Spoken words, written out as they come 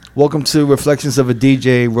Welcome to Reflections of a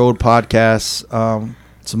DJ Road Podcast.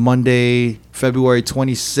 It's Monday, February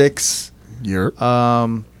 26th. Yep.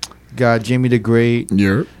 Got Jamie the Great.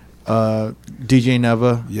 Yep. DJ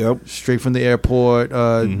Neva. Yep. Straight from the airport.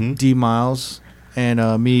 D Miles. And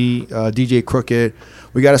me, DJ Crooked.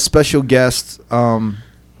 We got a special guest.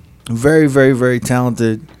 Very, very, very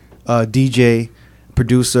talented DJ,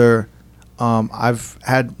 producer. I've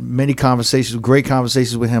had many conversations, great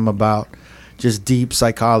conversations with him about just deep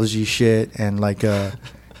psychology shit and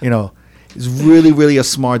he's really, really a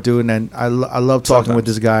smart dude, and I love talking with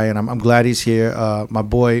this guy, and I'm glad he's here. My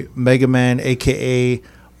boy Mega Man, aka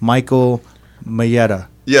Michael Mayetta.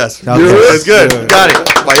 Yes, Okay. it's good. Yeah. Got it.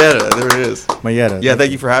 Mayetta, there it is. Mayetta. Yeah,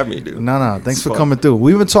 thank you for having me, dude. No, thanks for coming through.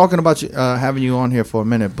 We've been talking about you, having you on here for a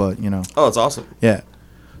minute, but Oh, it's awesome. Yeah.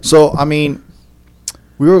 So I mean,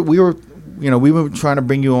 we were trying to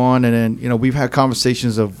bring you on, and then we've had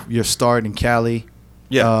conversations of your start in Cali.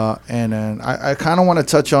 Yeah. And then I kind of want to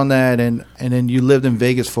touch on that, and then you lived in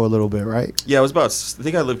Vegas for a little bit, right? Yeah, I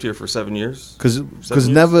think I lived here for 7 years. Because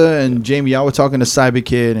Neva and Jamie, y'all were talking to Cyber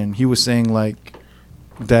Kid, and he was saying like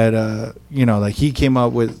that, like he came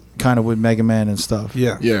up with Mega Man and stuff.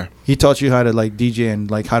 Yeah. Yeah. He taught you how to like DJ and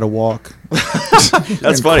like how to walk.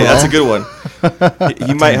 That's funny. That's a good one.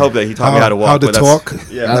 You might hope that he taught me how to walk. How to talk.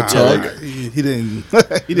 Yeah. How to talk. He didn't.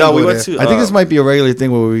 He didn't No, we go went there. to. I think this might be a regular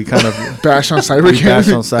thing where we kind of Bash on we Cyber bash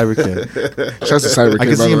on Kid. Cyber Kid. Shouts to Cyber Kid. I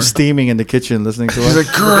can see by the him way. steaming in the kitchen listening to He's us.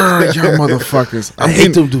 like, "Grr, y'all motherfuckers." I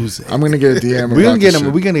hate them dudes. I'm gonna get a DM. We're gonna about get this him.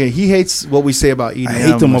 shit. We're gonna get. He hates what we say about EDM. I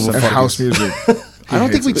hate them or And something. motherfuckers. house music.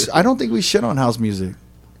 I don't think we shit on house music.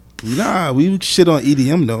 Nah, we shit on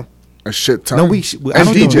EDM though. A shit ton. No, I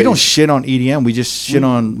don't think, DJs. we don't shit on EDM. We just shit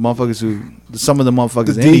on motherfuckers who some of the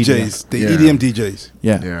motherfuckers The in DJs, EDM. the Yeah. EDM DJs.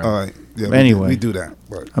 Yeah. Yeah. All right. Yeah, Anyway. we do that.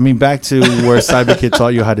 But I mean, back to where Cyber Kid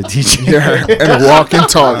taught you how to DJ. Yeah. And walk and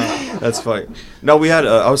talk. That's funny. No, we had.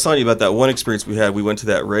 I was telling you about that one experience we had. We went to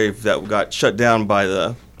that rave that got shut down by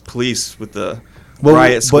the police with the Well,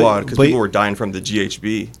 riot but- squad because but- people were dying from the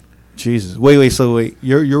GHB. Jesus. Wait. So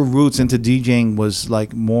your roots into DJing was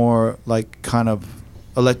like more like kind of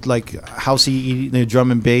like housey,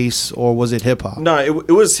 drum and bass, or was it hip hop? No,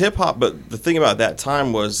 it was hip hop, but the thing about that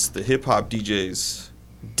time was the hip hop DJs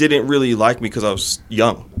didn't really like me because I was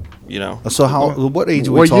young, So what age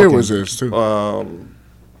were we What talking? year was this too?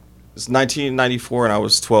 It's 1994 and I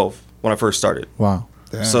was 12 when I first started. Wow.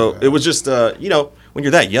 damn. So it was just, when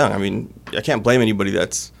you're that young, I mean, I can't blame anybody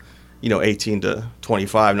that's, 18 to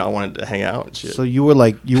 25 not wanting to hang out and shit. So you were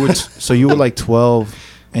like 12,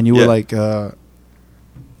 and you were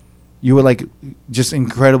like just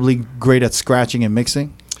incredibly great at scratching and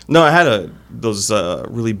mixing. No, I had those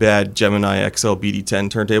really bad Gemini XL BD10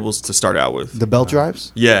 turntables to start out with. The belt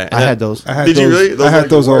drives. Yeah. I had those. I had Did those, you really? I had are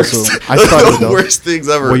those the worst. also. I Those started are with the those. worst things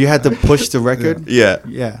ever. Where you had to push the record. Yeah.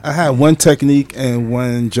 Yeah. I had one Technique and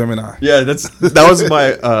one Gemini. Yeah, that was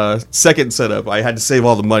my second setup. I had to save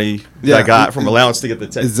all the money that I got from allowance to get the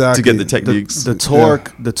Exactly. to get the The, techniques.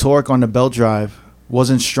 the torque on the belt drive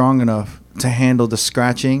wasn't strong enough to handle the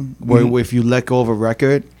scratching. Where if you let go of a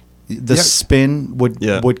record, the Yeah. spin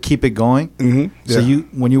would keep it going. Mm-hmm. So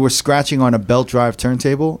when you were scratching on a belt drive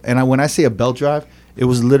turntable, and when I say a belt drive, it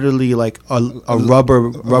was literally like a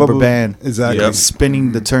rubber band Exactly. Yep.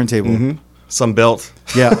 spinning the turntable. Mm-hmm. Some belt.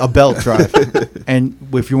 Yeah, a belt drive. And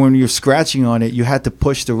when you're scratching on it, you had to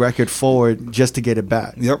push the record forward just to get it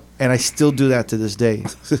back. Yep. And I still do that to this day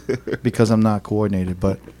because I'm not coordinated.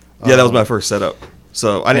 But Yeah, that was my first setup.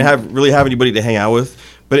 So I didn't really have anybody to hang out with.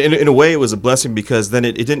 But in a way, it was a blessing because then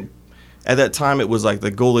it didn't. At that time, it was like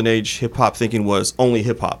the golden age hip hop thinking was only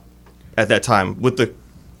hip hop. At that time, with the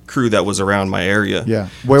crew that was around my area. yeah,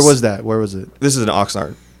 where was that? Where was it? This is in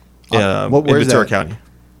Oxnard, What- in where's Ventura that? County.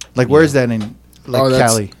 Like, where is that in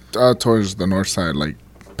Cali? Towards the north side, like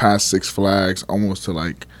past Six Flags, almost to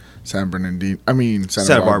like San Bernardino. I mean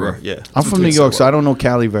Santa Barbara. Yeah. I'm from New York, so I don't know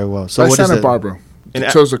Cali very well. So By what is Santa it? Barbara. In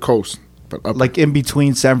Chose the coast, but up Like in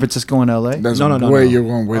between San Francisco and LA? that's No. where you're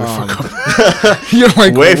going way the fuck up. You're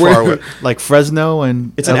like Way far away. Like Fresno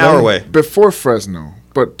and It's an LA? hour away. before Fresno,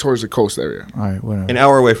 but towards the coast area. All right, whatever. An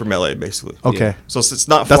hour away from LA, basically. Okay. So it's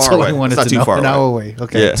not That's far all away. I wanted it's not to too know. far An away. hour away.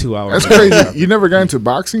 Okay. Yeah. 2 hours. That's crazy. You never got into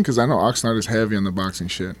boxing? Because I know Oxnard is heavy on the boxing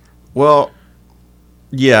shit. Well,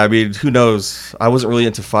 yeah, I mean, who knows? I wasn't really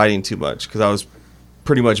into fighting too much because I was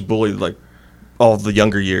pretty much bullied like all the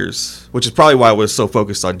younger years, which is probably why I was so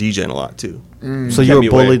focused on DJing a lot too. So you Kept were me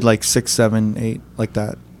away. bullied like 6, 7, 8, like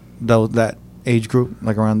that? That age group,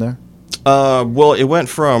 like around there? Well, it went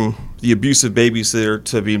from the abusive babysitter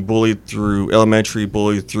to being bullied through elementary,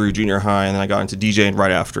 bullied through junior high, and then I got into DJing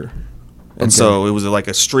right after. And so it was like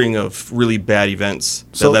a string of really bad events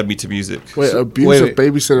that So- led me to music. Wait, abuse wait. a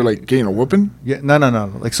babysitter like getting a whooping? Yeah, no.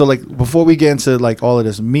 Like so, like before we get into like all of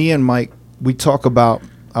this, me and Mike, we talk about.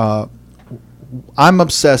 I'm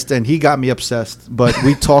obsessed, and he got me obsessed. But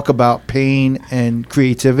we talk about pain and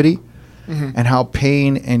creativity, and how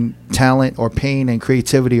pain and talent, or pain and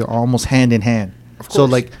creativity, are almost hand in hand. So,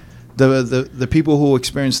 like the people who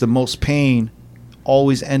experience the most pain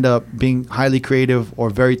always end up being highly creative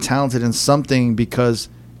or very talented in something because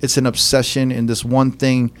it's an obsession in this one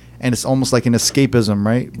thing, and it's almost like an escapism,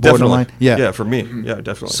 right? Borderline. Definitely. Yeah, for me. Yeah,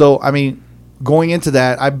 definitely. So, I mean, going into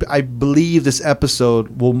that, I believe this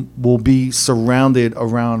episode will be surrounded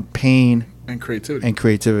around pain And creativity. and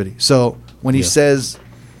creativity. So when he says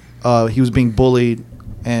he was being bullied,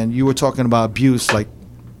 and you were talking about abuse, like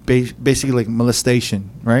basically like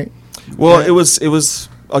molestation, right? Well, it was.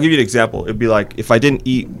 I'll give you an example. It'd be like if I didn't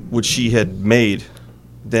eat what she had made,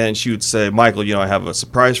 then she would say, "Michael, I have a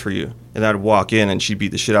surprise for you," and I'd walk in and she'd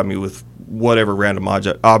beat the shit out of me with whatever random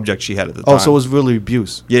object she had at the time. Oh, so it was really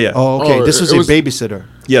abuse. Yeah. Oh, okay. Oh, this was it a was- babysitter.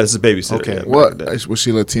 Yeah, this is a babysitter. Okay. yeah, What back in the day. was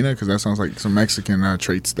she Latina? Because that sounds like some Mexican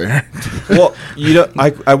traits there. Well,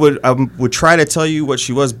 I would try to tell you what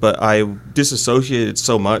she was, but I disassociated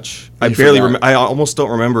so much. I You barely. forgot. I almost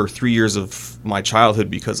don't remember 3 years of my childhood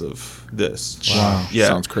because of this. Wow. Yeah.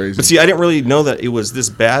 Sounds crazy. But see, I didn't really know that it was this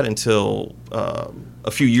bad until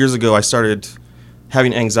a few years ago. I started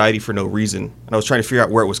having anxiety for no reason, and I was trying to figure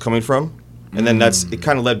out where it was coming from, and then it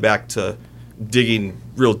kind of led back to digging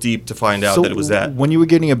real deep to find out that it was that. When you were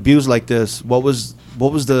getting abused like this, what was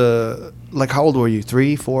the, like, how old were you?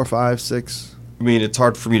 3, 4, 5, 6? I mean, it's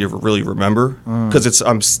hard for me to really remember because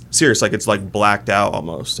I'm serious. Like it's like blacked out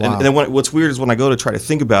almost. Wow. And then what's weird is when I go to try to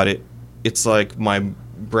think about it, it's like my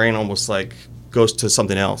brain almost like goes to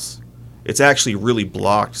something else. It's actually really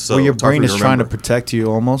blocked. So Where your it's hard for brain me is to trying to remember. protect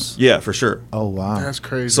you almost. Yeah, for sure. Oh wow. That's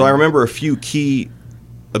crazy. So I remember a few key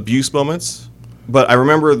abuse moments, but I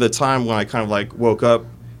remember the time when I kind of like woke up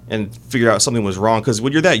and figured out something was wrong. Because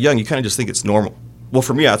when you're that young, you kind of just think it's normal. Well,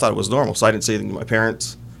 for me, I thought it was normal, so I didn't say anything to my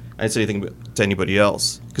parents. I didn't say anything to anybody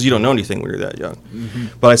else because you don't know anything when you're that young.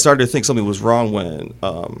 But I started to think something was wrong when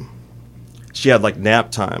she had like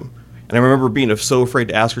nap time, and I remember being so afraid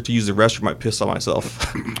to ask her to use the restroom. I pissed on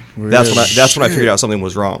myself. That's when I figured out something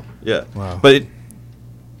was wrong. Yeah. Wow. But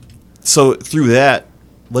so through that,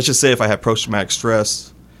 let's just say if I had post-traumatic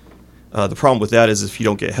stress, the problem with that is if you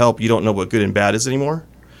don't get help, you don't know what good and bad is anymore.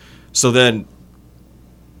 So then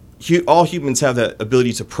all humans have that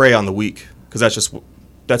ability to prey on the weak because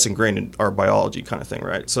that's ingrained in our biology kind of thing,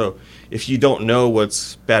 right? So if you don't know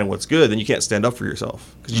what's bad and what's good, then you can't stand up for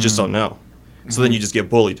yourself because you just don't know. So then you just get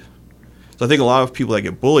bullied. So I think a lot of people that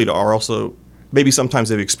get bullied are also, maybe sometimes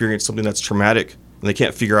they've experienced something that's traumatic and they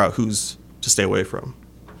can't figure out who's to stay away from.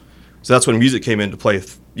 So that's when music came into play,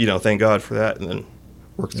 thank God for that, and then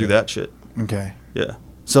work through that shit. Okay. Yeah.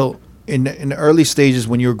 So in the early stages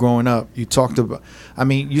when you were growing up, you talked about. I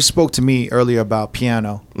mean, you spoke to me earlier about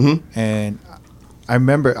piano, and I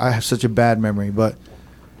remember I have such a bad memory, but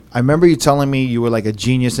I remember you telling me you were like a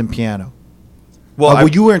genius in piano. Well,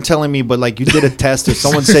 you weren't telling me, but like you did a test or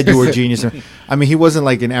someone said you were a genius. I mean, he wasn't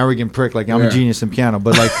like an arrogant prick, like I'm a genius in piano,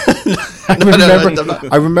 but like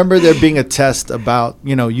I remember there being a test about,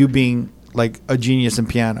 you being like a genius in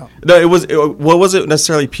piano. No, it wasn't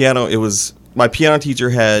necessarily piano. It was my piano teacher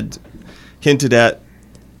had hinted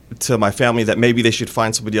to my family that maybe they should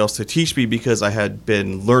find somebody else to teach me because I had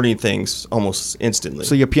been learning things almost instantly.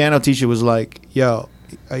 So your piano teacher was like, yo,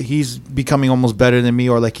 he's becoming almost better than me,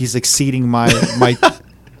 or like he's exceeding my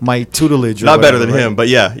tutelage. Or Not better whatever, than right? him, but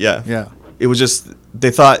yeah. It was just,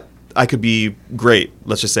 they thought I could be great.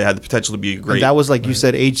 Let's just say I had the potential to be great. And that was like you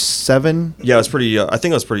said, age 7. Yeah, I was pretty young. I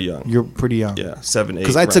think I was pretty young. You're pretty young. Yeah, 7, 8.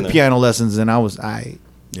 Because I around took there. piano lessons and I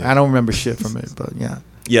don't remember shit from it, but yeah.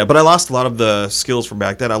 Yeah, but I lost a lot of the skills from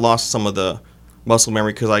back then. I lost some of the muscle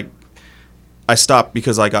memory because I stopped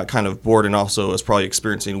because I got kind of bored and also was probably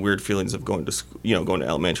experiencing weird feelings of going to school, going to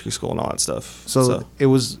elementary school and all that stuff. So it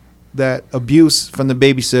was that abuse from the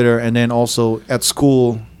babysitter, and then also at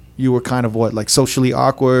school you were kind of like socially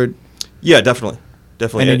awkward. Yeah, definitely.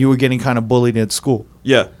 And then you were getting kind of bullied at school.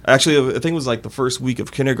 Yeah, actually, I think it was like the first week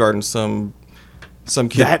of kindergarten. Some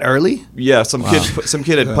kid That early? Yeah, some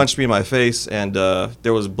kid had punched me in my face, and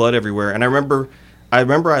there was blood everywhere. And I remember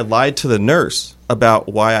I lied to the nurse about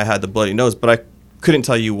why I had the bloody nose, but I couldn't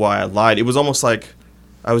tell you why I lied. It was almost like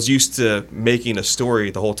I was used to making a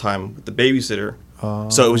story the whole time with the babysitter,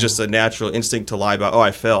 so it was just a natural instinct to lie about,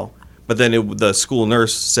 I fell. But then the school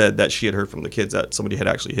nurse said that she had heard from the kids that somebody had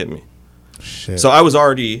actually hit me. Shit. So I was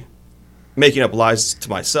already making up lies to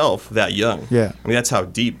myself that young. Yeah. I mean, that's how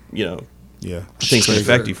deep, Yeah. things can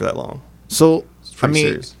affect you for that long. So It's I pretty mean,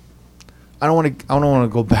 serious. I don't want to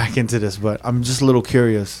go back into this, but I'm just a little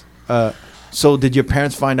curious. So did your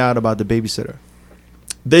parents find out about the babysitter?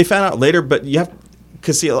 They found out later, but you have,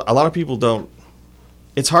 because see, a lot of people don't.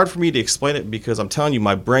 It's hard for me to explain it because I'm telling you,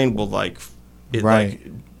 my brain will like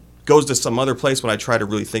goes to some other place when I try to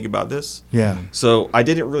really think about this. Yeah. So I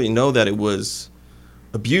didn't really know that it was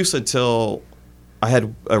abuse until I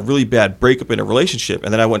had a really bad breakup in a relationship,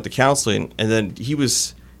 and then I went to counseling, and then he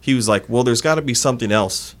was like, well, there's got to be something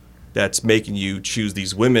else that's making you choose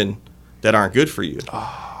these women that aren't good for you.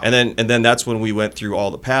 And then that's when we went through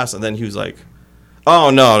all the past, and then he was like,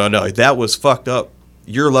 oh, no, that was fucked up.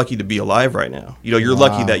 You're lucky to be alive right now. You know, you're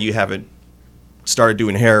lucky that you haven't started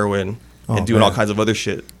doing heroin and doing all kinds of other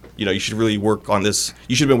shit. You know, you should really work on this.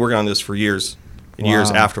 You should have been working on this for years and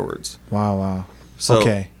years afterwards. Wow. So,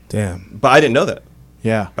 okay. Damn. But I didn't know that.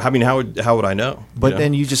 Yeah. I mean, how would I know? But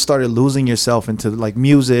then you just started losing yourself into like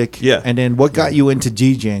music. Yeah. And then what got you into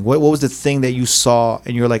DJing? What was the thing that you saw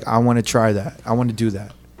and you're like, I want to try that. I want to do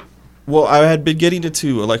that. Well, I had been getting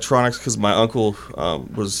into electronics because my uncle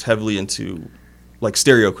was heavily into like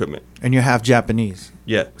stereo equipment. And you're half Japanese.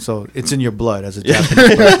 Yeah. So it's in your blood as a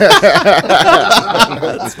Japanese.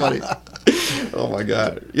 That's funny. Oh my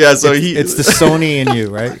god. Yeah. So it's the Sony in you,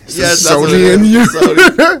 right? Yes, Sony in you.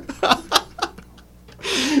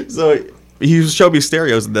 So he showed me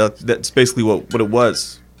stereos, and that's basically what it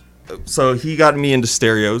was. So he got me into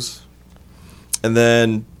stereos, and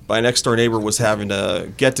then my next door neighbor was having a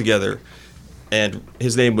get together, and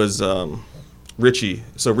his name was Richie.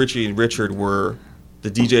 So Richie and Richard were the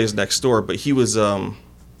DJs next door, but he was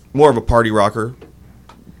more of a party rocker,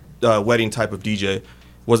 wedding type of DJ.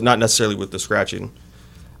 Was not necessarily with the scratching,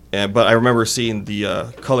 but I remember seeing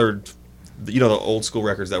the colored, the old school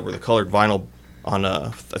records that were the colored vinyl on I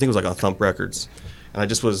think it was like on Thump Records, and I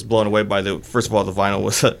just was blown away by first of all, the vinyl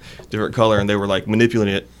was a different color, and they were like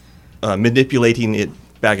manipulating it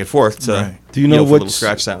back and forth to Do you know for which little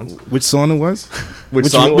scratch sounds. Which song it was?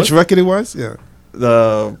 Which Which record it was? Yeah.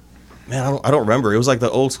 I don't remember. It was like the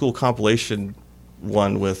old school compilation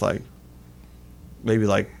one with like maybe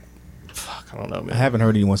like I don't know, man. I haven't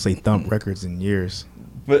heard anyone say Thump Records in years.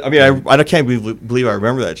 But I mean, I can't believe I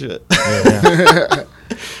remember that shit. Yeah.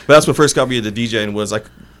 But that's what first got me into DJing. Was I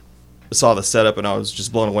saw the setup and I was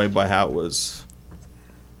just blown away by how it was.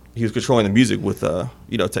 He was controlling the music with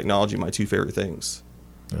technology, my two favorite things.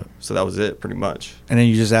 Yeah. So that was it, pretty much. And then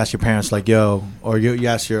you just ask your parents, like, yo, or you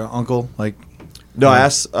ask your uncle, like. No, I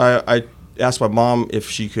asked my mom if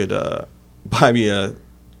she could buy me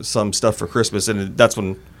some stuff for Christmas, and that's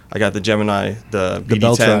when I got the Gemini, the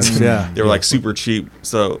BD10s. Yeah, they were like super cheap.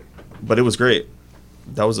 So, but it was great.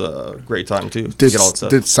 That was a great time too. Did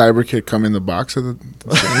CyberKid come in the box and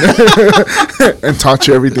taught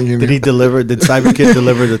you everything you knew? Did CyberKid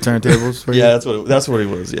deliver the turntables for you? Yeah, that's what it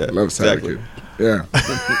was. Yeah, love exactly. CyberKid. Yeah,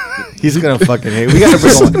 he's gonna fucking hate. We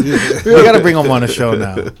gotta bring him on a show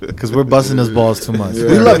now because we're busting his balls too much. Yeah.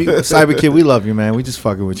 We love you, CyberKid. We love you, man. We just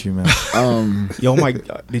fucking with you, man. Yo, Mike,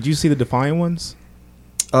 did you see the Defiant ones?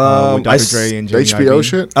 I With Dr. Dre and the Jimmy HBO Iovine?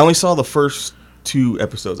 shit. only saw the first 2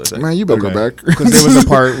 episodes. I think. Man, you better go back. Because there was a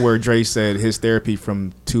part where Dre said his therapy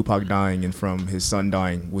from Tupac dying and from his son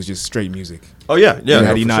dying was just straight music. Oh yeah. And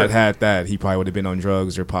had he for not sure. had that, he probably would have been on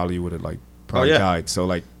drugs or probably would have yeah. died. So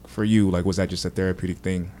like for you, like was that just a therapeutic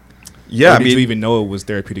thing? Yeah, Or did you even know it was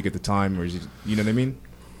therapeutic at the time, or you know what I mean?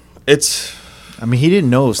 it's. I mean, he didn't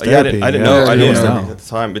know it was Yeah, therapy. I didn't know. I didn't Yeah. know at the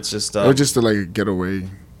time. It's just. Or just to like get away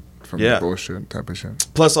from Yeah. the bullshit type of shit.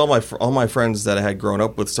 Plus, all my friends that I had grown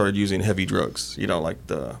up with started using heavy drugs. Like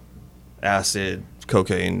the acid,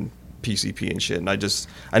 cocaine, PCP, and shit. And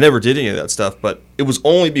I never did any of that stuff. But it was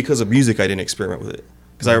only because of music I didn't experiment with it.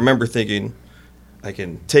 Because I remember thinking, I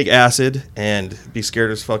can take acid and be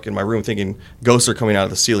scared as fuck in my room, thinking ghosts are coming out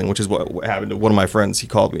of the ceiling, which is what happened to one of my friends. He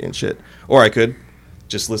called me and shit. Or I could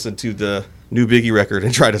just listen to the new Biggie record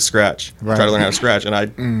and try to scratch, try to learn how to scratch. And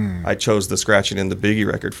I chose the scratching in the Biggie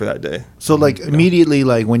record for that day. So like immediately,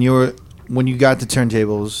 like when you got the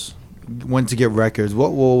turntables, went to get records.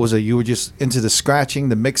 What was it? You were just into the scratching,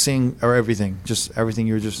 the mixing, or everything? Just everything.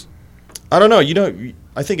 You were just. I don't know.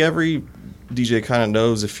 I think every DJ kind of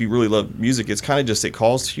knows if you really love music, it's kind of just it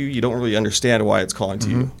calls to you. You don't really understand why it's calling to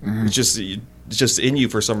you. Mm-hmm. It's just in you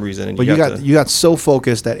for some reason. And but you got so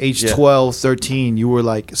focused at age 12, 13, you were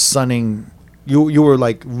like sunning. You were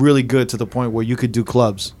like really good to the point where you could do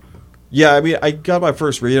clubs. Yeah, I mean, I got my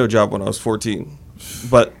first radio job when I was 14,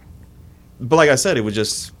 but like I said, I was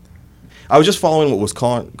just following what was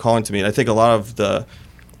calling to me. And I think a lot of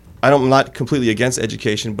I'm not completely against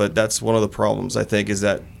education, but that's one of the problems I think is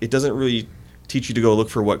that it doesn't really teach you to go look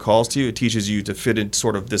for what calls to you. It teaches you to fit in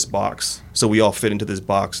sort of this box. So we all fit into this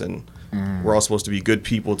box, and we're all supposed to be good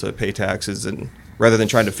people to pay taxes, and rather than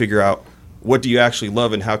trying to figure out what do you actually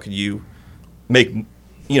love and how can you make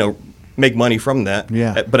money from that.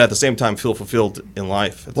 Yeah. But at the same time, feel fulfilled in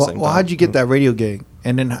life. At the same time. How'd you get that radio gig?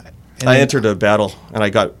 I entered a battle and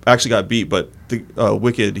I actually got beat, but the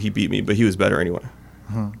Wicked, he beat me, but he was better anyway.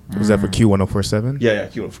 Was that for Q1047? Yeah,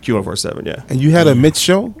 Q147, yeah. And you had a mid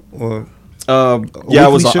show or Yeah,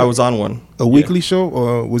 I was on one. a weekly show,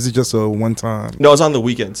 or was it just a one time? No, I was on the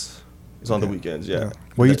weekends. It was on the weekends, yeah.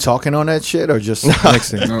 Were you talking on that shit or just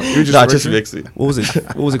mixing? No, you're just Not just mixing? mixing. What was it?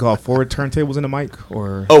 What was it called? Forward turntables in the mic,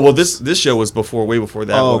 or Oh well, this show was way before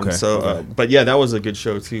that Oh, one. okay. So, but yeah, that was a good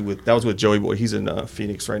show too. That was with Joey Boy. He's in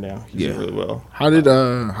Phoenix right now. He's doing really well. How did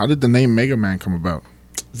the name Mega Man come about?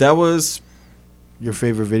 That was Your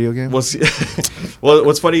favorite video game? well.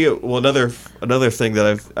 What's funny? Well, another thing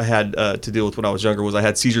that I had to deal with when I was younger was I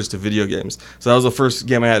had seizures to video games. So that was the first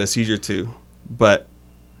game I had a seizure to, but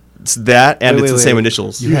it's that and Wait, it's wait, the same wait.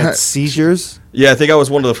 initials. You had had- seizures Yeah, I think I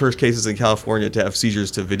was one of the first cases in California to have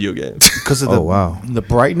seizures to video games. because of Oh, wow. the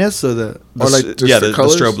brightness or the Or like just yeah, the the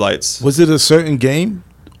colors? strobe lights. Was it a certain game?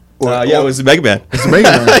 Yeah, it was Mega Man. It's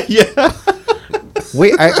Mega Man. Yeah.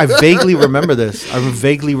 Wait, I vaguely remember this. I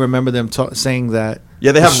vaguely remember them saying that.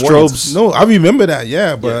 Yeah, they have the warnings. strobes No, I remember that.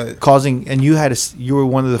 Yeah, but causing, and you had you were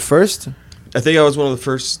one of the first. I think I was one of the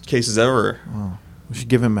first cases ever We should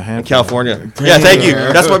give him a hand. in California. Yeah, thank you.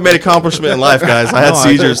 That's my main accomplishment in life, guys. I had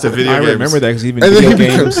seizures to video I games. remember that because even And then video he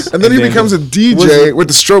games. becomes, and then he becomes a DJ with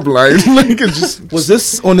the strobe light. Like it just was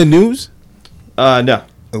this on the news? No,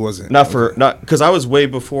 It wasn't. not because I was way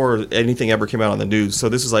before anything ever came out on the news. So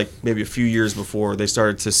this is like maybe a few years before they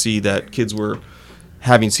started to see that kids were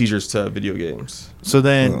having seizures to video games. So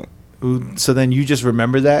then you just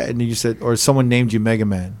remember that, and you said, or someone named you Mega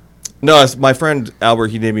Man. No, it's my friend Albert.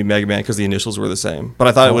 He named me Mega Man because the initials were the same. But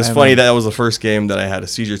I thought it was and funny then- that was the first game that I had a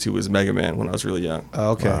seizure to was Mega Man when I was really young.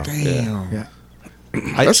 Oh, okay. damn. Yeah.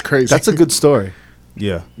 That's crazy. That's a good story.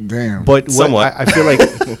 Yeah. Damn. But what, Somewhat. I feel like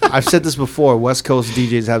I've said this before. West Coast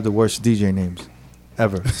DJs have the worst DJ names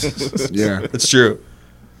ever. yeah. It's true.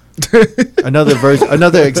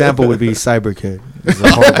 Another example would be Cyber Kid. He's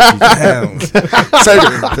a horrible DJ.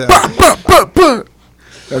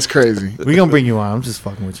 That's crazy. We're gonna bring you on. I'm just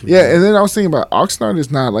fucking with you. Yeah, and then I was thinking about Oxnard is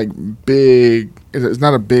not like big. It's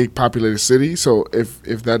not a big populated city. So if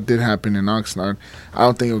that did happen in Oxnard, I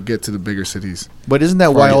don't think it'll get to the bigger cities. But isn't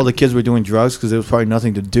that why Probably. all the kids were doing drugs? Because there was probably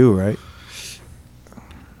nothing to do, right?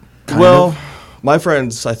 Kind Well, of. my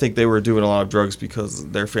friends, I think they were doing a lot of drugs because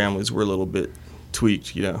their families were a little bit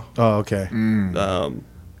tweaked, you know. Oh, okay.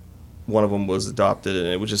 One of them was adopted, and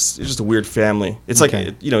it was just a weird family. It's Okay.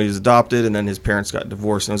 like, he was adopted, and then his parents got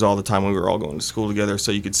divorced, and it was all the time when we were all going to school together,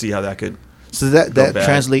 so you could see how that could, So that bad.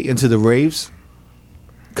 translate into the raves,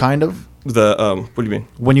 kind of. what do you mean?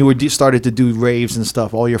 When you were started to do raves and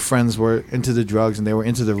stuff, all your friends were into the drugs and they were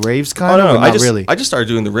into the raves, kind Oh, of. no, Or I not just, really. I just started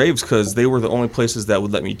doing the raves because they were the only places that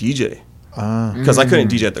would let me DJ, Ah. because I couldn't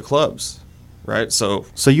DJ at the clubs, right? So,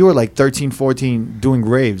 So you were like 13, 14 doing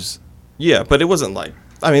raves. yeah, but it wasn't like,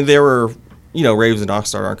 I mean, there were, raves in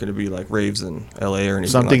Oxnard aren't going to be like raves in LA or anything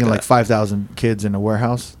So I'm thinking like like that. 5,000 kids in a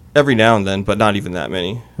warehouse. Every now and then, but not even that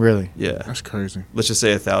many. Really? Yeah. That's crazy. Let's just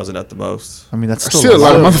say 1,000 at the most. I mean, that's That's still, still a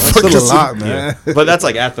lot of That's still a motherfuckers. lot, man. But that's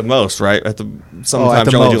like at the most, right? Sometimes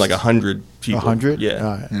the you're only doing most. like 100 people. 100? Yeah.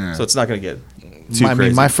 All right. Yeah. So it's not going to get too I crazy.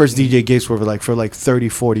 mean, my first DJ gigs were like for like 30,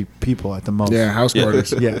 40 people at the most. Yeah, house Yeah.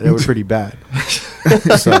 parties. Yeah, they were pretty bad.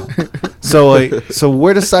 So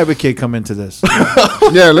where does Cyber Kid come into this?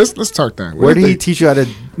 Yeah, let's talk that. Where did he teach you how to?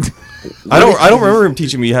 I don't remember him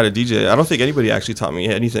teaching me how to DJ. I don't think anybody actually taught me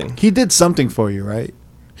anything. He did something for you, right?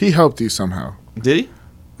 He helped you somehow. Did he?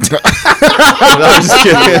 No, I'm just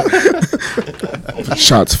kidding.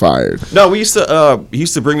 Shots fired. No, he used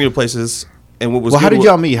to bring me to places, and what was Well, how good did wa-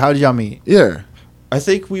 y'all meet? How did y'all meet? Yeah. I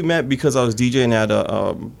think we met because I was DJing at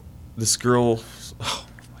this girl. Oh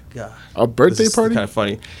my god. A birthday party? Kind of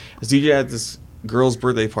funny. I was DJing at this girl's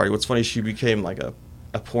birthday party. What's funny, she became like a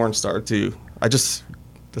porn star too.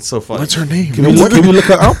 That's so funny. What's her name? Can we look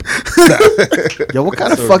her up? Yo, what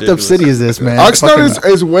kind of So fucked up ridiculous. city is this, man? Oxnard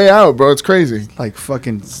Fucking, is way out, bro. It's crazy. like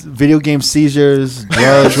fucking video game seizures,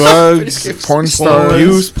 drugs, Porn stars.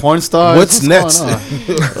 abuse, porn stars. What's next? going on?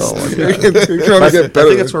 Oh my god. You're gonna I get better.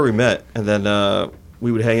 think that's where we met, and then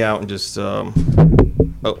we would hang out and just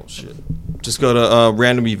just go to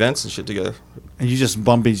random events and shit together. And you just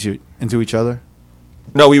bump into each other.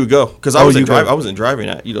 No, we would go because Oh, you go. I wasn't driving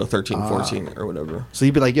at 13, 14 or whatever. So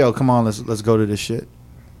you'd be like, "Yo, come on, let's go to this shit."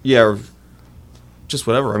 Yeah, or just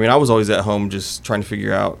whatever. I mean, I was always at home just trying to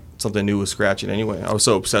figure out something new with scratching anyway. I was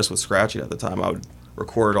so obsessed with scratching at the time. I would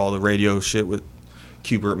record all the radio shit with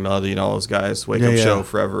Qbert Melody and all those guys. Wake Up Show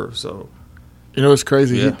forever. So, you know, it's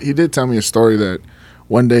crazy. Yeah. He did tell me a story that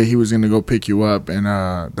one day he was going to go pick you up, and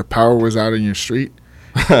the power was out in your street.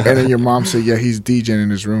 And then your mom said, yeah, he's DJing in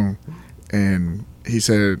his room. And he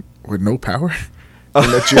said, with no power?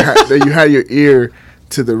 And that you had your ear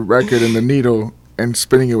to the record and the needle and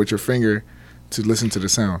spinning it with your finger to listen to the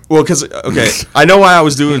sound. well, because, okay, I know why I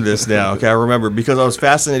was doing this now. Okay, I remember. Because I was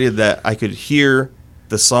fascinated that I could hear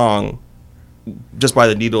the song just by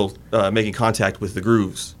the needle making contact with the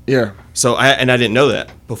grooves. Yeah. So I didn't know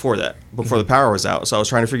that before the power was out. So I was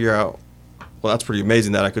trying to figure out, well, that's pretty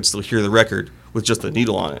amazing that I could still hear the record with just the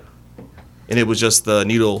needle on it. And it was just the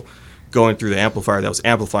needle going through the amplifier that was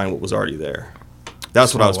amplifying what was already there.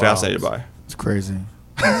 That's what I was fascinated by. It's crazy.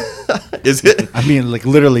 Is it? I mean, like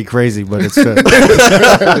literally crazy, but it's good.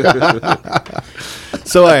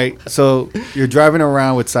 So, all right. So you're driving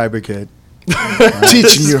around with CyberKid.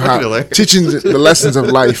 Teaching you teaching the lessons of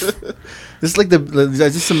life. This is like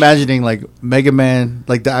just imagining like Mega Man,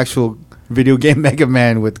 like the actual video game Mega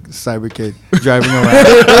Man with CyberKid driving around.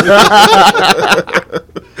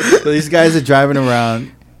 So these guys are driving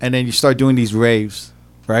around, and then you start doing these raves,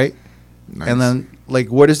 right? Nice. And then like,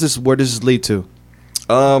 where does this lead to?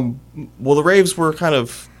 Well, the raves were kind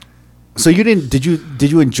of. So you didn't? Did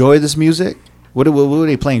you enjoy this music? What were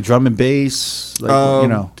they playing? Drum and bass, like, you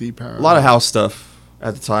know. Deep house. A lot of house stuff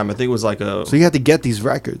at the time. I think it was like a. So you had to get these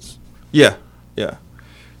records. Yeah.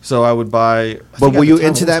 So I would buy. But were you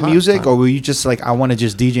into that music, or were you just like, I want to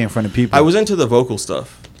just DJ in front of people? I was into the vocal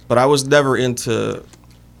stuff, but I was never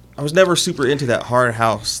super into that hard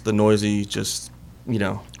house, the noisy, just, you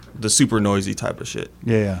know, the super noisy type of shit.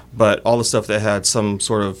 Yeah. But all the stuff that had some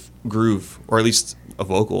sort of groove, or at least a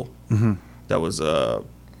vocal, that was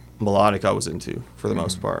melodic, I was into for the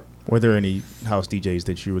most part. Were there any house DJs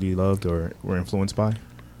that you really loved or were influenced by?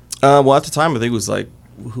 Well, at the time, I think it was like,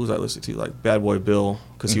 who was I listening to? Like Bad Boy Bill,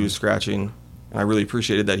 because he was scratching. And I really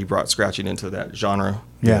appreciated that he brought scratching into that genre.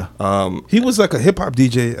 Yeah. He was like a hip hop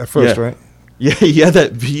DJ at first, right? Yeah, he did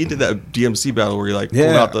that DMC battle where he like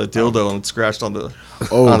pulled out the dildo and scratched on the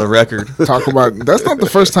record. Talk about that's not the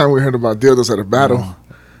first time we heard about dildos at a battle.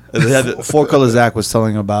 And they had the, Four Color Zach was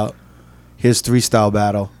telling about his 3-style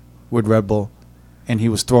battle with Red Bull, and he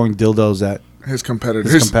was throwing dildos at His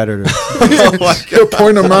competitors. his competitors. He'll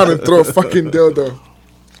point them out and throw a fucking dildo.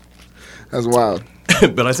 That's wild.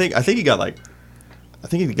 but I think he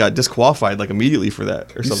got disqualified like immediately for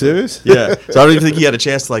that or something. serious? Yeah. So I don't even think he had a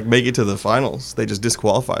chance to like make it to the finals. They just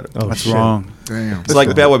disqualified him. Oh, That's shit. wrong. Damn. It's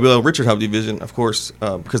like Bad Boy Bill and Richard Hub division, of course,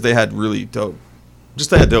 because they had really dope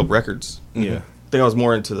records. Yeah. I think I was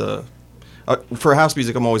more into the for house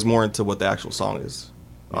music. I'm always more into what the actual song is,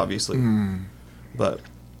 obviously. But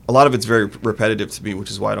a lot of it's very repetitive to me, which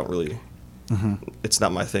is why I don't really. It's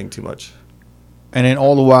not my thing too much. And then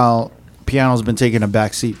all the while, piano's been taking a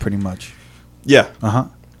back seat pretty much. Yeah.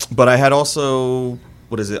 But I had also,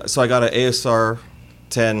 what is it? So I got an ASR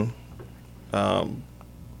 10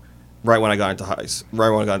 right when I got into high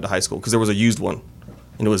school, because there was a used one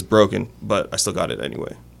and it was broken, but I still got it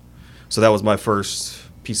anyway. So that was my first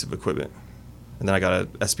piece of equipment. And then I got a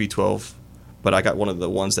SP12, but I got one of the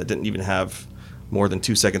ones that didn't even have more than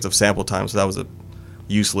 2 seconds of sample time, so that was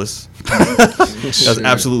useless. That was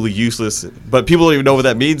absolutely useless. But people don't even know what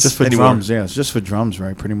that means just for anymore. drums, yeah. It's just for drums,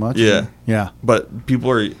 right? Pretty much. Yeah. Yeah. But people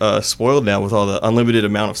are spoiled now with all the unlimited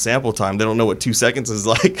amount of sample time. They don't know what 2 seconds is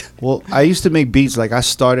like. Well, I used to make beats. Like I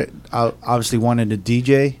obviously wanted to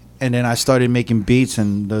DJ, and then I started making beats.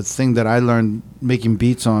 And the thing that I learned making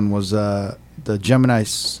beats on was the Gemini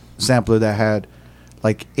sampler that had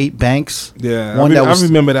like 8 banks. Yeah, One I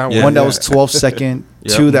remember that one. One that Yeah. was 12 second,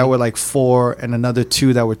 Yep. 2 that were like 4, and another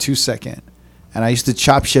 2 that were 2 second. And I used to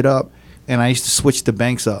chop shit up, and I used to switch the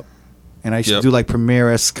banks up, and I used to do like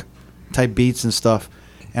Premiere-esque type beats and stuff.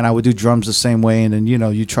 And I would do drums the same way, and then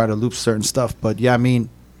you try to loop certain stuff. But yeah, I mean,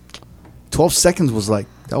 12 seconds was like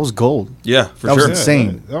that was gold. Yeah, for That was sure.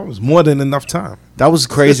 insane. That was more than enough time. That was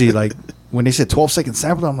crazy. Like when they said 12-second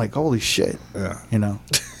sample, I'm like, holy shit. Yeah.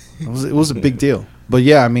 It was a big deal. But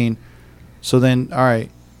yeah, I mean, so then all right,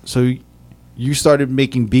 so you started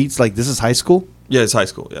making beats like this is high school. Yeah, it's high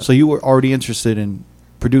school. Yeah. So you were already interested in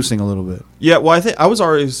producing a little bit. Yeah, well, I think I was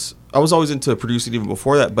always into producing even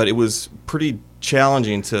before that, but it was pretty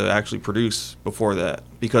challenging to actually produce before that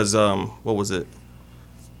because what was it?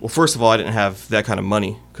 Well, first of all, I didn't have that kind of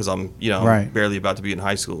money because I'm Right. barely about to be in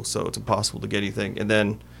high school, so it's impossible to get anything. And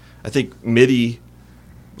then I think MIDI.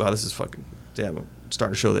 Wow, this is fucking damn.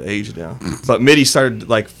 starting to show the age now. But MIDI started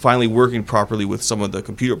like finally working properly with some of the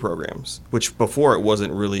computer programs, which before it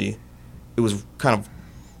wasn't really. It was kind of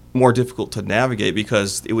more difficult to navigate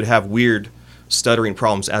because it would have weird stuttering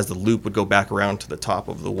problems as the loop would go back around to the top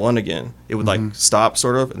of the one again. It would like stop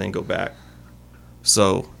sort of and then go back.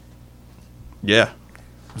 So, yeah.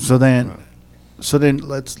 So then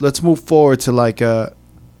let's move forward to like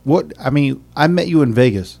what I mean. I met you in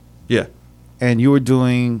Vegas, Yeah. and you were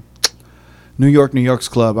doing New York's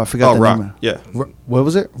club. I forgot Oh, the Rock. name. Yeah. What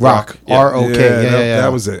was it? Rock. Yeah. ROK. Yeah.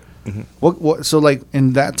 That was it. What? So like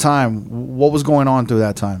in that time, what was going on through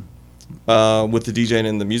that time? With the DJing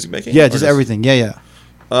and the music making? Yeah, Or just everything. Yeah.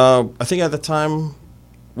 I think at the time,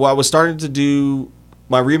 I was starting to do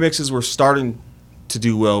my remixes were starting to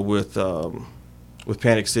do well with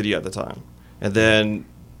Panic City at the time, and then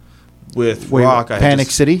with Rock, I had Panic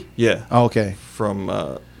just- City. yeah, Oh, okay. from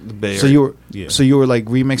the Bay Area. So you were like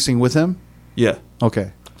remixing with him. yeah.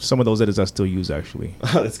 Okay. Some of those edits I still use actually.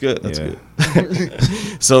 That's good. That's Yeah.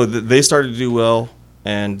 good. So they started to do well,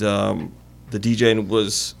 and the DJing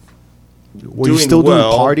was Were you doing still well,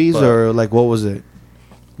 doing parties but- or like what was it?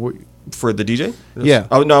 for the DJ. Yeah.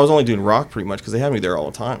 Oh no, I was only doing Rock pretty much because they had me there all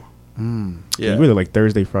the time. Yeah. You really like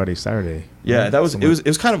Thursday, Friday, Saturday. Yeah, that was Somewhere. it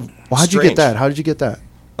was kind of. Well, how'd you get strange. that? How did you get that?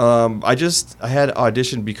 I had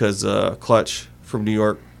auditioned because Clutch from New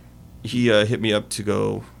York, he hit me up to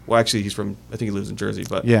go. Well, actually, I think he lives in Jersey,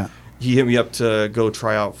 but Yeah. he hit me up to go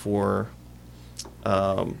try out for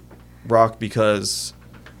Rock because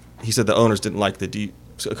he said the owners didn't like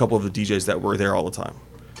a couple of the DJs that were there all the time.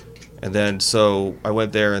 And then so I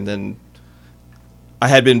went there, and then I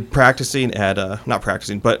had been practicing at not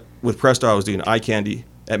practicing, but with Presto I was doing Eye Candy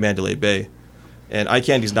at Mandalay Bay, and Eye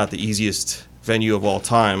Candy's not the easiest venue of all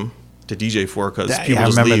time to DJ for because people I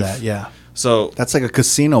just remember leave. that. Yeah. So, That's like a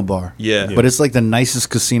casino bar. Yeah. But it's like the nicest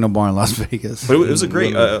casino bar in Las Vegas. but it was a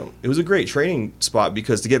great training spot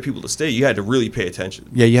because to get people to stay, you had to really pay attention.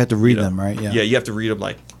 Yeah, you had to read you know? them, right? Yeah. Yeah, you have to read them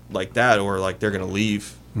like that, or like they're gonna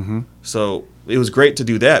leave. Mm-hmm. So it was great to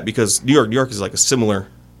do that because New York is like a similar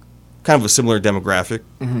demographic.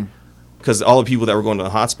 Because all the people that were going to the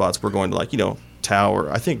hotspots were going to like Tower.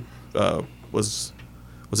 I think was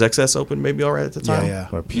XS open maybe already at the time. Yeah.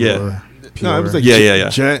 Or pure. Yeah. No, it was like Yeah.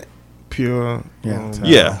 Jet, Pure. Yeah.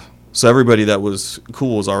 Yeah. So everybody that was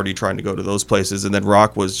cool was already trying to go to those places, and then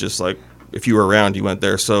Rock was just like, if you were around, you went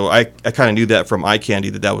there. So I kind of knew that from Eye Candy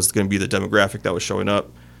that was going to be the demographic that was showing up.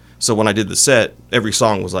 So when I did the set, every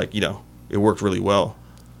song was like, it worked really well.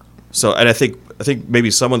 So, and I think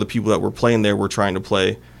maybe some of the people that were playing there were trying to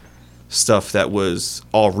play stuff that was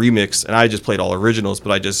all remixed, and I just played all originals,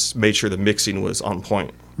 but I just made sure the mixing was on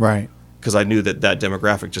point Right. because I knew that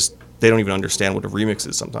demographic they don't even understand what a remix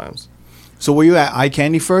is sometimes. So were you at Eye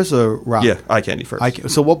Candy first or Rock? Yeah, Eye Candy first.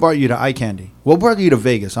 So what brought you to Eye Candy? What brought you to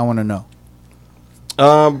Vegas? I want to know.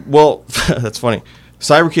 Well, that's funny.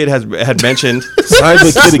 Cyberkid had mentioned.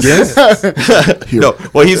 Cyber Kid again? No,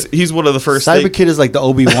 well, he's one of the first. Cyber Kid is like the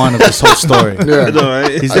Obi-Wan of this whole story.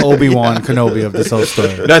 He's the Obi-Wan Kenobi of this whole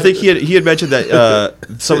story. No, I think he had mentioned that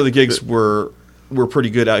some of the gigs were pretty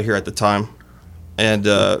good out here at the time, and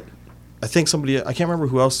I think I can't remember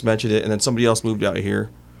who else mentioned it, and then somebody else moved out here,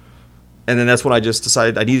 and then that's when I just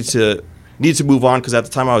decided I needed to move on because at the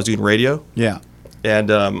time I was doing radio, Yeah. and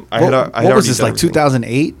I What had already was this, done like everything.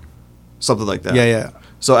 2008? Something like that. Yeah.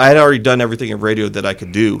 So I had already done everything in radio that I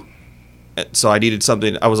could do. So I needed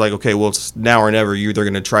something. I was like, okay, well, it's now or never. You're either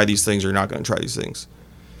going to try these things or you're not going to try these things.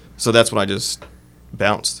 So that's when I just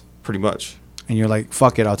bounced, pretty much. And you're like,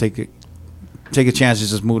 fuck it, I'll take a chance to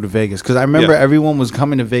just move to Vegas. Because I remember Yeah. everyone was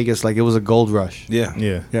coming to Vegas like it was a gold rush. Yeah.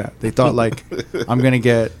 Yeah. Yeah. They thought like, I'm going to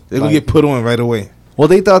get... They will like- get put on right away. Well,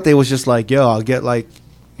 they thought they was just like, yo, I'll get like,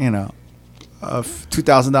 a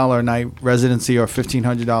 $2,000 a night residency or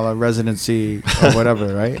 $1,500 residency or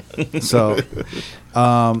whatever, right? So,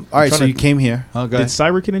 all right, so you came here. Oh, go Did ahead.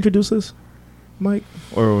 Cyberkid introduce us, Mike?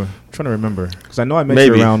 Or I'm trying to remember because I know I met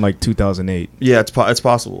Maybe. you around like 2008. Yeah, it's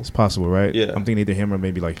possible. It's possible, right? Yeah. I'm thinking either him or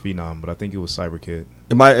maybe like Phenom, but I think it was Cyberkid.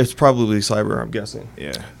 It's probably Cyber, I'm guessing.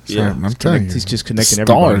 Yeah. Yeah. I'm telling you, He's just connecting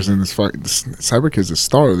stars everybody. in this fucking. Cyberkid's the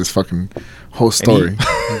star of this fucking whole story.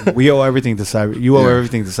 We owe everything to Cyber. You owe Yeah.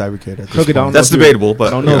 everything to Cyberkid. At this Crooked, I don't point. know That's if you- debatable, but I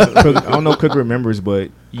don't know. If I don't know if Crooked remembers,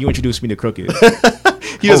 but you introduced me to Crooked.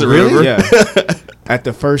 he doesn't really? remember. Yeah. At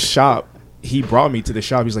the first shop, he brought me to the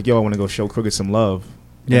shop. He's like, "Yo, I want to go show Crooked some love."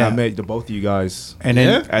 And Yeah. I met the both of you guys And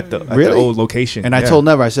then, at the Really? old location. and I Yeah. told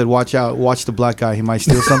Never, I said, watch out, watch the black guy. He might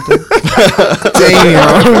steal something.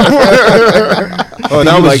 Oh,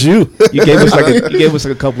 that was you. you gave us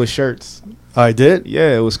like a couple of shirts. I did.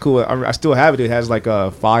 Yeah, it was cool. I still have it. It has like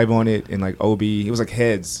a 5 on it and like OB. It was like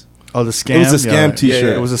heads. Oh, the scam. It was a scam T-shirt.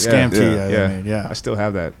 Yeah, it was a scam tee. yeah, Yeah, I made, yeah. I still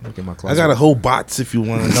have that in my I closet. got a whole box if you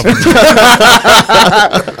want to know.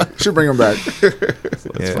 Should bring them back.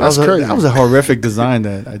 Yeah. That's crazy. That was a horrific design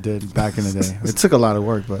that I did back in the day. It took a lot of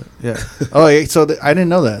work, but yeah. Oh, yeah, so I didn't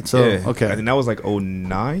know that. So Yeah. okay, And that was like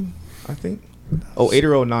 09, I think. 08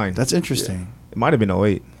 or 09. that's interesting. It might have been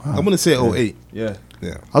 08. I'm going to say 08. Yeah.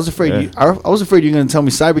 Yeah. I was afraid. Yeah. I was afraid you were gonna tell me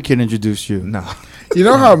Cyber Kid introduced you. No. You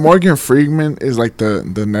know how Morgan Freeman is like the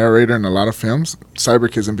narrator in a lot of films?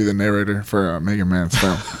 Cyber Kid's gonna be the narrator for Mega Man's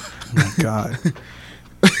film. Oh my God,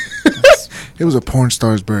 It was a porn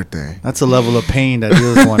star's birthday. that's a level of pain that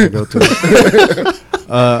you just want to go through.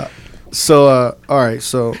 All right.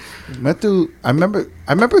 So, Methu, I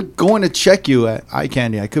remember going to check you at Eye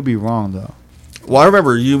Candy. I could be wrong though. Well, I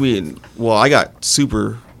remember you being. Well, I got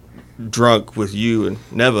super drunk with you and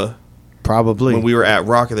Neva Probably. when we were at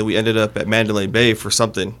Rock, and then we ended up at Mandalay Bay for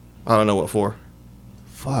something. I don't know what for.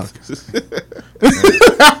 Fuck.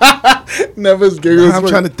 Never's giggles. I'm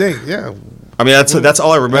trying to think. Yeah. I mean, that's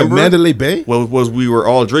all I remember. Mandalay Bay? Well, was we were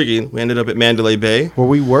all drinking. We ended up at Mandalay Bay. Were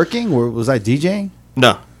we working? Or was I DJing?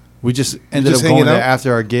 No, We just ended just up going hanging there out?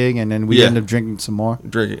 after our gig, and then we Yeah. ended up drinking some more.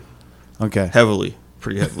 drinking Okay. heavily,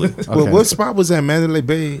 pretty heavily. Well, Okay. what spot was that? Mandalay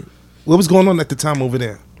Bay? What was going on at the time over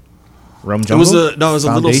there? Rum It Jungle? was a no. It was a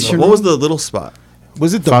little. Foundation What was room? the little spot?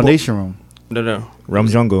 Was it the Foundation room. No. Rum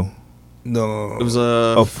Jungle. No. It was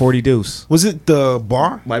a. Oh, 40 Deuce. Was it the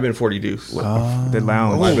bar? Might have been 40 Deuce. The lounge. Might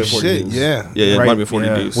have Oh, been 40 shit. Deuce. Yeah. Yeah, it Right, might have been 40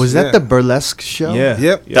 yeah. Deuce. Was Yeah. that the burlesque show? Yeah.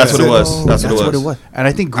 Yep. That's what it was. Oh, That's what it was. And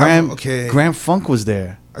I think Graham okay. Graham Funk was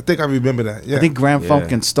there. I think I remember that. Yeah. I think Graham Funk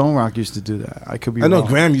Yeah. and Stone Rock used to do that. I could be I know wrong.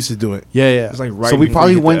 Graham used to do it. Yeah, yeah. was like right so we before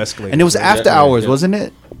probably you hit the went, escalator. and it was Yeah, after yeah, hours, yeah. wasn't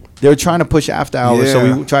it? They were trying to push after hours, so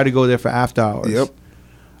Yeah. we tried to go there for after hours. Yep.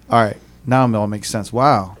 All right, now it all makes sense.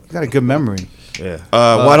 Wow, you got a good memory. Yeah.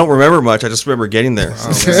 Well, I don't remember much. I just remember getting there. Oh,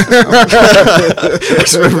 I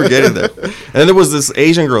just remember getting there. And then there was this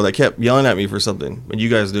Asian girl that kept yelling at me for something, and you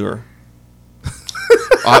guys knew her.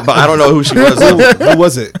 But I don't know who she was. Who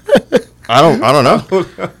was it? I don't know.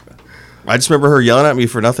 I just remember her yelling at me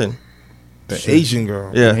for nothing. The Asian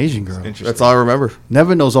girl. Yeah, An Asian girl. that's all I remember.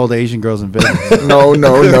 Never knows all the Asian girls in Vegas. No.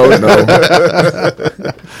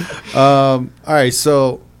 All right,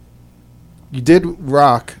 so you did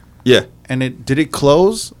Rock, Yeah. and did it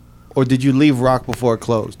close, or did you leave Rock before it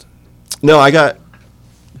closed? No, I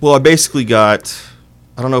basically got.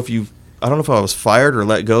 I don't know if I was fired or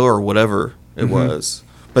let go or whatever it was,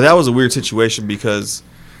 but that was a weird situation because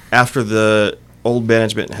after the old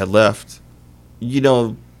management had left,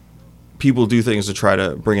 people do things to try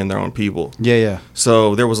to bring in their own people. Yeah, yeah.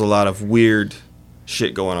 So there was a lot of weird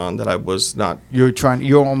shit going on that I was not. You're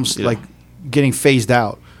almost Yeah. like getting phased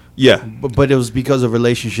out, Yeah, but it was because of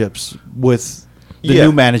relationships with the Yeah.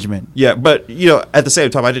 new management. yeah, but at the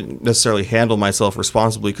same time, I didn't necessarily handle myself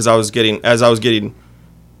responsibly because I was getting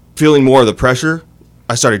feeling more of the pressure.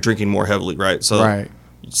 I started drinking more heavily, right? So Right.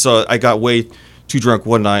 So I got way too drunk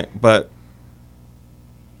one night, but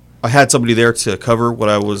I had somebody there to cover when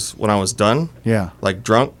I was done, Yeah. like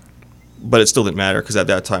drunk. But it still didn't matter because at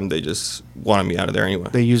that time they just wanted me out of there anyway.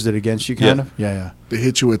 They used it against you, kind Yeah. of. Yeah, yeah. They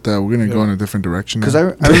hit you with we're gonna go in a different direction. Because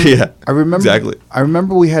now. Yeah, I remember exactly. I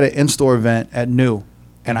remember we had an in-store event at New,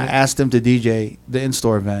 and I asked him to DJ the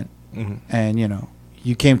in-store event, and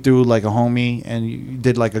you came through like a homie, and you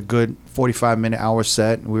did like a good 45-minute hour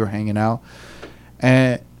set, and we were hanging out,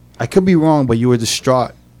 and I could be wrong, but you were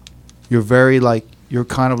distraught. You're you're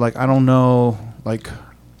kind of like, I don't know, like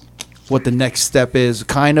what the next step is,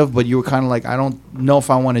 kind of, but you were kind of like, I don't know if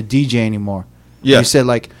I want to DJ anymore. Yeah. You said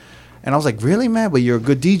like, and I was like, really, man? But you're a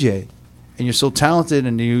good DJ, and you're so talented,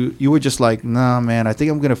 and you were just like, nah, man. I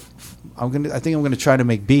think I'm gonna try to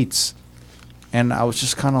make beats, and I was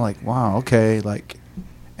just kind of like, wow, okay, like,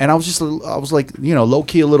 and I was like, low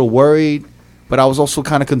key a little worried, but I was also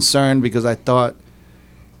kind of concerned because I thought,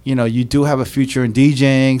 you do have a future in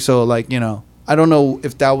DJing, so like, I don't know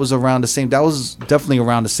if that was around the same. That was definitely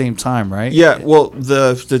around the same time, right? Yeah, well,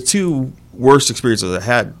 the two worst experiences I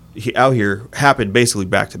had out here happened basically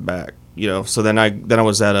back to back. So then I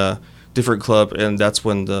was at a different club, and that's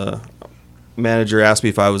when the manager asked me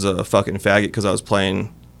if I was a fucking faggot because I was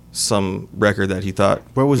playing some record that he thought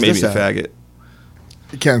Where was made this me a at? faggot.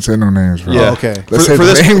 You can't say no names, bro. Yeah. Oh, okay. Let's say For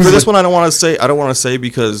the this names. one, I don't want to say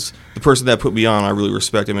because the person that put me on, I really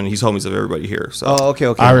respect him, and he's homies of everybody here. So, Oh, okay,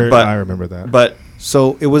 okay. I remember that. but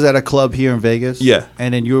So it was at a club here in Vegas. Yeah.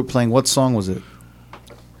 And then you were playing. What song was it?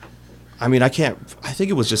 I mean, I think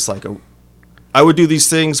it was just like I would do these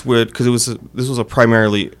things because this was a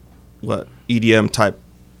primarily EDM type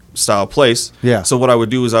style place. Yeah. So what I would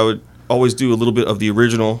do is I would always do a little bit of the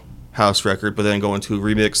original house record, but then go into a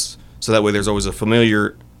remix So that way there's always a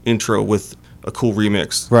familiar intro with a cool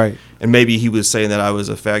remix. Right. And maybe he was saying that I was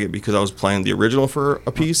a faggot because I was playing the original for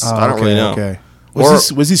a piece. I don't really know. Okay.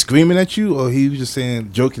 Was he screaming at you, or he was just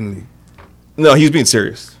saying jokingly? No, he was being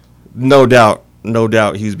serious. No doubt. No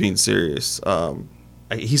doubt he was being serious.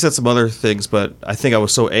 He said some other things, but I think I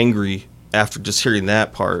was so angry after just hearing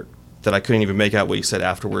that part that I couldn't even make out what he said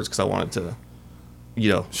afterwards because I wanted to,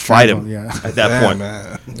 fight him at that point.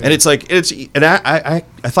 Man. And it's like I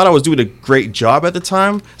thought I was doing a great job at the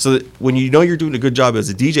time. So that when you know you're doing a good job as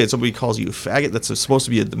a DJ and somebody calls you a faggot that's supposed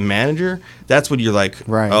to be the manager, that's when you're like,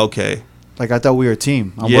 Right. Okay. Like I thought we were a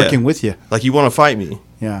team. I'm Yeah. working with you. Like you want to fight me.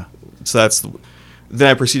 Yeah. So then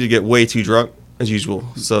I proceeded to get way too drunk as usual.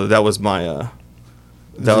 So that was my out.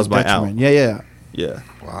 Yeah. Yeah.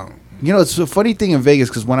 Wow. You know, it's a funny thing in Vegas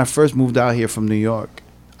because when I first moved out here from New York,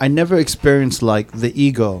 I never experienced like the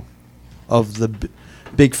ego of the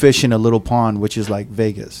big fish in a little pond, which is like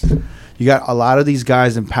Vegas. You got a lot of these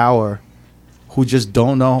guys in power who just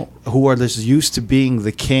don't know, who are just used to being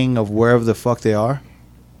the king of wherever the fuck they are.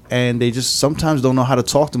 And they just sometimes don't know how to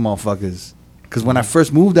talk to motherfuckers. Because when I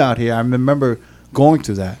first moved out here, I remember going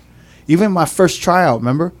through that. Even my first tryout,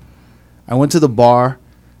 remember? I went to the bar.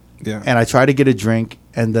 Yeah. And I tried to get a drink,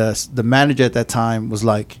 and the manager at that time was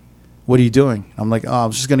like, "What are you doing?" I'm like, "Oh,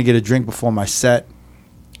 I'm just gonna get a drink before my set."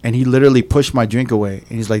 And he literally pushed my drink away,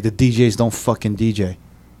 and he's like, "The DJs don't fucking DJ."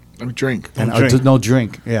 Let me drink. And drink. no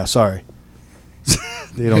drink. Yeah, sorry.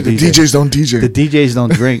 They don't The DJ. DJs don't DJ. The DJs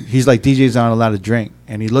don't drink. He's like, DJs aren't allowed to drink.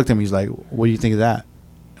 And he looked at me. He's like, "What do you think of that?"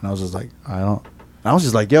 And I was just like, "I don't." I was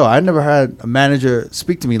just like, "Yo, I never had a manager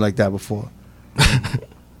speak to me like that before."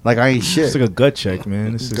 Like I ain't shit. It's like a gut check,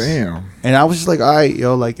 man. This is, Damn. And I was just like, all right,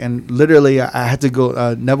 yo, like, and literally I had to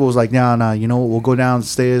go. Neville was like, nah, you know what? We'll go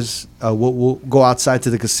downstairs. We'll go outside to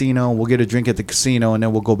the casino. We'll get a drink at the casino, and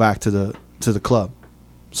then we'll go back to the club.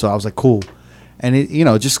 So I was like, cool. And it,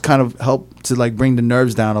 just kind of helped to like bring the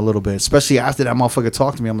nerves down a little bit, especially after that motherfucker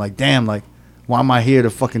talked to me. I'm like, damn, like, why am I here to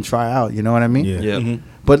fucking try out? You know what I mean? Yeah. Yeah.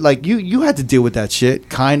 But like you had to deal with that shit,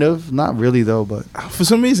 kind of, not really though, but For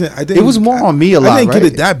some reason, I didn't. it was more on me a lot, I didn't right?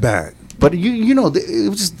 get it that bad. But it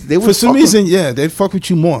was just they For would some fuck with- reason, yeah, they fuck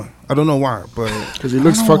with you more. I don't know why, but Because he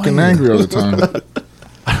looks fucking angry all the time.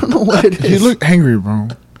 I don't know what it is. You look angry, bro.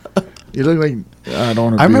 You look like I don't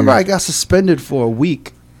want to. I remember I got suspended for a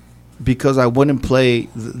week because I wouldn't play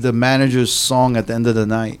the manager's song at the end of the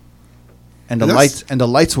night, and the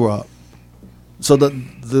lights were up. So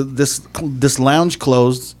this lounge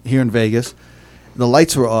closed here in Vegas. The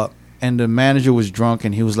lights were up, and the manager was drunk,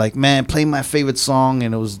 and he was like, "Man, play my favorite song,"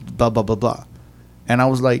 and it was blah blah blah blah. And I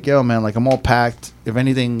was like, "Yo, man, like I'm all packed. If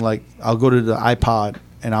anything, like I'll go to the iPod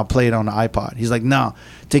and I'll play it on the iPod." He's like, "No,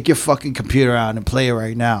 take your fucking computer out and play it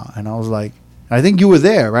right now." And I was like, "I think you were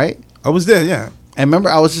there, right?" I was there, yeah. And remember,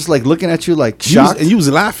 I was just like looking at you like You was, shocked. and you was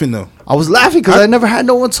laughing though. I was laughing because I never had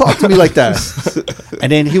no one talk to me like that.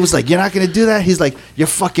 And then he was like, "You're not going to do that?" He's like, "You're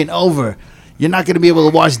fucking over. You're not going to be able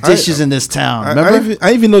to wash dishes in this town." Remember?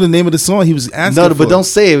 I even know the name of the song he was asking. No, for. but don't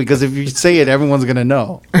say it because if you say it, everyone's going to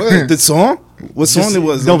know. What, the song. What song Just- it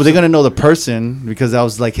was? No, but they're going to know the person because that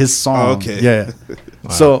was like his song. Oh, okay. Yeah.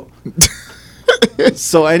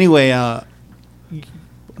 So anyway,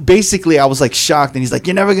 basically, I was like shocked, and he's like,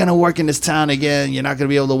 "You're never gonna work in this town again. You're not gonna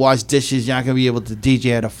be able to wash dishes. You're not gonna be able to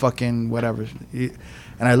DJ at a fucking whatever."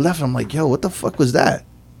 And I left. And I'm like, "Yo, what the fuck was that?"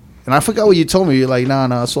 And I forgot what you told me. You're like,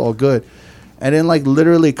 "Nah, it's all good." And then like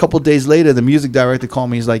literally a couple days later, the music director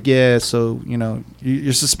called me. He's like, "Yeah, so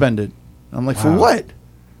you're suspended." I'm like, "For what?"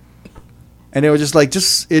 And they were just like,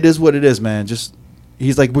 it is what it is, man. Just.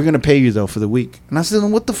 He's like, "We're gonna pay you though for the week," and I said,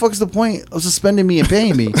 "What the fuck's the point of suspending me and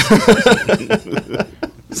paying me?"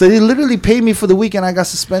 So they literally paid me for the week, and I got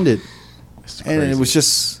suspended. And it was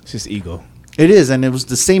just, It's just ego. it is, and it was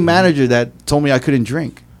the same manager that told me I couldn't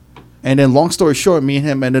drink. And then, long story short, me and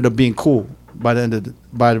him ended up being cool by the end of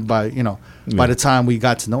by the time we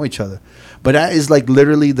got to know each other. But that is like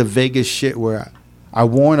literally the Vegas shit where I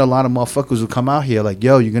warned a lot of motherfuckers who come out here like,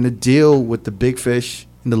 "Yo, you're gonna deal with the big fish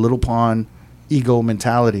in the little pond." Ego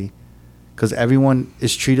mentality, because everyone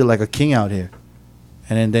is treated like a king out here,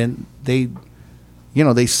 and then they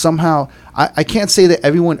somehow I can't say that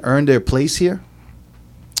everyone earned their place here.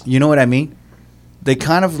 You know what I mean? They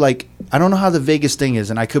kind of like, I don't know how the Vegas thing is,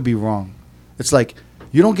 and I could be wrong. It's like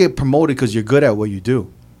you don't get promoted because you're good at what you do.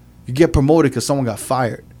 You get promoted because someone got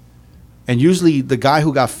fired, and usually the guy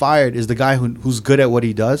who got fired is the guy who's good at what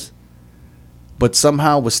he does, but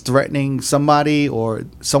somehow was threatening somebody, or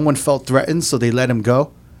someone felt threatened, so they let him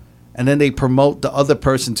go. And then they promote the other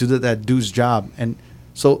person to do that dude's job. And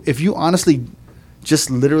so if you honestly just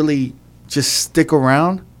literally just stick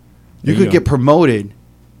around, you could get promoted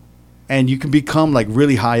and you can become like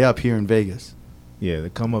really high up here in Vegas. Yeah, the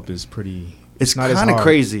come up is pretty. It's not as kind of hard.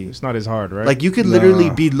 crazy. It's not as hard, right? Like you could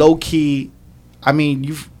literally be low key. I mean,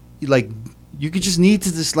 you could just need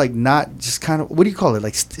to just like not just kind of, what do you call it?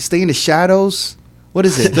 Like stay in the shadows. What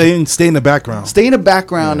is it? Stay in the background. Stay in the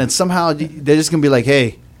background, and somehow they're just gonna be like,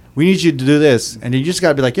 hey, we need you to do this, and then you just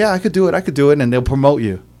gotta be like, yeah, I could do it, and they'll promote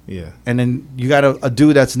you. Yeah. And then you got a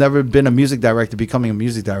dude that's never been a music director becoming a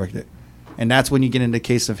music director. And that's when you get in the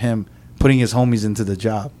case of him putting his homies into the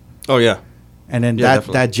job. Oh yeah. And then Yeah,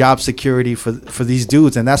 that job security for these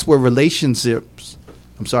dudes. And that's where relationships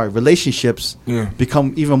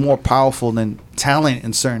become even more powerful than talent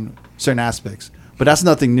in certain aspects. But that's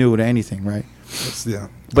nothing new to anything, right?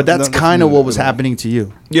 But that's kind of what was happening to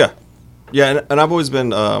you. Yeah, yeah, and I've always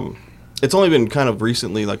been. It's only been kind of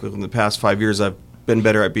recently, like within the past 5 years, I've been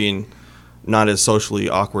better at being not as socially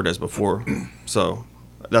awkward as before. So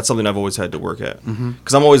that's something I've always had to work at.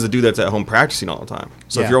 Because I'm always the dude that's at home practicing all the time.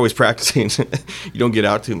 So if you're always practicing, you don't get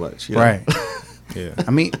out too much. You know? Right. Yeah.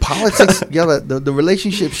 I mean, politics, the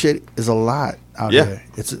relationship shit is a lot out here.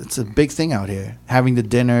 It's a big thing out here. Having the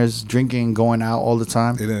dinners, drinking, going out all the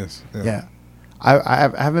time. It is. Yeah. I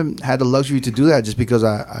haven't had the luxury to do that just because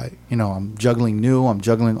I'm juggling I'm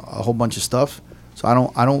juggling a whole bunch of stuff. So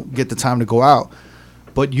I don't get the time to go out.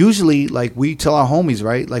 But usually, like, we tell our homies,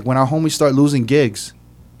 right? Like, when our homies start losing gigs,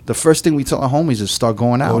 the first thing we tell our homies is start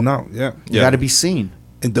going out. Going out, yeah. You got to be seen.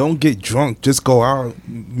 And don't get drunk. Just go out,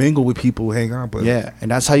 mingle with people, hang out. But yeah,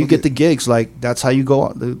 and that's how you get the gigs. Like, that's how you go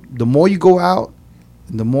out. The more you go out,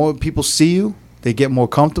 the more people see you, they get more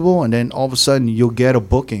comfortable, and then all of a sudden you'll get a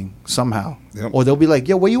booking somehow. Yep. Or they'll be like,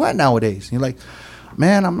 yo, where you at nowadays? And you're like,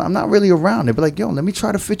 man, I'm not really around. They'll be like, yo, let me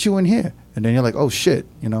try to fit you in here. And then you're like, oh, shit,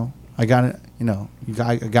 I got it.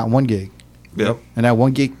 I got one gig. Yep. And that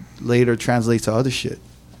one gig later translates to other shit.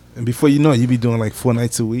 And before you know it, you be doing like 4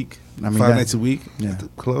 nights a week, 5 nights a week at the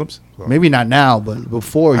clubs. So Maybe not now, but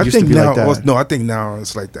before it used to be now, like that. No, I think now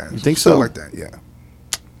it's like that. You think Still so? like that, yeah.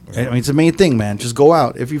 I mean, it's the main thing, man. Just go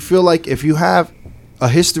out. If you feel like if you have a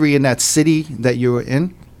history in that city that you're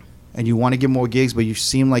in and you want to get more gigs, but you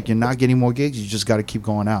seem like you're not getting more gigs, you just got to keep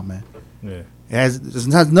going out, man. Yeah. It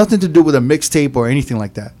has nothing to do with a mixtape or anything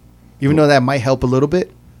like that. Even though that might help a little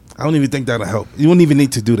bit. I don't even think that'll help. You wouldn't even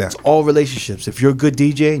need to do that. All relationships. If you're a good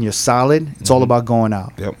DJ and you're solid, it's all about going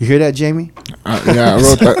out. Yep. You hear that, Jamie? Yeah, I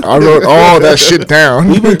wrote that. I wrote all that shit down.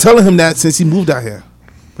 We've been telling him that since he moved out here.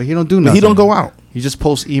 But he don't do But nothing. he don't go out. He just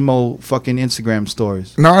posts emo fucking Instagram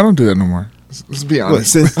stories. No, I don't do that no more. Let's be What,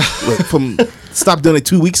 honest. from stop doing it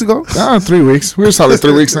 2 weeks ago? 3 weeks. We were solid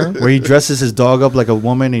 3 weeks now. Where he dresses his dog up like a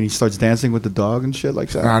woman and he starts dancing with the dog and shit like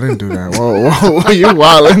that. No, I didn't do that. Whoa, are you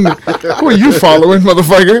wildin'? Who are you following,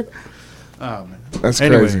 motherfucker? Oh, man. That's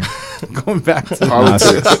Anyway, crazy. going back to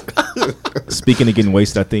Politics. Speaking of getting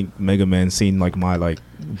wasted, I think Mega Man seen like my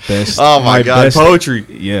best. Oh my God, best, poetry.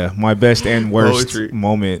 Yeah, my best and worst Poetry.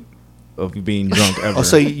 moment of being drunk ever. Oh,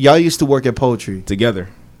 so y'all used to work at Poetry. Together.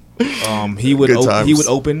 He would Good times. he would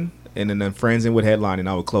open, and then the Friends would headline, and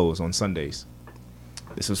I would close on Sundays.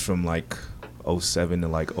 This was from like 07 to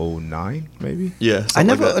like 09, maybe. Yeah. I something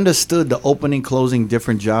never like that. understood the opening, closing,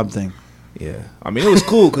 different job thing. Yeah, I mean it was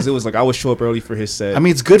cool because it was like I would show up early for his set. I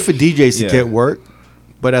mean, it's good for DJs to Yeah. get work,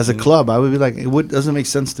 but as a club, I would be like, doesn't make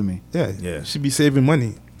sense to me. Yeah, Yeah. should be saving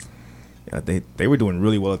money. yeah, they were doing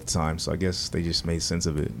really well at the time, so I guess they just made sense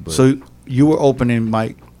of it. But So you were opening,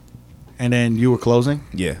 Mike, and then you were closing?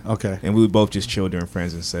 yeah, Okay. and we would both just chill during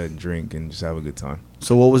Friends and set and drink and just have a good time.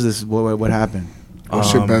 So what was this? What happened?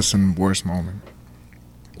 What's your best and worst moment?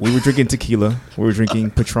 We were drinking tequila. We were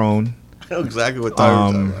drinking Patron. I know exactly what Tyler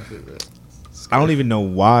Um, was talking about. I don't even know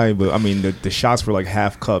why, but I mean the shots were like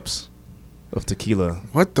half cups of tequila.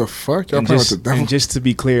 What the fuck? Y'all And playing with the just, devil? and just to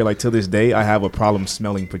be clear, like till this day, I have a problem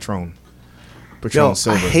smelling Patron. Patron Yo,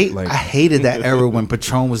 Silver. I hated that era when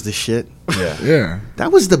Patron was the shit. Yeah. Yeah.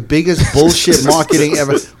 That was the biggest bullshit marketing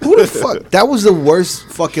ever. Who the fuck? That was the worst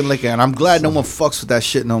fucking liquor, and I'm glad no one fucks with that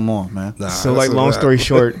shit no more, man. Nah, So that's like, a long wrap. story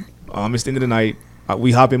short, it's the end of the night.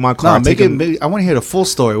 We hop in my car. No, take a- I want to hear the full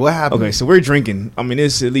story. What happened? Okay, so we're drinking. I mean,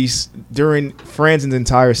 it's at least during Franzen's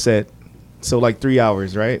entire set, so like 3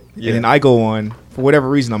 hours, right? Yeah. And then I go on for whatever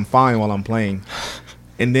reason. I'm fine while I'm playing,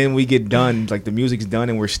 and then we get done. Like the music's done,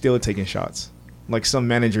 and we're still taking shots. Like some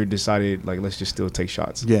manager decided, like let's just still take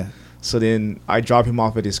shots. Yeah. So then I drop him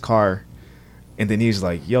off at his car, and then he's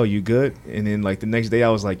like, "Yo, you good?" And then like the next day, I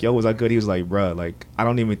was like, "Yo, was I good?" He was like, "Bruh, like I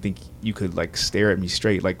don't even think you could like stare at me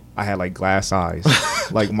straight. Like I had like glass eyes,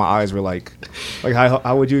 like my eyes were like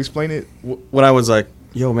how would you explain it?" When I was like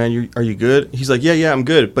yo, man, are you good? He's like, yeah, I'm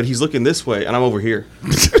good. But he's looking this way, and I'm over here.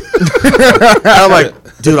 I'm like,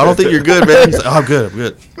 dude, I don't think you're good, man. He's like, oh, I'm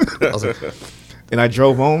good. I was like, and I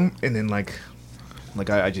drove home, and then like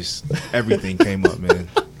I just everything came up, man.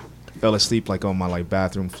 Fell asleep like on my like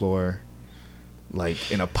bathroom floor,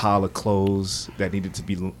 like in a pile of clothes that needed to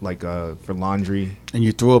be like for laundry. And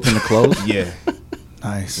you threw up in the clothes? Yeah.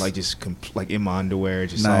 Nice. Like just like in my underwear,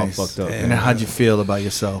 just nice. all fucked up. And then how'd you feel about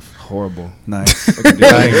yourself? Horrible. Nice.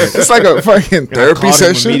 It's like a fucking therapy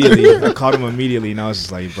session. I called him immediately, and I was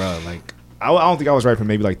just like, bro, like I don't think I was right for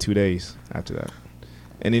maybe like 2 days after that.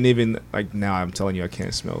 And then even like now, I'm telling you, I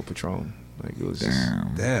can't smell Patron. Like it was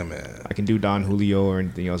damn, man. I can do Don Julio or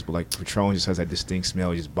anything else, but like Patron just has that distinct smell.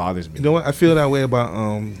 It just bothers me. You know what? I feel that way about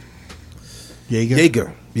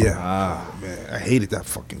Jaeger. Yeah. Man, I hated that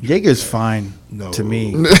fucking drink. Jaeger's fine to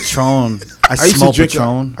me. Patron. I used smell to drink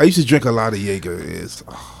Patron. I used to drink a lot of Jaeger.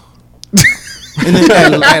 And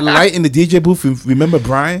then at Light in the DJ booth, remember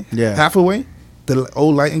Brian? Yeah. Hathaway? The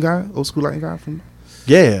old school lighting guy from.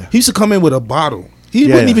 Yeah. He used to come in with a bottle. He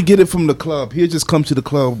wouldn't even get it from the club. He'd just come to the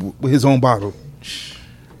club with his own bottle.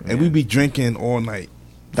 And we'd be drinking all night.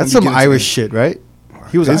 That's some Irish shit, right?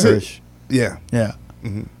 He was Irish. Yeah. Yeah.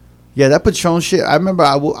 Mm-hmm. Yeah, that Patron shit. I remember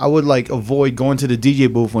I would like avoid going to the DJ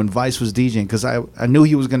booth when Vice was DJing because I knew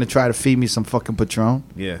he was going to try to feed me some fucking Patron.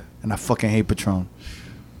 Yeah. And I fucking hate Patron.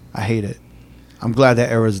 I hate it. I'm glad that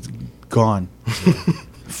era's gone.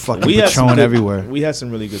 Fucking Patron everywhere. We had some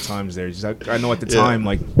really good times there. Just, I know at the time,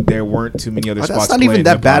 like, there weren't too many other spots. That's not even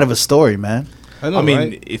that bad of a story, man. I mean,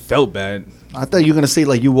 right? It felt bad. I thought you were going to say,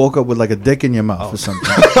 like, you woke up with, like, a dick in your mouth or something.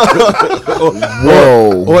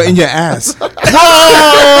 Whoa. Or in your ass. Whoa!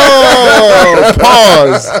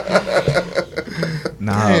 Pause.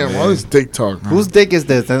 Nah, damn, all this dick talk, man. Whose dick is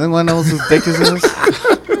this? Anyone knows whose dick is this?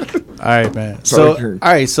 All right, man. So, all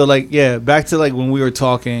right, so, like, yeah, back to, like, when we were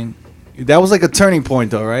talking. That was like a turning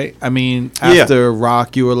point, though, right? I mean, after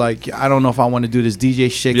Rock, you were like, I don't know if I want to do this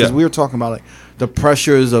DJ shit. Because we were talking about, like, the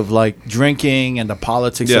pressures of, like, drinking and the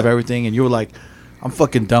politics of everything. And you were like, I'm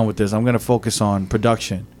fucking done with this. I'm going to focus on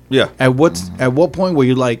production. Yeah. At what point were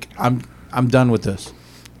you like, I'm done with this?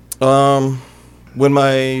 When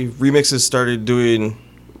my remixes started doing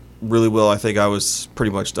really well, I think I was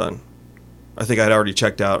pretty much done. I think I'd already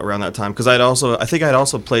checked out around that time. Because I think I'd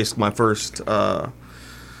also placed my first...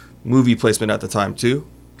 movie placement at the time too,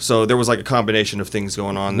 so there was like a combination of things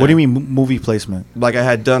going on there. What do you mean movie placement? Like I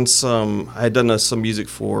had done some music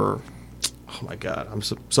for, oh my god, I'm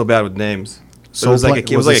so bad with names. So it was like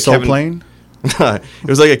a Soul Plane? It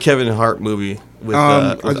was like a Kevin Hart movie with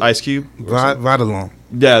Ice Cube. Ride Along.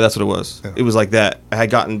 Yeah, that's what it was. Yeah. It was like that. I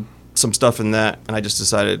had gotten some stuff in that, and I just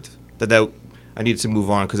decided that I needed to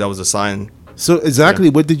move on because that was a sign. So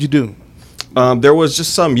exactly, what did you do? There was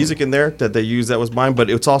just some music in there that they used that was mine, but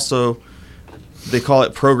it's also, they call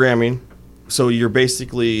it programming. So you're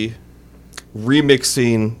basically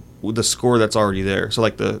remixing the score that's already there. So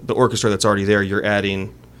like the orchestra that's already there, you're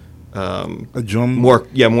adding a drum,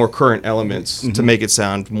 more current elements to make it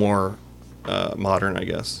sound more modern, I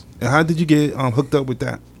guess. And how did you get hooked up with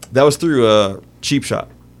that? That was through Cheap Shot.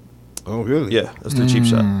 Oh, really? Yeah, that's through Cheap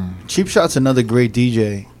Shot. Cheap Shot's another great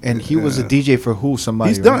DJ, and he was a DJ for who? Somebody.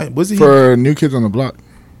 He's done. Was he for New Kids on the Block?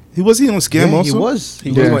 He was on Scam also. He was.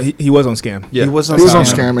 He was on Scam. Yeah, he was on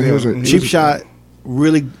Scam. And he was Cheap Shot.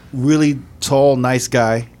 Really, really tall, nice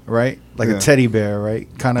guy, right? Like a teddy bear, right?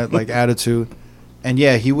 Kind of like attitude. And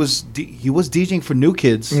yeah, he was DJing for New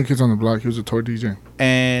Kids. New Kids on the Block. He was a tour DJ.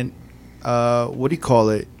 And what do you call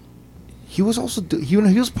it? He was also he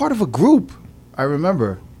was part of a group. I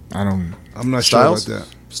remember. I'm not Styles? sure about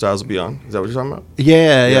that. Styles of Beyond. Is that what you're talking about?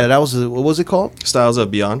 Yeah. That was what was it called? Styles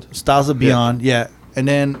of Beyond. Styles of Beyond. Yeah. And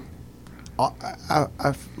then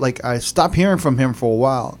I stopped hearing from him for a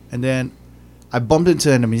while, and then I bumped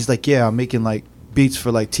into him. And he's like, "Yeah, I'm making like beats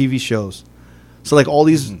for like TV shows." So like all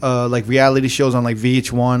these like reality shows on like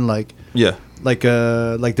VH1, like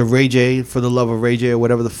the Ray J, For the Love of Ray J, or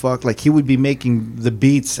whatever the fuck. Like he would be making the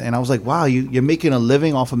beats, and I was like, "Wow, you're making a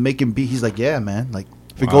living off of making beats." He's like, "Yeah, man. Like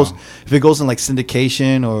if it goes in like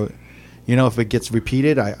syndication or." You know, if it gets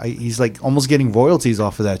repeated, he's like almost getting royalties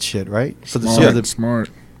off of that shit, right? So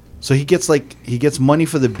smart. So he gets money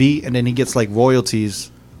for the beat, and then he gets like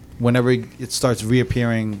royalties whenever it starts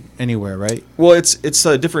reappearing anywhere, right? Well, it's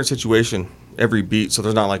a different situation every beat, so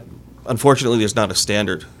there's not like, unfortunately, there's not a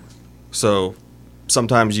standard. So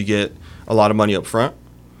sometimes you get a lot of money up front,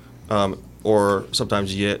 or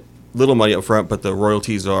sometimes you get little money up front, but the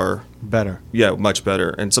royalties are better. Yeah, much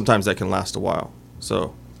better, and sometimes that can last a while.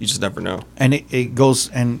 So. You just never know. And it goes,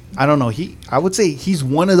 and I don't know. I would say he's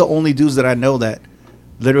one of the only dudes that I know that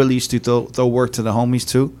literally used to throw work to the homies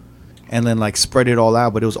too, and then like spread it all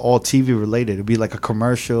out. But it was all TV related. It'd be like a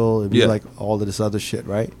commercial. It'd be like all of this other shit,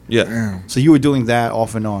 right? Yeah. Damn. So you were doing that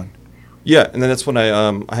off and on. Yeah, and then that's when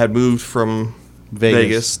I had moved from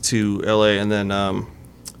Vegas to LA, and then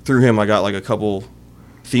through him I got like a couple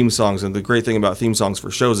theme songs. And the great thing about theme songs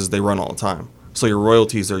for shows is they run all the time. So your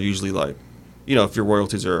royalties are usually like, you know, if your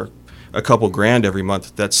royalties are a couple grand every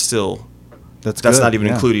month, that's That's not even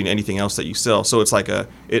including anything else that you sell. So it's like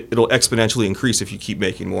it'll exponentially increase if you keep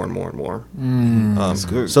making more and more and more. That's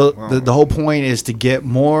good. So Wow. the whole point is to get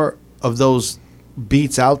more of those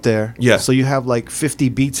beats out there. Yeah. So you have like 50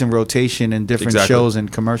 beats in rotation in different Exactly. shows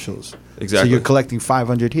and commercials. Exactly. So you're collecting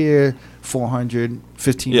 500 here, 400,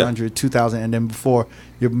 1,500, 2,000, and then before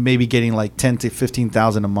you're maybe getting like 10 to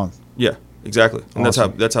 15,000 a month. Yeah, exactly. And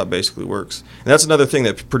Awesome. that's how it basically works. And that's another thing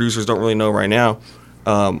that producers don't really know right now.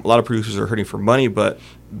 A lot of producers are hurting for money, but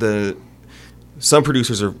some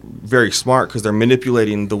producers are very smart because they're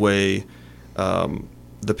manipulating the way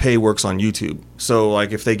the pay works on YouTube. So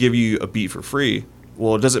like if they give you a beat for free,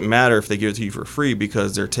 well, it doesn't matter if they give it to you for free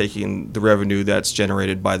because they're taking the revenue that's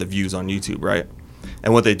generated by the views on YouTube, right?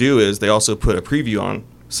 And what they do is they also put a preview on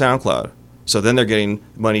SoundCloud. So then they're getting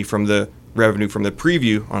money from the revenue from the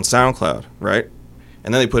preview on SoundCloud, right?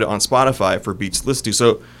 And then they put it on Spotify for beats to listen to.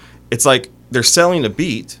 So it's like they're selling a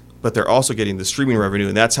beat, but they're also getting the streaming revenue,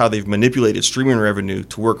 and that's how they've manipulated streaming revenue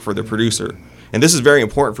to work for the producer. And this is very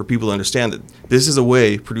important for people to understand that this is a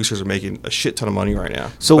way producers are making a shit ton of money right now.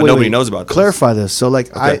 So but wait, nobody wait, knows about this. Clarify this. So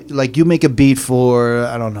like Okay. like you make a beat for,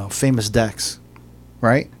 I don't know, Famous Dex,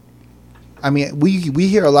 right? I mean, we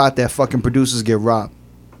hear a lot that fucking producers get robbed.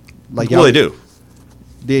 Like Well, they do.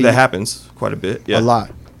 They, That happens quite a bit. Yeah. a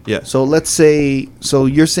lot. Yeah. So let's say, so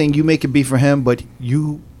you're saying you make a beat for him, but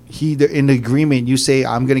he in the agreement you say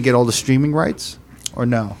I'm gonna get all the streaming rights, or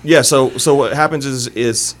no? Yeah, so what happens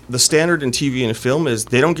is the standard in TV and film is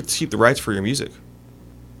they don't get to keep the rights for your music.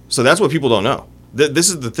 So that's what people don't know. This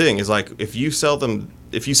is the thing is like if you sell them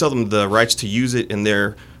the rights to use it in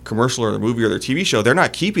their commercial or their movie or their TV show, they're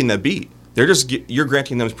not keeping that beat. They're just you're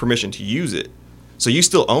granting them permission to use it. So you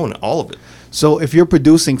still own all of it. So if you're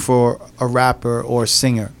producing for a rapper or a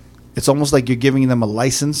singer, it's almost like you're giving them a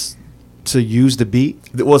license to use the beat.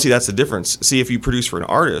 Well, see, that's the difference. See, if you produce for an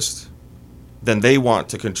artist, then they want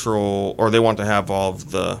to control or they want to have all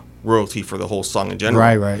of the royalty for the whole song in general.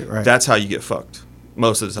 Right. That's how you get fucked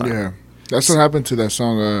most of the time. Yeah, that's what happened to that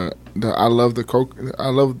song. I love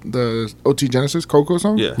the OT Genesis Coco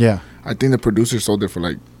song. Yeah. Yeah. I think the producer sold it for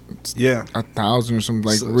like Yeah. 1,000 or something,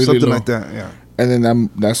 like really something low. like that. Yeah. And then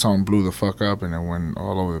that song blew the fuck up, and it went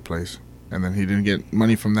all over the place. And then he didn't get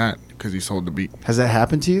money from that because he sold the beat. Has that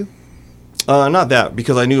happened to you? Not that,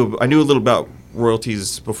 because I knew a little about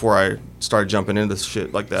royalties before I started jumping into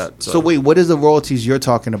shit like that. So wait, what is the royalties you're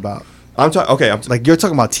talking about? I'm talking. Okay, Like you're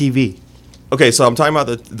talking about TV. okay. So I'm talking about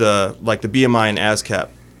the BMI and ASCAP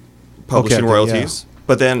publishing Okay, royalties.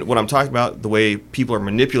 But then what I'm talking about, the way people are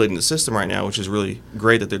manipulating the system right now, which is really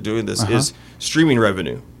great that they're doing this, is streaming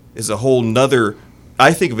revenue is a whole nother.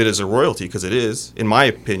 I think of it as a royalty because it is, in my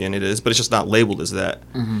opinion, it is, but it's just not labeled as that.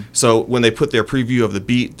 So when they put their preview of the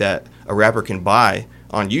beat that a rapper can buy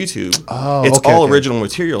on YouTube, it's all original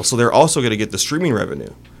material. So they're also going to get the streaming revenue.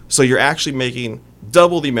 So you're actually making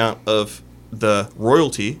double the amount of the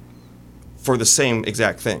royalty for the same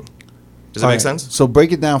exact thing. Does that make sense? So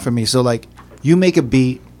break it down for me. So like you make a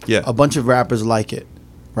beat, Yeah. a bunch of rappers like it,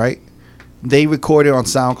 right? They record it on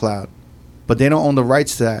SoundCloud, but they don't own the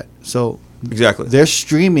rights to that. So Exactly. they're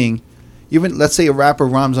streaming, even let's say a rapper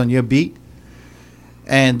rhymes on your beat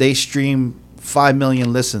and they stream 5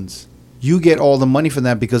 million listens. You get all the money from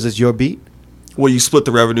that because it's your beat? Well, you split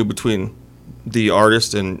the revenue between the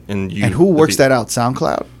artist and you. And who the works beat. that out?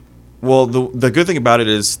 SoundCloud? Well, the good thing about it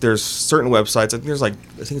is there's certain websites. I think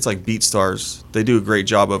it's like BeatStars. They do a great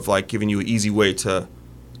job of like giving you an easy way to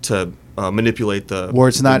manipulate the Where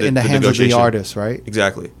it's not in the hands of the negotiation. artist, right?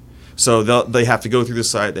 Exactly. So they have to go through the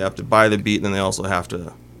site. They have to buy the beat, and then they also have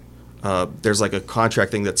to. There's like a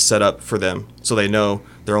contract thing that's set up for them, so they know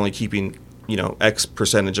they're only keeping X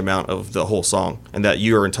percentage amount of the whole song, and that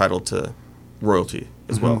you are entitled to royalty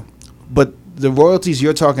as well. But the royalties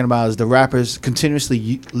you're talking about is the rappers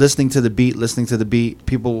continuously listening to the beat,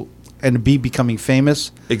 people, and the beat becoming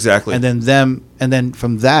famous, Exactly. and then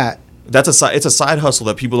from that, It's a side hustle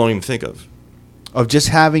that people don't even think of. of just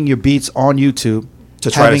having your beats on YouTube,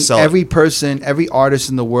 To try to having sell it. every artist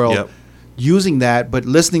in the world Yep. using that, but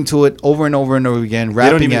listening to it over and over and over again, They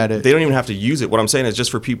rapping don't even, at it. They don't even have to use it. What I'm saying is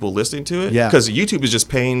just for people listening to it. Yeah. Because YouTube is just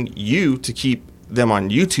paying you to keep them on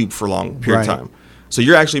YouTube for a long period Right. of time. So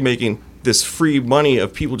you're actually making this free money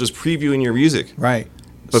of people just previewing your music. Right.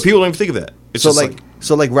 But people don't even think of that. It's So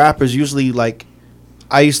just like rappers usually like,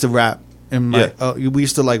 I used to rap and we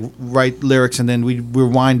used to like write lyrics and then we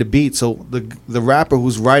rewind the beat. So the rapper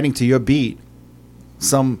who's writing to your beat,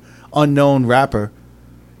 some unknown rapper,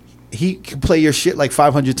 he can play your shit like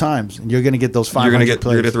 500 times and you're gonna get those 500 you're gonna get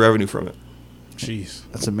plays. the revenue from it. Jeez.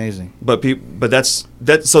 That's amazing. But that's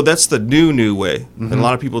the new way, and a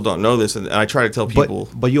lot of people don't know this. And I try to tell people.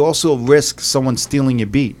 But you also risk someone stealing your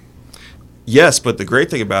beat. Yes, but the great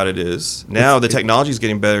thing about it is now the technology is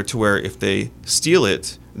getting better to where if they steal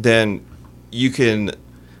it, then you can,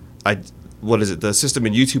 the system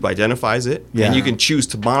in YouTube identifies it, and you can choose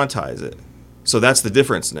to monetize it. So that's the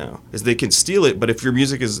difference now, is they can steal it, but if your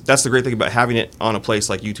music is, that's the great thing about having it on a place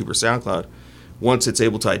like YouTube or SoundCloud, once it's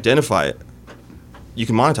able to identify it, you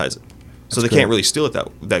can monetize it. So they can't really steal it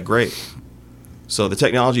that great. So the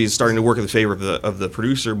technology is starting to work in the favor of the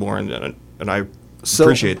producer more, and I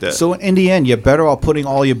appreciate that. So in the end, you're better off putting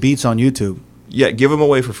all your beats on YouTube. Yeah, give them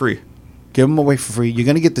away for free. Give them away for free. You're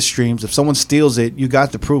going to get the streams. If someone steals it, you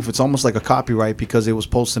got the proof. It's almost like a copyright because it was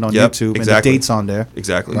posted on YouTube and the date's on there.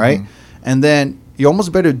 Exactly. Right? And then you're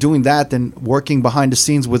almost better doing that than working behind the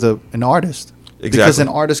scenes with an artist. Exactly. Because an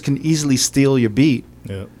artist can easily steal your beat.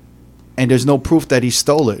 Yeah. And there's no proof that he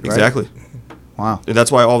stole it, right? Exactly. Wow. And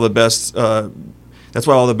that's why all the best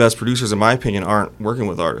producers, in my opinion, aren't working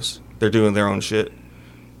with artists. They're doing their own shit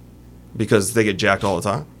because they get jacked all the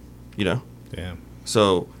time, you know. Damn.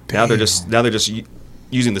 So now they're just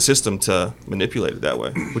using the system to manipulate it that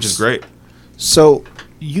way, which is great. So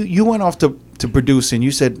you went off to producing.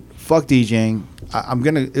 You said, "Fuck DJing. I'm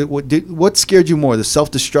gonna." What scared you more, the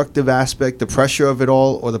self-destructive aspect, the pressure of it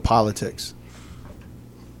all, or the politics?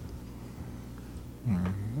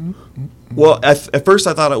 Well, at first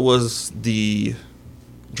I thought it was the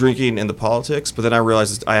drinking and the politics, but then I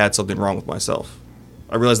realized I had something wrong with myself.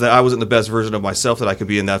 I realized that I wasn't the best version of myself that I could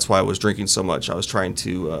be, and that's why I was drinking so much. I was trying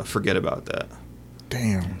to forget about that.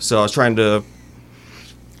 Damn. So I was trying to.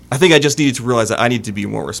 I think I just needed to realize that I need to be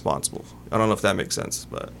more responsible. I don't know if that makes sense,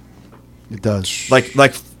 but It does.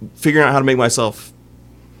 like figuring out how to make myself.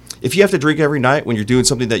 If you have to drink every night when you're doing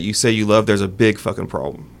something that you say you love, there's a big fucking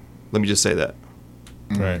problem. Let me just say that.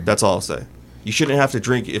 Right. That's all I'll say. You shouldn't have to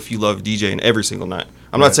drink if you love DJing every single night.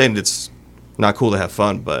 I'm not saying it's not cool to have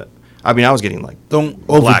fun, but I mean, I was getting like Don't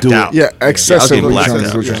blacked overdo out. it. Yeah, I was getting excessively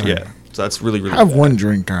blacked drunk. out. Yeah. So that's really, really Have bad. one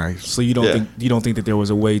drink, guys. So you don't Yeah. think that there was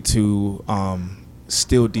a way to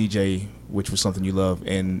still DJ, which was something you love,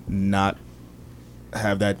 and not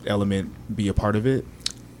have that element be a part of it,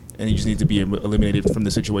 and you just need to be eliminated from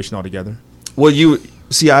the situation altogether? Well, you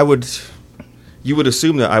would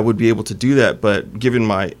assume that I would be able to do that, but given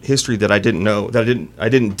my history that I didn't know, that I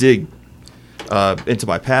didn't dig into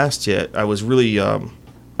my past yet, I was really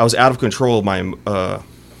I was out of control of my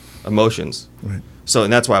emotions. Right. So,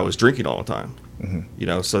 and that's why I was drinking all the time. You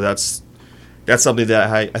know, so that's something that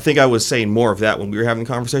I think I was saying more of that when we were having the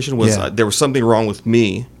conversation was there was something wrong with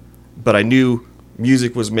me, but I knew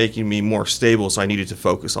music was making me more stable, so I needed to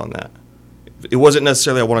focus on that. It wasn't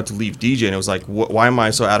necessarily I wanted to leave DJing. It was like, why am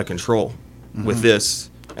I so out of control with this,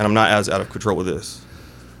 and I'm not as out of control with this?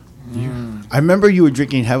 I remember you were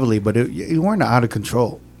drinking heavily, but you weren't out of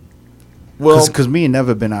control. Well, Because me and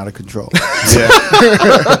never been out of control.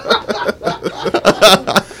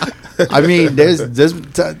 I mean, there's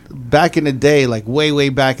back in the day, like way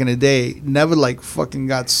back in the day, never like fucking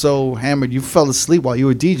got so hammered you fell asleep while you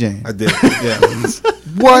were DJing. I did. Yeah.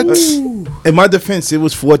 What? In my defense, it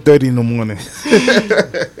was 4:30 in the morning.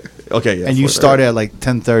 okay, yeah. And you started at like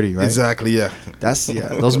 10:30, right? Exactly. Yeah.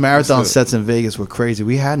 Those marathon sets in Vegas were crazy.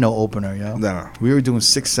 We had no opener, yo. No. We were doing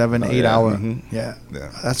 6, 7, 8 yeah. hour. Mhm. Yeah. Yeah.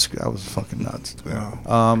 That was fucking nuts. Yeah.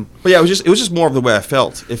 But yeah, it was just more of the way I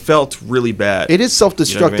felt. It felt really bad. It is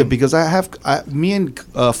self-destructive You know what I mean? because me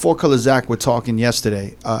and Four Color Zach were talking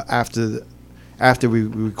yesterday after we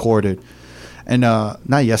recorded, and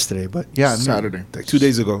not yesterday, but yeah, Saturday. Like 2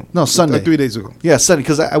 days ago. No, Sunday. Like 3 days ago. Yeah, Sunday,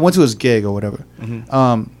 because I went to his gig or whatever.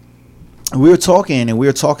 We were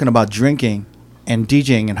talking about drinking and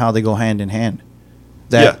DJing and how they go hand in hand.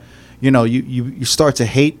 That you start to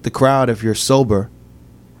hate the crowd if you're sober.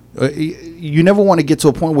 You never want to get to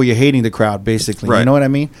a point where you're hating the crowd, basically. Right. You know what I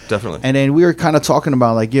mean? Definitely. And then we were kind of talking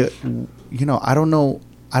about like, I don't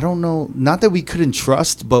know. Not that we couldn't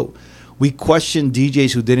trust, but we questioned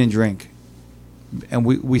DJs who didn't drink, and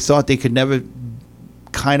we thought they could never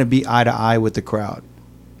kind of be eye to eye with the crowd.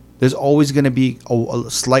 There's always going to be a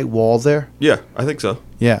slight wall there. Yeah, I think so.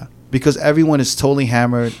 Yeah, because everyone is totally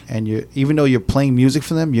hammered, and even though you're playing music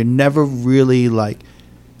for them, you're never really like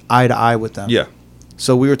eye to eye with them. Yeah.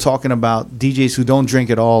 So we were talking about DJs who don't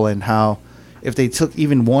drink at all and how if they took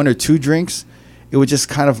even 1 or 2 drinks, it would just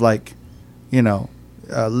kind of like, you know,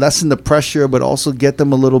 lessen the pressure, but also get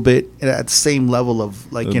them a little bit at the same level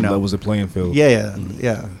of like, you know, levels of playing field.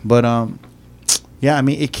 yeah. But yeah, I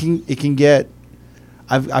mean, it can get.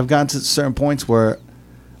 I've gotten to certain points where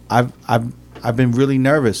I've been really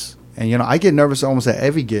nervous, and you know, I get nervous almost at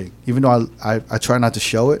every gig, even though I try not to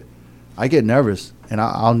show it. I get nervous, and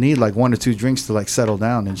I'll need like 1 or 2 drinks to like settle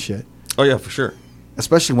down and shit. Oh yeah, for sure.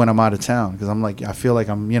 Especially when I'm out of town, because I'm like, I feel like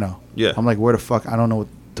I'm, you know, I'm like, where the fuck, I don't know what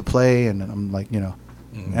to play, and I'm like, you know,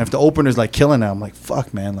 and if the opener's like killing it, I'm like,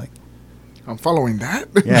 fuck, man, like, I'm following that.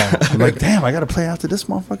 yeah, I'm like, damn, I gotta play after this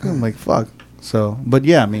motherfucker. I'm like, fuck. So, but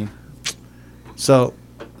yeah, I mean, so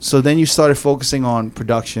then you started focusing on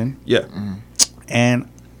production, Yeah. and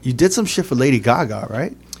you did some shit for Lady Gaga,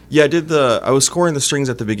 right? Yeah, I was scoring the strings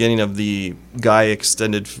at the beginning of the Guy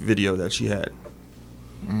extended video that she had.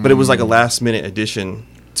 But it was like a last minute addition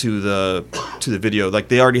to the video. Like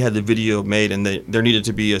they already had the video made, and there needed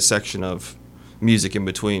to be a section of music in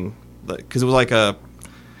between, because it was like it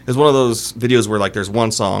was one of those videos where like there's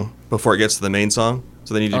one song before it gets to the main song,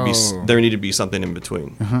 so there needed to be something in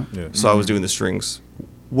between. Yeah. So I was doing the strings.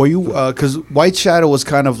 Were you because White Shadow was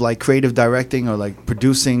kind of like creative directing or like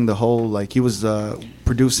producing the whole, like he was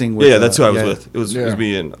producing with, Yeah, that's who I was with. It was Yeah.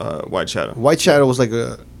 me and White Shadow. White Shadow was like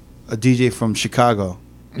a DJ from Chicago.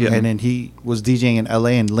 Yeah. And then he was DJing in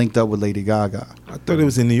LA and linked up with Lady Gaga. I thought it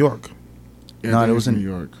was in New York. Yeah, No, that it was in New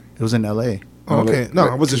York. It was in LA. Oh, okay. No,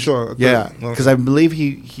 I wasn't sure. I thought- Yeah, okay. because I believe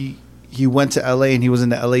he went to LA and he was in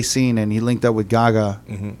the LA scene and he linked up with Gaga,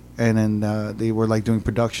 Mhm. and then they were like doing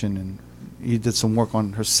production, and he did some work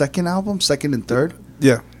on her second and third.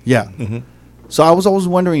 Yeah. Yeah. Mm-hmm. So I was always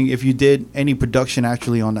wondering if you did any production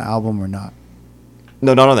actually on the album or not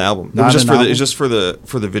No, not on the album. Not It was just an for album? it was just for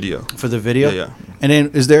the video. for the video. Yeah, yeah. And then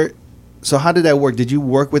is there? So how did that work? Did you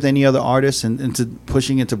work with any other artists into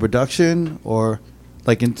pushing into production, or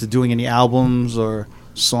like into doing any albums or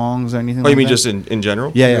songs or anything? Oh, like you mean that? just in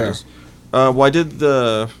general? Yeah. Well, I did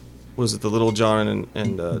was it the Little John and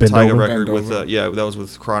Bend Tyga Over? record Bend with Over. that was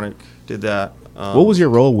with Chronic. Did that. What was your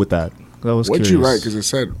role with that? That was What'd curious. you write? Because it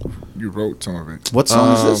said you wrote some of it. What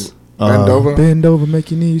song is this? Bend Over? Bend over, make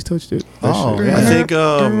your knees touch it. That Oh, shit. yeah. I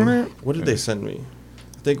think what did they send me?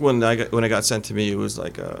 I think when it got sent to me, it was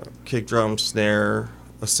like a kick drum, snare,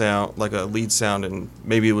 a sound, like a lead sound, and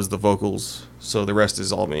maybe it was the vocals. So the rest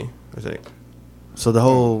is all me, I think. So the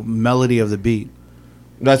whole melody of the beat.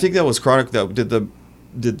 No, I think that was Chronic that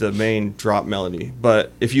did the main drop melody.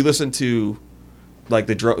 But if you listen to like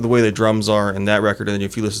the way the drums are in that record, and then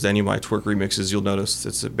if you listen to any of my Twerk remixes, you'll notice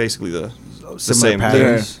it's basically the Similar same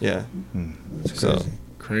patterns. thing. Yeah. So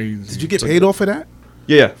Crazy. Did you get paid off for that?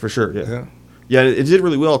 yeah, for sure. Yeah. Yeah. Yeah, it did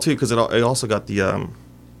really well too because it also got the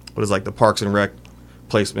what is like the Parks and Rec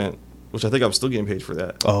placement, which I think I'm still getting paid for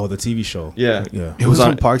that. Oh, the TV show. Yeah. Yeah. It was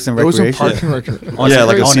on- on Parks and It was Recreation. a parking record. Yeah,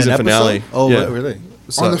 like a on an season episode? finale. Oh, Yeah. really?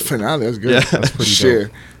 So, On the finale, that's good. Yeah. That's pretty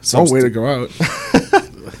Shit. So One I'm way to go out.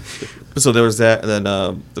 so there was that, and then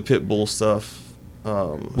the Pitbull stuff.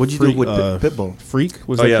 What'd you Freak, do with uh, Pitbull? Freak?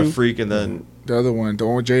 Was Oh that yeah, you? Freak, and then The other one, the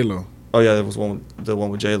one with J-Lo. oh yeah, there was the one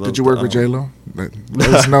with J Lo. Did you work with J-Lo? Let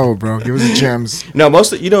us know, bro. Give us the gems. No,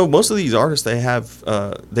 most of these artists they have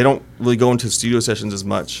they don't really go into studio sessions as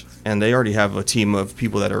much, and they already have a team of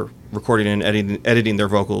people that are recording and editing their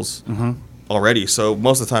vocals already. So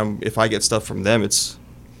most of the time, if I get stuff from them, it's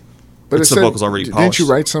But It's it the said- vocals already Didn't polished. you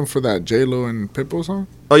write some for that J-Lo and Pitbull song?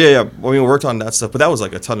 oh yeah. I mean, we worked on that stuff, but that was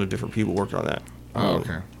like a ton of different people worked on that. Oh,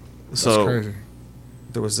 okay. That's So crazy.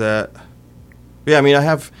 there was that. Yeah, I mean, I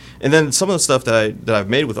have, and then some of the stuff that I've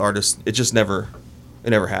made with artists, it just never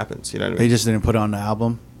happens. You know what I They mean? just didn't put it on the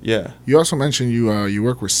album. Yeah. You also mentioned you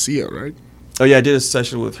work with Sia, right? Oh yeah, I did a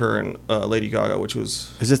session with her and Lady Gaga, which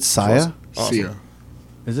was Is it Sia? awesome. Sia.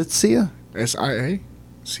 Is it Sia? S-I-A?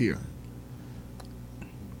 Sia.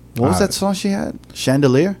 What was that song she had?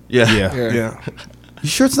 Chandelier? Yeah. Yeah. Yeah. Yeah. You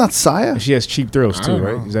sure it's not Sia? And she has Cheap Thrills I too, don't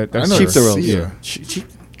right? know. Is that I that's know Cheap it's Thrills. Sia.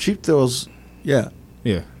 Cheap Thrills. Yeah.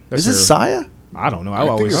 Yeah. Is it Sia? I don't know. I think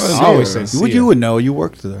always it's I always Sia. say What Sia. you would know? You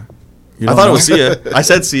worked there. You I don't thought it know? was Sia. I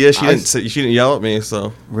said Sia. She didn't yell at me.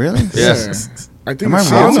 So Really? Yeah. I think Am I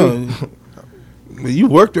it's I wrong? Sia. don't know. You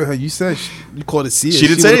worked with her. You said you called it Sia. She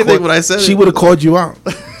didn't say would've anything called- when I said She it. would have called you out.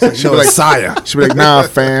 She'd be like, Sia. She'd be like, nah,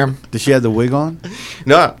 fam. Did she have the wig on?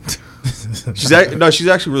 no, she's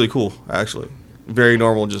actually really cool. Actually, very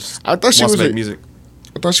normal. Just I thought she wants was to make a- music.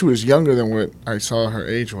 I thought she was younger than what I saw her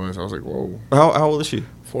age was. I was like, whoa, How old is she?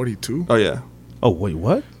 42? Oh yeah. Oh wait,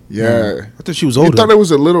 what? Yeah. I thought she was You older. thought it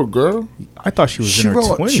was a little girl? I thought she was She in her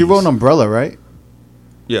wrote. 20s. She wrote Umbrella, right?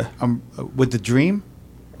 Yeah. With the Dream.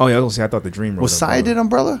 Oh yeah, I was gonna say I thought the Dream wrote Was Sia Umbrella. did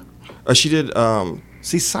Umbrella? She did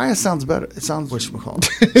See, Saya sounds better. It sounds.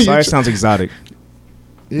 Saya sounds exotic.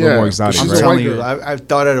 A little more exotic, I'm right? telling you, I've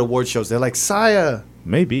thought at award shows. They're like Saya.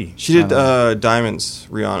 Maybe. She did Diamonds,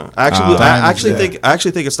 Rihanna. I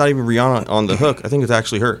actually think it's not even Rihanna on the hook. I think it's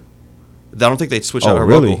actually her. I don't think they switch out her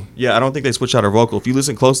vocal. Yeah, I don't think they switch out her vocal. If you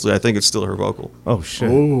listen closely, I think it's still her vocal. Oh shit.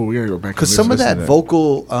 Oh, we gotta go back. Because some of that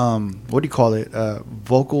vocal, what do you call it?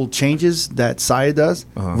 Vocal changes that Saya does.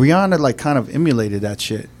 Rihanna like kind of emulated that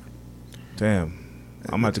shit. Damn.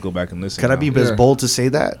 I'm gonna have to go back and listen. Can I be as bold to say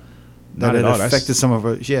that? Not That it at all. affected some of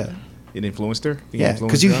her. Yeah. It influenced her. Yeah.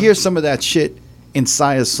 Because you hear some of that shit in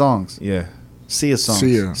Sia's songs. Yeah. Sia's songs.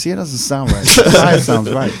 Sia doesn't sound right. Sia sounds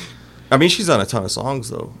right. I mean, she's on a ton of songs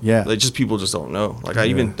though. Yeah. Like just people just don't know. Like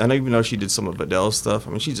I don't even know she did some of Adele's stuff. I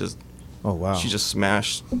mean, she just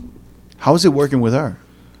smashed. How is it working with her?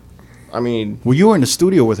 I mean, Well, you were in the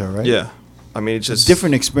studio with her, right? yeah. I mean, it's just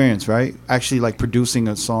Different experience, right? Actually, like producing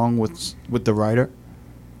a song with the writer.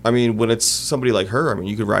 I mean, when it's somebody like her, I mean,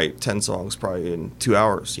 you could write 10 songs probably in 2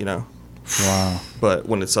 hours, you know. Wow. But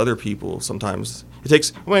when it's other people, sometimes it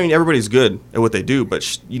takes. Well, I mean, everybody's good at what they do,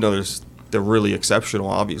 but you know, they're really exceptional.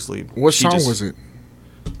 Obviously. What song was it?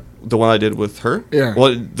 The one I did with her. Yeah.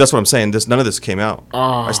 Well, that's what I'm saying. None of this came out.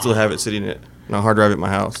 I still have it sitting in a hard drive at my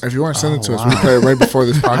house. If you want to send it to us, we play it right before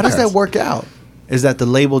this podcast. How does that work out? Is that the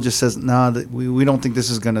label just says, nah, we don't think this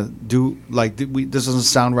is gonna do this doesn't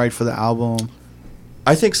sound right for the album?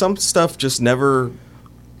 I think some stuff just never.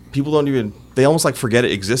 People don't even. They almost like forget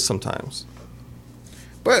it exists sometimes.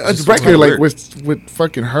 But a It's record like weird. with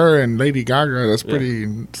fucking her and Lady Gaga, that's pretty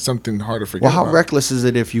something hard to forget. Well, how about. reckless is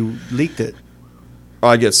it if you leaked it? Oh,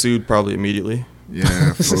 I get sued probably immediately.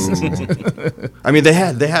 Yeah, fool. I mean, they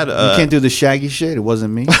had. You can't do the Shaggy shit. It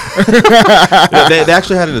wasn't me. they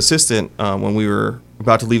actually had an assistant when we were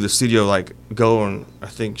about to leave the studio. Like go and I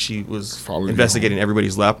think she was Following you investigating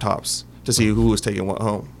everybody's laptops to see who was taking what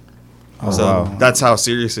home. So wow. that's how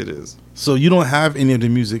serious it is. So you don't have any of the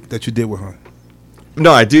music that you did with her?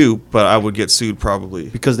 No, I do, but I would get sued probably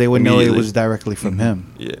Because they would know it immediately. was directly from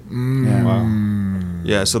him. Yeah, Yeah. Wow.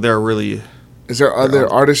 yeah. So they're really. Is there other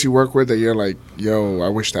artists you work with that you're like, yo, I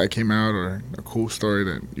wish that came out, or a cool story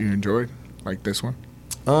that you enjoyed, like this one?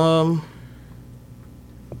 No,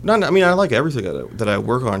 I mean, I like everything that I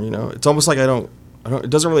work on. You know, it's almost like I don't.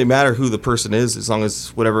 It doesn't really matter who the person is, as long as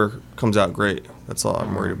whatever comes out great. That's all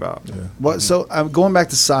I'm worried about. Yeah. What? So I'm going back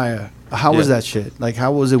to Saya. How was Yeah. that shit? Like,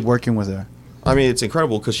 how was it working with her? I mean, it's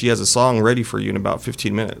incredible because she has a song ready for you in about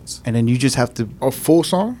 15 minutes. And then you just have to. A full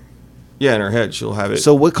song? Yeah, in her head, she'll have it.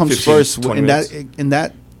 So what comes 15, first 20 in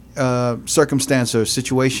minutes. that circumstance or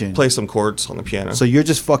situation? Play some chords on the piano. So you're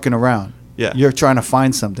just fucking around. Yeah. You're trying to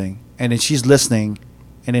find something, and then she's listening,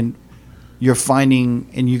 and then you're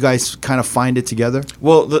finding, and you guys kind of find it together.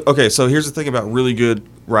 Well, okay, so here's the thing about really good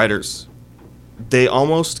writers. They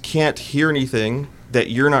almost can't hear anything that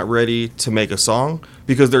you're not ready to make a song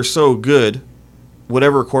because they're so good,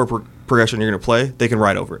 whatever chord progression you're going to play, they can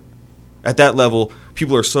write over it. At that level,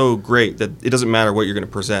 people are so great that it doesn't matter what you're going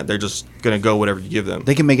to present. They're just going to go whatever you give them.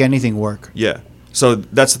 They can make anything work. Yeah. So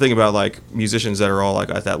that's the thing about like musicians that are all like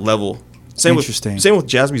at that level. Same with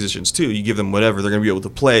jazz musicians too. You give them whatever, they're going to be able to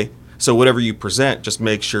play. So whatever you present, just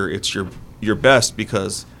make sure it's your best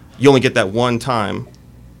because you only get that one time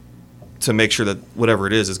to make sure that whatever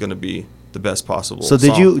it is going to be the best possible. So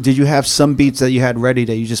song. did you have some beats that you had ready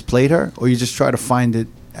that you just played her, or you just try to find it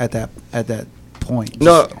at that point?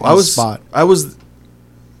 No, just on the spot. I was.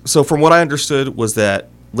 So from what I understood was that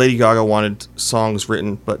Lady Gaga wanted songs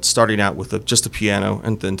written, but starting out with just a piano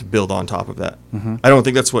and then to build on top of that. Mm-hmm. I don't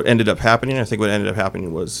think that's what ended up happening. I think what ended up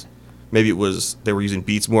happening was maybe it was they were using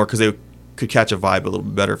beats more because they could catch a vibe a little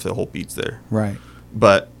bit better if the whole beat's there. Right.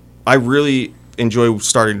 But I really enjoy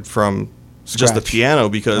starting from just the Scratch. piano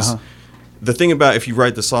because the thing about if you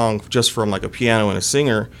write the song just from like a piano and a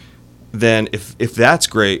singer, then if that's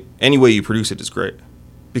great, any way you produce it is great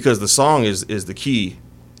because the song is the key.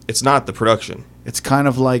 It's not the production. It's kind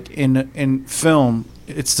of like in film,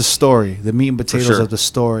 it's the story, the meat and potatoes sure. of the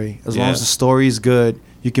story. As long Yeah. as the story is good,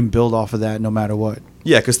 you can build off of that no matter what.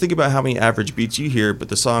 Yeah, because think about how many average beats you hear, but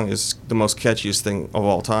the song is the most catchiest thing of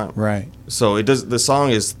all time. Right. So the song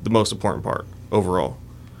is the most important part overall,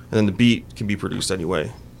 and then the beat can be produced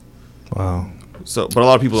anyway. Wow. So, but a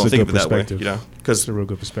lot of people It's don't a think of good it that way, perspective. you know, That's because a real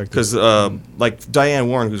good perspective. like Diane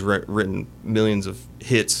Warren, who's written millions of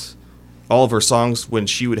hits, all of her songs, when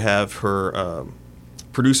she would have her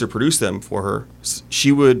producer produce them for her,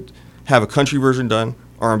 she would have a country version done,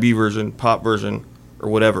 R&B version, pop version, or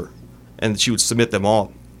whatever, and she would submit them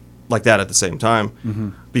all like that at the same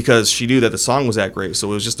time because she knew that the song was that great. So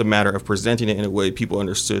it was just a matter of presenting it in a way people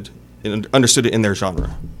understood it in their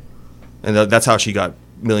genre. and that's how she got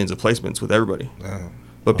millions of placements with everybody.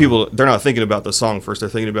 But people, they're not thinking about the song first. They're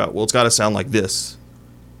thinking about, well, it's got to sound like this,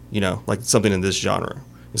 like something in this genre,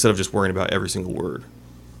 instead of just worrying about every single word.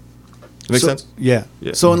 Does that make sense? Yeah.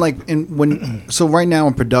 So so right now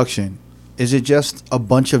in production, is it just a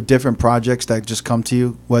bunch of different projects that just come to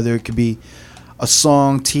you, whether it could be a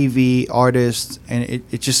song, TV, artist, and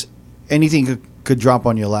it just anything could drop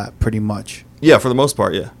on your lap, pretty much. Yeah, for the most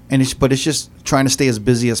part, yeah. And it's just trying to stay as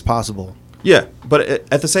busy as possible. Yeah, but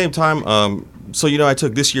at the same time, I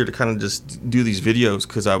took this year to kind of just do these videos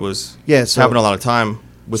because I was having a lot of time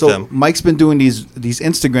with them. Mike's been doing these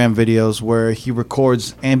Instagram videos where he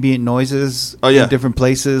records ambient noises in different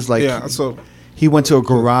places. He went to a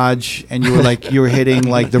garage and you were hitting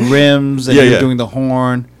like the rims and you were doing the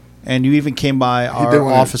horn, and you even came by our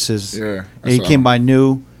offices. Yeah, and he came by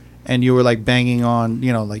new, and you were like banging on,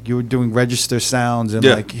 like you were doing register sounds and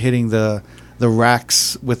like hitting the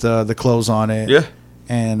racks with the clothes on it. Yeah.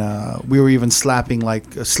 And we were even slapping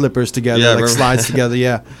like slippers together, like slides together.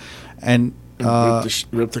 Yeah. And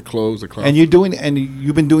rip the clothes. And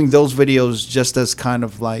you've been doing those videos just as kind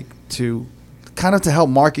of to help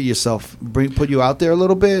market yourself, put you out there a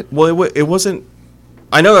little bit. Well, it wasn't.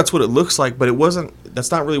 I know that's what it looks like, but it wasn't.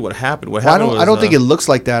 That's not really what happened. What happened? I don't think it looks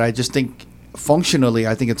like that. I just think functionally,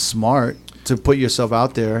 I think it's smart to put yourself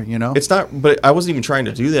out there. It's not. But I wasn't even trying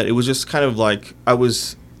to do that. It was just kind of like I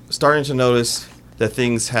was starting to notice that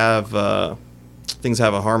things have a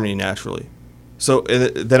harmony naturally. So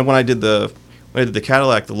then when I did the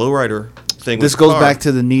Cadillac, the lowrider thing. This goes back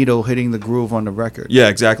to the needle hitting the groove on the record. Yeah,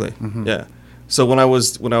 exactly. Mm-hmm. Yeah. So when I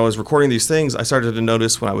was recording these things, I started to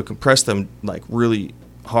notice when I would compress them like really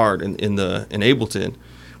hard in Ableton,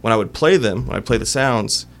 when I would play them, when I play the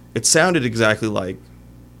sounds, it sounded exactly like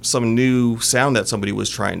some new sound that somebody was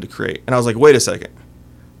trying to create. And I was like, wait a second.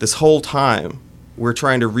 This whole time we're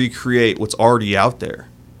trying to recreate what's already out there.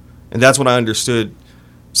 And that's when I understood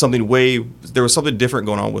there was something different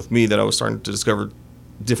going on with me, that I was starting to discover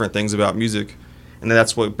different things about music. And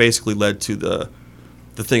that's what basically led to the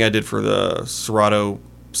thing I did for the Serato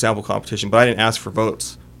sample competition. But I didn't ask for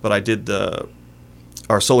votes, but I did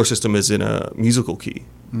our solar system is in a musical key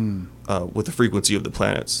with the frequency of the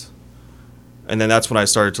planets. And then that's when I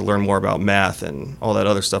started to learn more about math and all that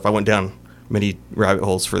other stuff. I went down many rabbit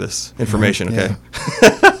holes for this information, okay?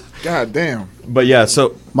 God damn. But yeah,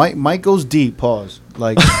 so Mike goes deep, pause.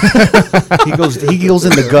 Like he goes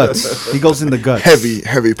in the guts. He goes in the guts.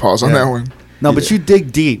 Heavy pause on that one. No, but you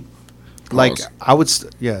dig deep. Pause. Like I would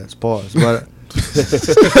it's pause, but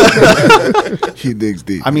he digs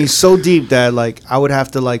deep. I mean, so deep that like I would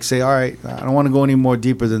have to like say, all right, I don't want to go any more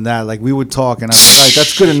deeper than that. Like we would talk, and I'd be like,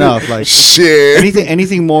 that's good enough. Like shit.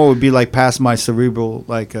 Anything more would be like past my cerebral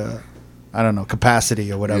I don't know, capacity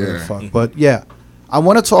or whatever the fuck. But yeah, I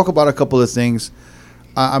want to talk about a couple of things.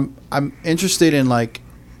 I'm interested in like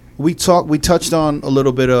we touched on a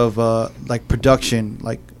little bit of like production,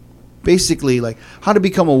 like basically like how to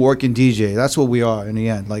become a working DJ. That's what we are in the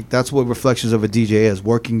end. Like that's what Reflections of a DJ is,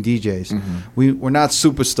 working DJs. Mm-hmm. We're not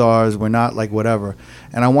superstars. We're not like whatever.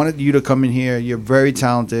 And I wanted you to come in here. You're very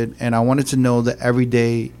talented, and I wanted to know the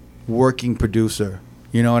everyday working producer.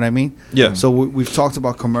 You know what I mean? Yeah. So we've talked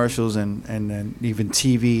about commercials and even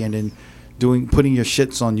TV, and then putting your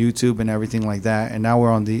shits on YouTube and everything like that. And now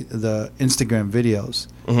we're on the Instagram videos.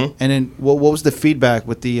 Mm-hmm. And then what was the feedback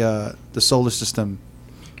with the solar system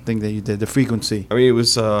thing that you did, the frequency? I mean, it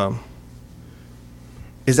was.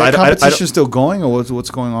 Is that competition still going, or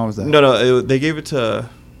what's going on with that? No. They gave it to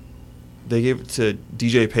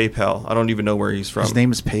DJ PayPal. I don't even know where he's from. His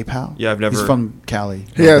name is PayPal? Yeah, I've never. He's from Cali.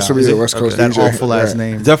 Yeah, so he's a West Coast That DJ. awful ass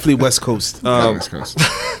name. Definitely West Coast. West Coast.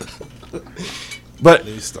 But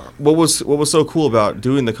what was so cool about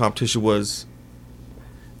doing the competition was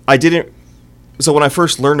I didn't. So when I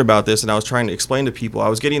first learned about this and I was trying to explain to people, I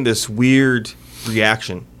was getting this weird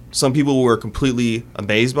reaction. Some people were completely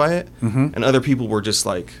amazed by it, and other people were just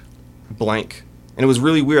like blank. And it was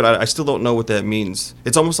really weird. I still don't know what that means.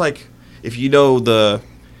 It's almost like if you know the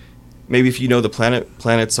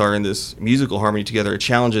planets are in this musical harmony together, it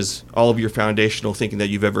challenges all of your foundational thinking that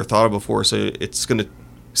you've ever thought of before. So it's going to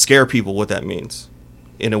scare people what that means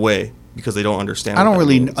in a way because they don't understand. I don't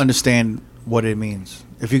really understand what it means.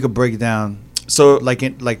 If you could break it down. So like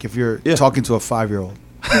if you're talking to a 5-year-old.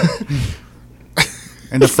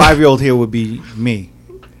 And the 5-year-old here would be me.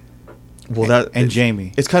 Well,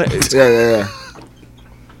 Jamie. It's kind of yeah.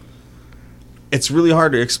 It's really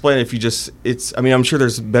hard to explain if you just. I mean, I'm sure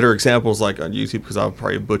there's better examples like on YouTube because I'll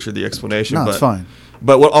probably butcher the explanation. No, it's fine.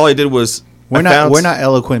 But all I did was We're not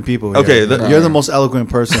eloquent people. Okay, Here. You're the most eloquent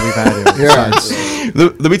person we've had here. Yeah.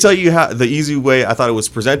 Let me tell you how the easy way I thought it was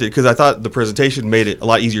presented, because I thought the presentation made it a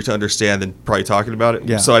lot easier to understand than probably talking about it.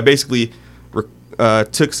 Yeah. So I basically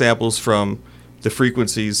took samples from the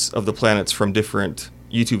frequencies of the planets from different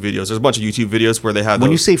YouTube videos. There's a bunch of YouTube videos where they have.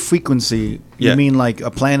 When you say frequency, you mean like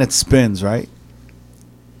a planet spins, right?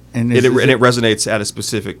 And it resonates at a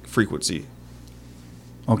specific frequency.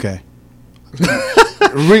 Okay.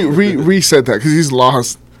 Reset that because he's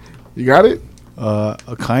lost. You got it?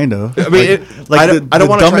 Kind of. I mean, I don't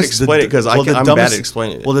want to try to explain it because I'm bad at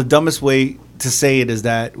explaining it. Well, the dumbest way to say it is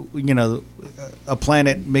that a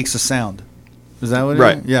planet makes a sound. Is that what?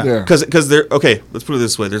 Right. It is? Yeah. Yeah. Because there. Okay, let's put it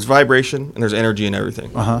this way: there's vibration and there's energy and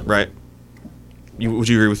everything. Uh-huh. Right. Would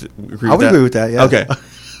you agree with that? I would agree with that. Yeah. Okay.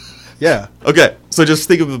 Yeah. Okay, so just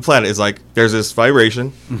think of the planet as like there's this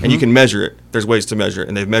vibration, and you can measure it. There's ways to measure it,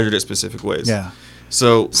 and they've measured it specific ways. Yeah.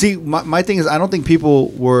 So See, my thing is, I don't think people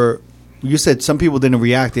were. You said some people didn't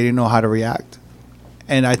react; they didn't know how to react,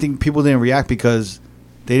 and I think people didn't react because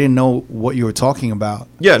they didn't know what you were talking about.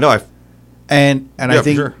 yeah, no, And Yeah, I for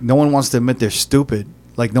think sure. no one wants to admit they're stupid.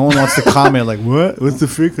 Like no one wants to comment like, "What? What's the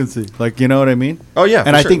frequency?" Like, you know what I mean? Oh, yeah, And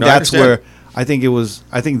for I sure. think No, I that's understand. where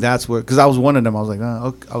I think that's where, because I was one of them. I was like,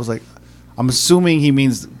 okay. I was like, I'm assuming he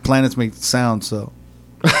means planets make sound. So,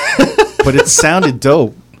 but it sounded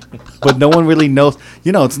dope. But no one really knows.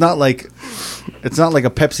 It's not like a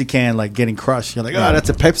Pepsi can like getting crushed. You're like, oh, that's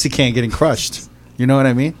a Pepsi can getting crushed. You know what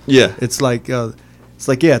I mean? Yeah. It's like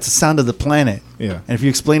it's a sound of the planet. Yeah. And if you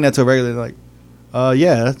explain that to a regular, they're like,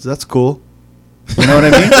 yeah, that's cool. You know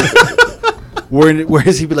what I mean?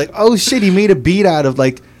 Whereas he'd be like, oh shit, he made a beat out of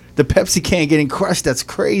like the Pepsi can getting crushed. That's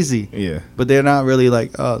crazy. Yeah. But they're not really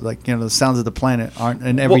like, the sounds of the planet aren't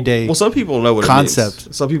an everyday. Well, some people know what concept. it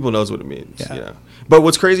means. Some people knows what it means. Yeah. Yeah. But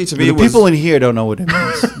what's crazy to me the was people in here don't know what it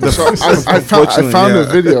means. So I found the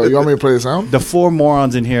video. You want me to play the sound? The four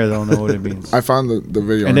morons in here don't know what it means. I found the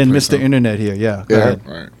video. And then Play Mr. sound. Internet here, yeah. Go Yeah. ahead.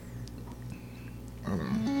 All right.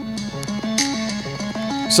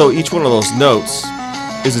 so each one of those notes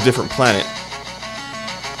is a different planet.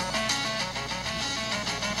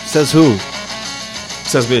 Says who?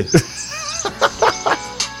 Says me.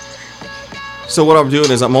 So what I'm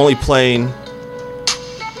doing is I'm only playing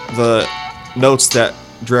the notes that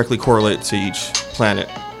directly correlate to each planet.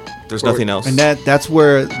 There's nothing else. And that's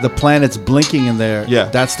where the planet's blinking in there. Yeah.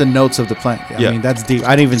 That's the notes of the planet. I Yeah. mean, that's deep.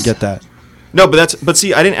 I didn't even get that. No, but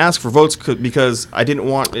see, I didn't ask for votes because I didn't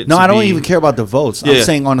want it. No, to I don't be- even care about the votes. Yeah. I'm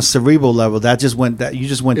saying on a cerebral level, you just went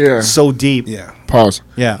Yeah. so deep. Yeah. Pause.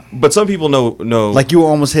 Yeah. But some people know. Like you were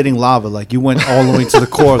almost hitting lava. Like you went all the way to the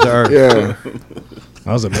core of the earth. Yeah.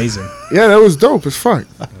 That was amazing. Yeah, that was dope as fuck.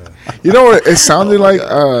 You know what? It sounded like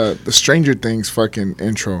the Stranger Things fucking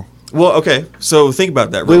intro. Well, okay. So think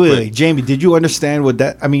about that. Wait, Real wait, quick. wait. Jamie, did you understand what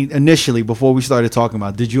that, I mean, initially, before we started talking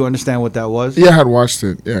about, did you understand what that was? Yeah, I had watched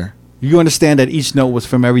it. Yeah. You understand that each note was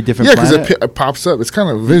from every different Yeah, because planet? it pops up. It's kind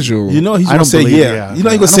of visual. You know he's I gonna don't say believe- yeah. yeah. You know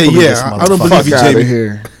he's I gonna don't say believe yeah. this I don't motherfucker. believe you, Fuck out of Jamie.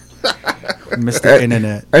 here. Mr.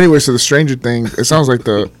 Internet. Anyway, so the Stranger Things, it sounds like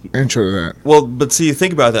the intro to that. Well, but see,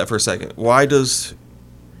 think about that for a second. Why does?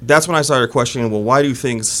 That's when I started questioning. Well, why do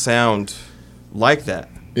things sound like that?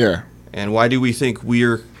 Yeah. And why do we think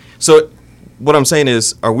we're? So, what I'm saying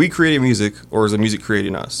is, are we creating music, or is the music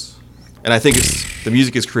creating us? And I think it's the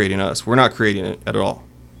music is creating us. We're not creating it at all.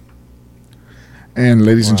 And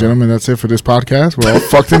ladies and gentlemen, that's it for this podcast. We're all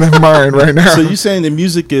fucked in the mind right now. So you saying the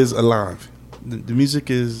music is alive? The music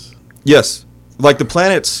is Yes, like the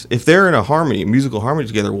planets, if they're in a harmony, musical harmony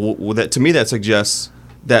together, well, that to me that suggests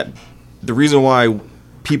that the reason why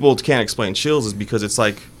people can't explain chills is because it's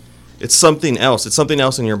like it's something else. It's something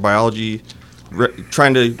else in your biology,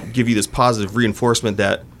 trying to give you this positive reinforcement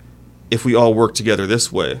that if we all work together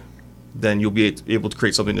this way, then you'll be able to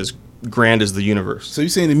create something as grand as the universe. so you're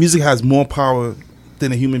saying the music has more power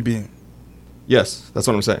than a human being? Yes, that's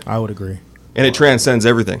what I'm saying. I would agree. And it transcends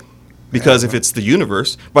everything. Because if it's the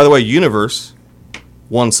universe, by the way, universe,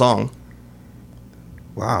 one song.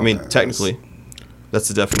 Wow. I mean, man. technically, that's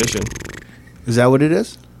the definition. Is that what it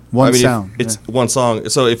is? One I mean, sound. It's one song.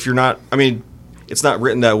 So if you're not, I mean, it's not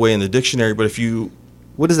written that way in the dictionary. But if you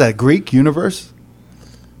What is that? Greek universe?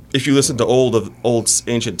 listen to old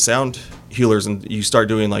ancient sound healers and you start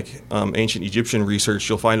doing like ancient Egyptian research,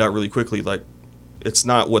 you'll find out really quickly like it's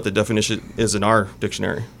not what the definition is in our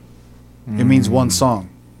dictionary. It means one song.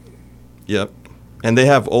 Yep. And they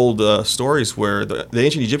have old stories where the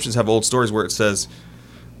ancient Egyptians have old stories where it says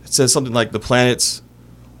something like the planets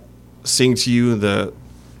sing to you, the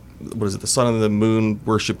sun and the moon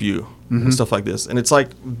worship you, and stuff like this. And it's like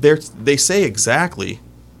they say exactly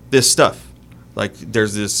this stuff, Like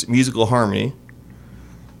there's this musical harmony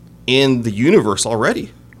in the universe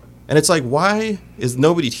already. And it's like, why is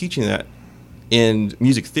nobody teaching that in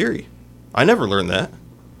music theory? I never learned that.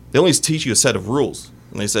 They only teach you a set of rules,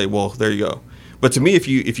 and they say, well, there you go. But to me, if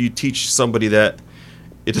you teach somebody that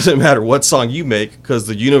it doesn't matter what song you make because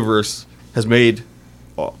the universe has made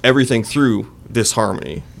everything through this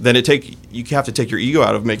harmony, then you have to take your ego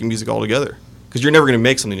out of making music altogether, because you're never going to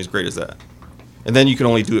make something as great as that. And then you can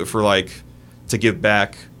only do it for like to give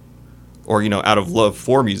back, or out of love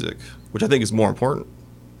for music, which I think is more important.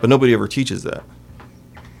 But nobody ever teaches that.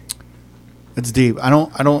 It's deep. I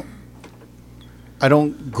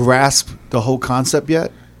don't grasp the whole concept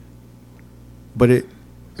yet, but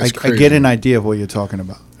I get an idea of what you're talking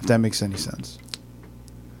about, if that makes any sense.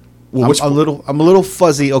 Well, I'm a little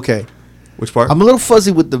fuzzy. Okay, which part? I'm a little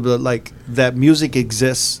fuzzy with the like that music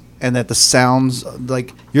exists and that the sounds,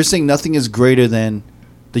 like you're saying, nothing is greater than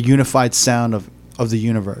the unified sound of the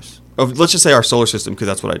universe. Let's just say our solar system, because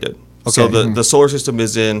that's what I did. Okay. So the solar system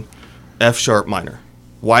is in F sharp minor.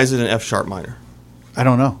 Why is it in F sharp minor? I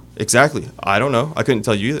don't know. Exactly. I don't know. I couldn't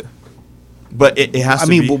tell you either. But it has to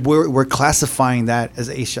be. I mean, we're classifying that as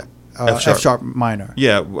F sharp minor.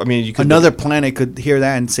 Yeah, I mean, you could. Another planet could hear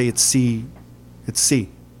that and say it's C. It's C,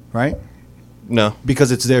 right? No.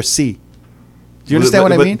 Because it's their C. Do you understand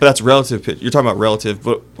what I mean? But that's relative pitch. You're talking about relative.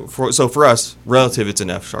 But for us, relative, it's an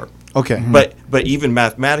F sharp. Okay. Mm-hmm. But even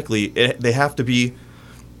mathematically, they have to be.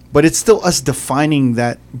 But it's still us defining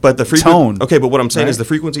that tone. Okay, but what I'm saying is right? the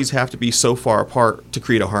frequencies have to be so far apart to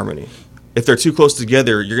create a harmony. If they're too close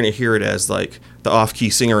together, you're going to hear it as like the off-key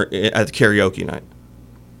singer at the karaoke night.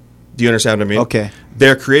 Do you understand what I mean? Okay.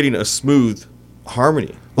 They're creating a smooth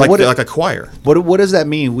harmony, like a choir. What does that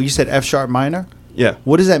mean? Well, you said F sharp minor? Yeah.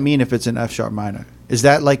 What does that mean if it's an F sharp minor? Is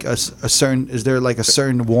that like a certain? Is there like a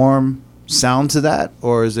certain warm sound to that,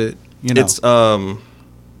 or is it It's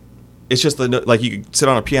just like you could sit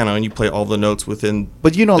on a piano and you play all the notes within.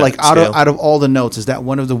 But like scale. out of all the notes, is that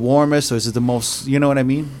one of the warmest, or is it the most? You know what I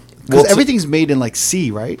mean? Because everything's made in like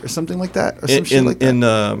C, right, or something like that, or some shit like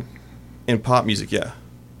that. In pop music, yeah.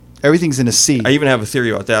 Everything's in a C. I even have a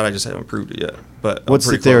theory about that. I just haven't proved it yet. But what's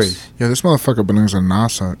the theory? Close. Yeah, this motherfucker belongs on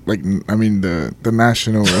NASA. Like, I mean, the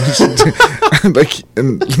national. Like,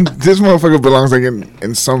 and this motherfucker belongs like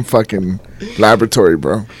in some fucking laboratory,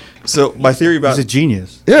 bro. So my theory about he's a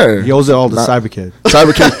genius. Yeah, he owes it all to Cyberkid.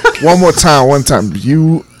 Cyberkid. One time.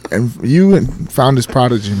 You found his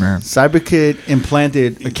prodigy, man. Cyberkid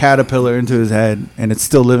implanted a caterpillar into his head, and it's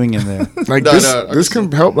still living in there. Like this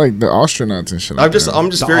can help like the astronauts and shit. I'm just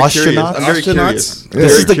very curious. I'm very curious. Yeah.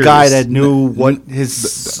 This is the guy that knew what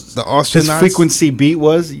his frequency beat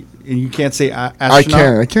was, and you can't say astronaut. I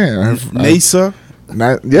can't. NASA. He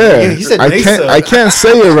said NASA. I can't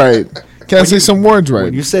say it right. Can't say some words right.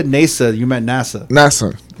 When you said NASA, you meant NASA.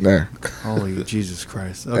 NASA. There. Holy Jesus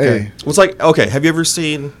Christ. Okay. Hey. Well, it's like, okay, have you ever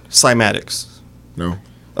seen cymatics? No.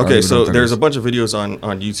 Okay, so there's a bunch of videos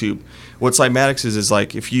on YouTube. What cymatics is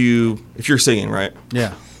like if you're singing, right?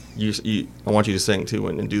 Yeah. I want you to sing too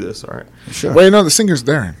and do this, all right? Sure. Wait, no, the singer's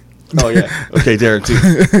Darren. Oh yeah. Okay, Darren too.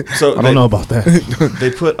 So I don't know about that.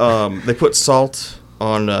 They put salt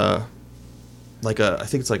on I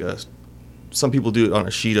think it's like some people do it on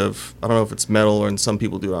a sheet of, I don't know if it's metal, or some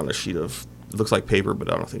people do it on a sheet of, it looks like paper,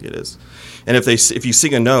 but I don't think it is. And if you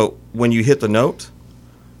sing a note, when you hit the note,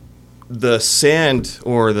 the sand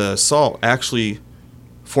or the salt actually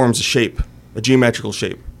forms a shape, a geometrical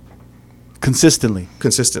shape. Consistently.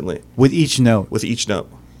 With each note.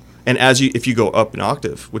 And if you go up an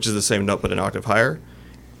octave, which is the same note but an octave higher,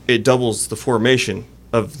 it doubles the formation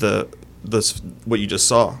of what you just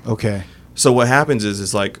saw. Okay. So what happens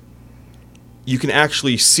is like, you can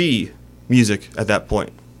actually see music at that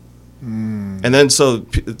point. And then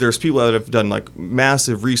there's people that have done like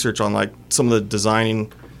massive research on like some of the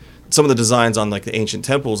designs on like the ancient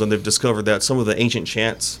temples, and they've discovered that some of the ancient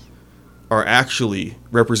chants are actually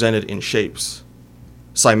represented in shapes,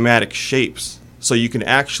 cymatic shapes. So you can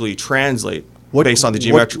actually translate based on the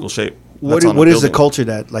geometrical shape. What is the culture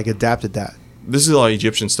that like adapted that? This is all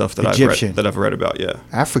Egyptian stuff that I've read about. Yeah,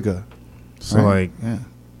 Africa. So right.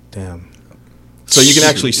 Damn. So you can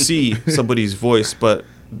actually see somebody's voice, but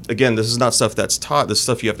again, this is not stuff that's taught. This is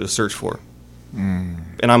stuff you have to search for.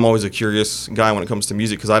 And I'm always a curious guy when it comes to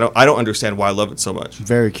music, because I don't understand why I love it so much.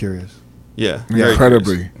 Very curious. Yeah,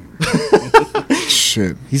 incredibly.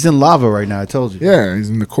 Shit. He's in lava right now. I told you. Yeah, he's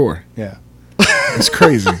in the core. Yeah, it's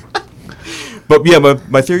crazy. But yeah,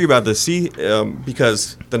 my theory about the C,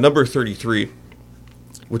 because the number 33,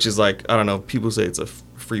 which is like, I don't know, people say it's a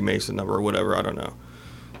Freemason number or whatever. I don't know.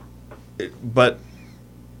 But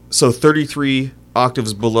so 33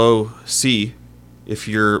 octaves below C if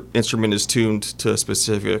your instrument is tuned to a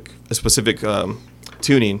specific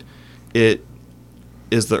tuning, it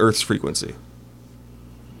is the Earth's frequency.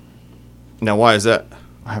 Now, why is that?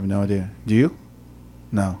 I have no idea. Do you?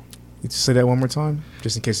 No. You just say that one more time,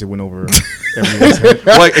 just in case it went over everyone's head.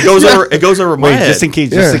 Like it goes over my Wait, head. just in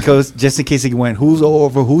case it went. Who's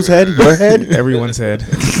over whose head? Your head? Everyone's head.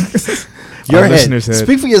 Your Our head. listener's head.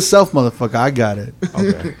 Speak for yourself, motherfucker. I got it.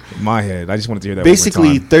 Okay, my head. I just wanted to hear that. Basically,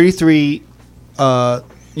 one more time. 33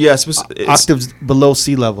 Yeah, it's octaves below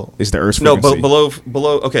sea level. It's the Earth's no, frequency.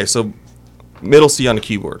 below. Okay, so middle C on the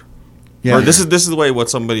keyboard. Yeah. Or this is the way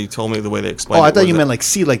what somebody told me, the way they Oh, explained it. I thought was you that- meant like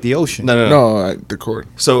sea, like the ocean. No. No, the chord.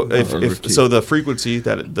 So Or the key. so the frequency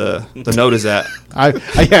that the note is at.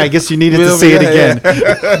 I guess you needed to say it again.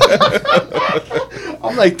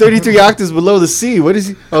 I'm like 33 octaves below the sea. What is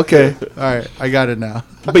he? Okay, all right, I got it now.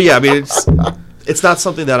 But yeah, I mean it's not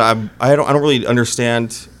something that I don't really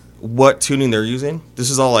understand what tuning they're using.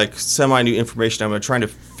 This is all like semi new information. I'm trying to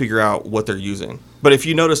figure out what they're using. But if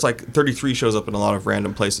you notice, like 33 shows up in a lot of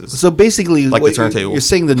random places. So basically, Like the what turntable. You're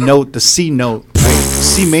saying the note, the C note, right?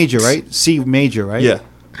 C major, right? C major, right? Yeah.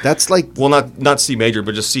 That's like Well, not C major,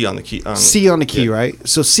 but just C on the key. C on the key, yeah. right?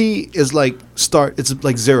 So C is like start. It's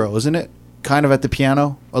like 0, isn't it? Kind of at the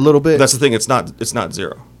piano, a little bit. That's the thing. It's not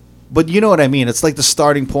 0. But you know what I mean. It's like the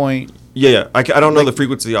starting point. Yeah. I don't know Like- the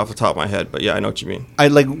frequency off the top of my head, but yeah, I know what you mean. I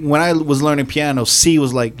like when I was learning piano. C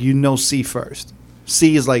was like C first.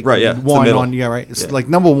 C is like Right, yeah, it's the one middle. on right. It's Yeah. like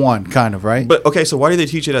number 1, kind of, right? But okay, so why do they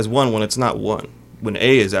teach it as 1 when it's not 1? When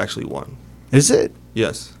A is actually 1? Is it?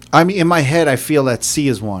 Yes. I mean, in my head, I feel that C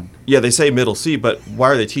is 1 Yeah, they say middle C, but why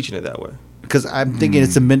are they teaching it that way? because I'm thinking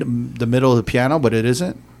it's the middle of the piano, but it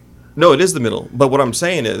isn't. No, it is the middle. But what I'm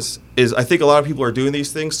saying is I think a lot of people are doing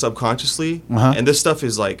these things subconsciously, Uh-huh. and this stuff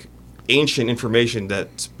is like ancient information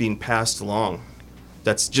that's being passed along,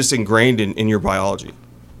 that's just ingrained in your biology.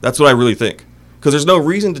 That's what I really think. Because there's no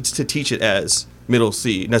reason to teach it as middle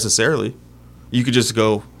C necessarily. You could just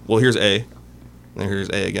go, well, here's A, and here's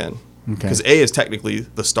A again. Okay. Because A is technically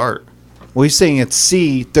the start. Well, he's saying it's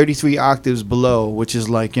C 33 octaves below, which is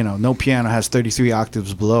like no piano has 33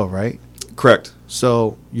 octaves below, right? Correct.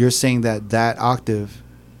 So you're saying that octave,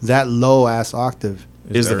 that low ass octave,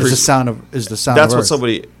 Is the is the sound of That's what Earth.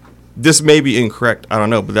 somebody. This may be incorrect. I don't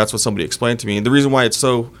know, but that's what somebody explained to me. And the reason why it's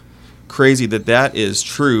so crazy that is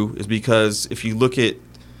true is because if you look at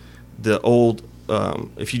the old,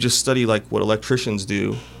 if you just study like what electricians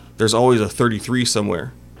do, there's always a 33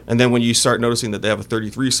 somewhere. And then when you start noticing that they have a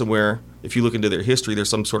 33 somewhere, if you look into their history, there's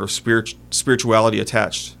some sort of spirituality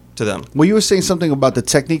attached to them. Well, you were saying something about the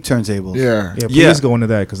Technique turntables. Yeah. Yeah, please Yeah. go into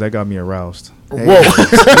that because that got me aroused. Whoa.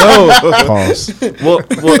 Pause.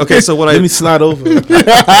 Well, okay. So when Let me slide over.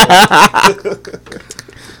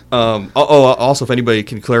 Also, if anybody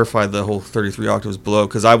can clarify the whole 33 octaves below,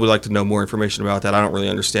 because I would like to know more information about that. I don't really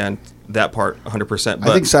understand that part 100%. But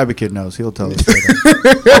I think Cyberkid knows. He'll tell us.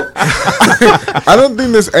 I don't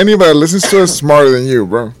think there's anybody that listens to us smarter than you,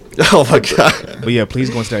 bro. oh my god. But yeah, please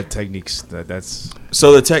go into that techniques. That's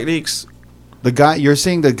So the techniques, The guy you're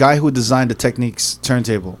saying, the guy who designed the Techniques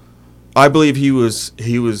turntable, I believe he was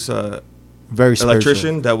very spiritual.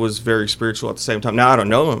 electrician that was very spiritual at the same time. Now I don't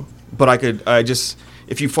know him, but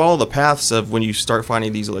if you follow the paths of when you start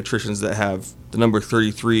finding these electricians that have the number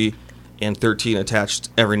 33 and 13 attached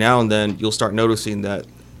every now and then, you'll start noticing that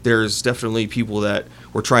there's definitely people that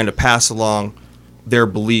were trying to pass along their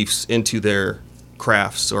beliefs into their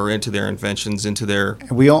crafts or into their inventions, into their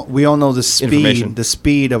And we all know the Information.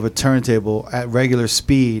 speed of a turntable at regular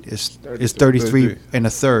speed is 33 and a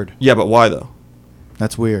third. yeah. But why though?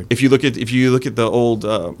 That's weird. If you look at the old,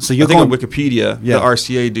 So you're I think on going- Wikipedia, Yeah. the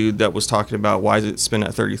RCA dude that was talking about why does it spin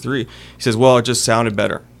at 33, he says, well, it just sounded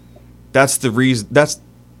better. That's the reason. Does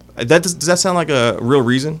that sound like a real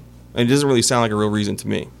reason? It doesn't really sound like a real reason to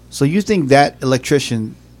me. So you think that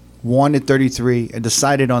electrician wanted 33 and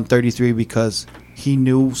decided on 33 because he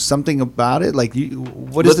knew something about it? Like,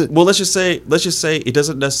 what is it? Well, let's just say it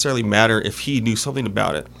doesn't necessarily matter if he knew something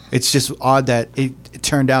about it. It's just odd that it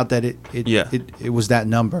turned out that Yeah. it was that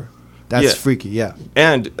number. That's Yeah. freaky, yeah.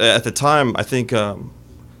 And at the time, I think,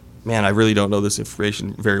 man, I really don't know this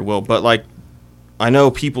information very well, but like, I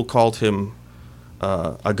know people called him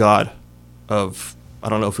a god of, I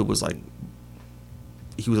don't know if it was like,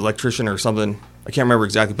 he was an electrician or something. I can't remember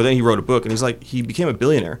exactly, but then he wrote a book and he's like, he became a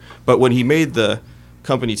billionaire. But when he made the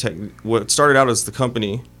company, what started out as the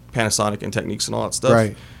company, Panasonic and Techniques and all that stuff,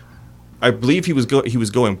 Right. I believe he was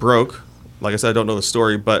going broke. Like I said, I don't know the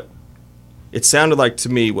story, but it sounded like to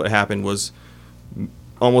me what happened was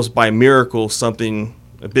almost by miracle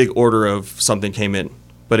a big order of something came in,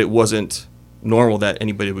 but it wasn't normal that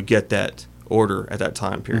anybody would get that order at that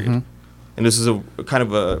time period. And this is a kind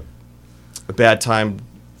of a bad time,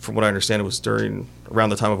 from what I understand. It was around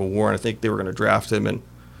the time of a war, and I think they were going to draft him, and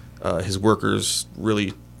his workers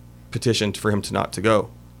really petitioned for him not to go.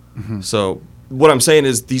 So what I'm saying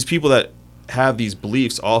is these people that have these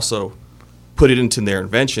beliefs also put it into their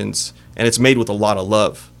inventions, and it's made with a lot of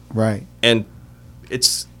love. Right. And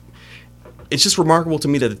it's just remarkable to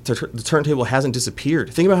me that the turntable hasn't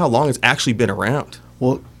disappeared. Think about how long it's actually been around.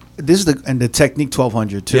 Well, this is the Technique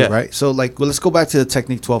 1200 too, right? So let's go back to the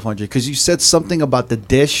Technique 1200 because you said something about the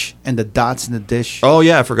dish and the dots in the dish. Oh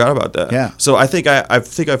yeah, I forgot about that. Yeah. So I think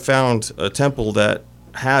I found a temple that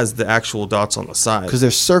has the actual dots on the side. Because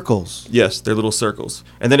they're circles. Yes, they're little circles.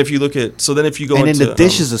 And then if you look at, if you go and into, then the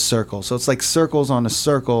dish is a circle, so it's like circles on a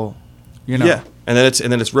circle, Yeah, and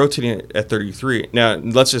then it's rotating at 33. Now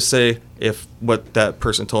let's just say if what that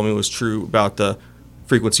person told me was true about the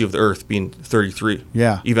frequency of the Earth being 33.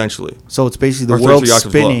 Yeah. Eventually. So it's basically the world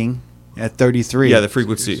spinning at 33. Yeah, the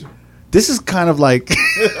frequency. This is kind of like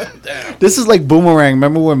this is like Boomerang.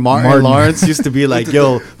 Remember when Martin Lawrence used to be like,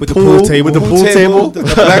 "Yo, with the pool table, the pool table, the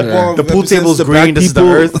black ball, the pool table's green. This is the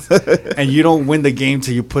Earth, and you don't win the game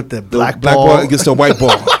till you put the black ball against the white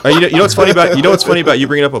ball." You know what's funny about you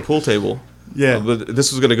bringing up a pool table? Yeah. But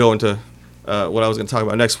this was going to go into what I was going to talk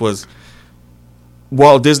about next was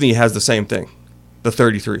Walt Disney has the same thing, the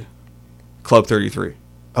 33, Club 33.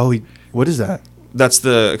 Oh, what is that? That's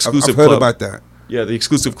the exclusive I've heard club. about that. Yeah, the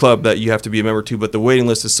exclusive club that you have to be a member to, but the waiting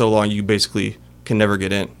list is so long you basically can never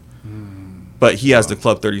get in. But he has the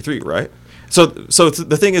Club 33, right? So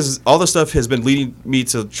the thing is, all this stuff has been leading me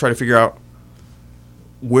to try to figure out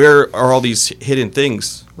where are all these hidden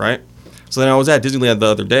things, right? So then I was at Disneyland the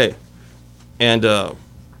other day, and I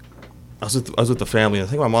was with the family. I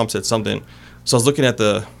think my mom said something. So I was looking at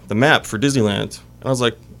the map for Disneyland, and I was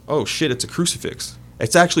like, oh shit, it's a crucifix.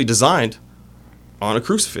 It's actually designed on a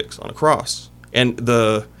crucifix, on a cross. And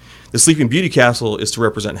the Sleeping Beauty castle is to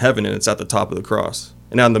represent heaven, and it's at the top of the cross.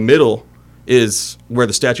 And now in the middle is where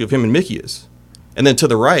the statue of him and Mickey is. And then to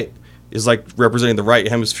the right is like representing the right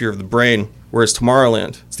hemisphere of the brain, whereas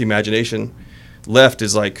Tomorrowland, it's the imagination. Left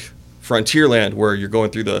is like Frontierland, where you're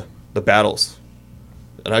going through the battles.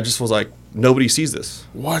 And I just was like, nobody sees this.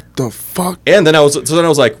 What the fuck? And then I was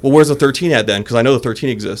like, well, where's the 13 at then? Because I know the 13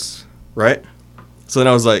 exists, right? So then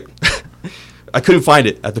I was like, I couldn't find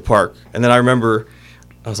it at the park. And then I remember,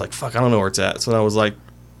 I was like, fuck, I don't know where it's at. So then I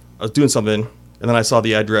was doing something, and then I saw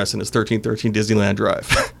the address, and it's 1313 Disneyland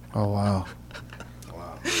Drive. Oh, wow.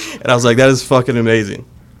 And I was like, that is fucking amazing.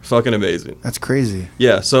 Fucking amazing. That's crazy.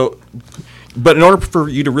 Yeah, so, but in order for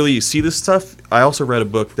you to really see this stuff, I also read a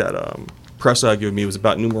book that Presto had given me. It was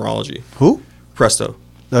about numerology. Who? Presto.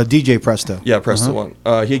 DJ Presto. Yeah, Presto one.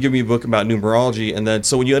 He had given me a book about numerology, and then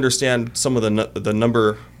so when you understand some of the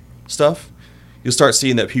number stuff, you'll start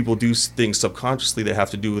seeing that people do things subconsciously that have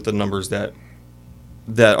to do with the numbers that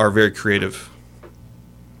are very creative.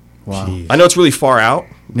 Wow. Jeez. I know it's really far out,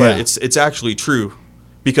 but Yeah. it's actually true,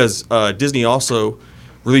 because Disney also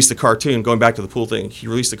released a cartoon, going back to the pool thing. He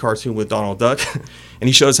released a cartoon with Donald Duck, and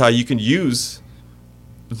he shows how you can use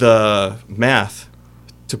the math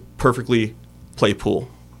to perfectly play pool,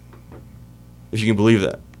 if you can believe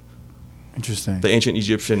that. Interesting. The ancient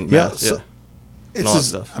Egyptian Yeah, math. so- Yeah. It's all that just,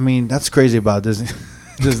 stuff. I mean, that's crazy about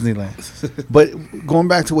Disneyland. But going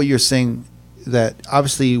back to what you're saying, that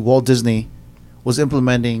obviously Walt Disney was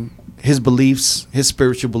implementing his beliefs, his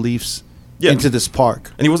spiritual beliefs, Yeah. into this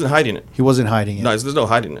park. And he wasn't hiding it. He wasn't hiding it. No, there's no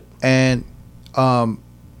hiding it. And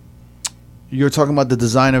you're talking about the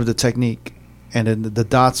design of the technique, and then the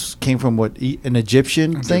dots came from what, an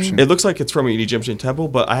Egyptian thing? It looks like it's from an Egyptian temple,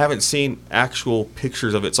 but I haven't seen actual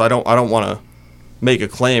pictures of it, so I don't want to make a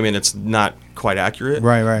claim, and it's not quite accurate.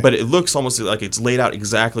 Right. But it looks almost like it's laid out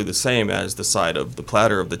exactly the same as the side of the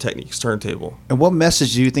platter of the Technique's turntable. And what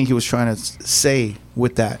message do you think he was trying to say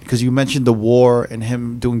with that? Because you mentioned the war and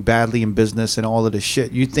him doing badly in business and all of this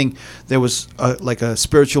shit. You think there was like a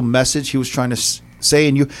spiritual message he was trying to say?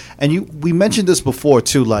 And we mentioned this before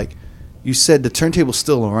too. Like you said, the turntable's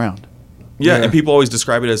still around. Yeah, Yeah. and people always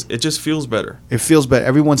describe it as it just feels better. It feels better.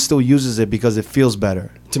 Everyone still uses it because it feels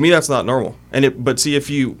better. To me, that's not normal. But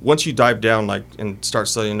see, once you dive down and start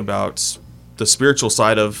studying about the spiritual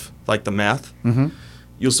side of like the math,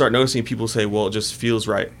 you'll start noticing people say, "Well, it just feels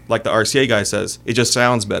right." Like the RCA guy says, "It just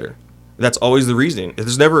sounds better." That's always the reasoning.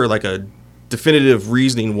 There's never like a definitive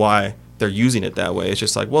reasoning why they're using it that way. It's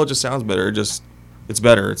just like, well, it just sounds better. It's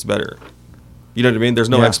better. It's better. You know what I mean? There's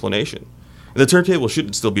no Yeah. explanation. The turntable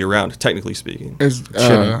shouldn't still be around, technically speaking. It's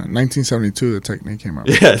 1972 the Technique came out.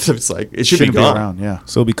 Yeah, it's like it should be Shouldn't gone. around. Yeah.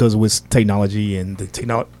 So because with technology and the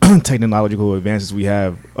technological advances we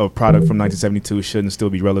have, a product from 1972 shouldn't still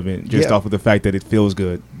be relevant just Yeah. off of the fact that it feels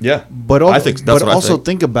good. Yeah, But also, I think that's what I also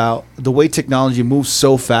think. about the way technology moves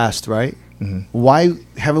so fast, right? Mhm. Why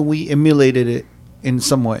haven't we emulated it in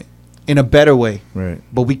some way, in a better way? Right.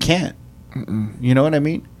 But we can't. You know what I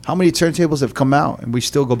mean? How many turntables have come out and we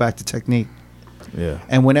still go back to Technique? Yeah.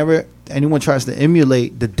 And whenever anyone tries to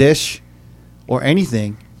emulate the dish or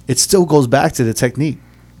anything, it still goes back to the Technique.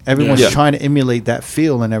 Everyone's Yeah. trying to emulate that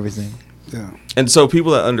feel and everything. Yeah. And so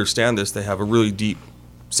people that understand this, they have a really deep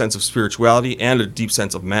sense of spirituality and a deep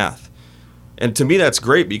sense of math. And to me, that's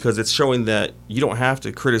great because it's showing that you don't have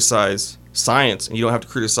to criticize science and you don't have to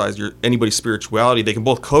criticize anybody's spirituality. They can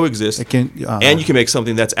both coexist, It can, and you can make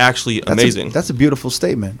something that's actually amazing. That's a beautiful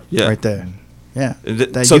statement Yeah. right there. Yeah.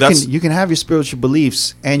 That So you can have your spiritual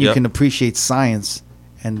beliefs and you Yeah. can appreciate science,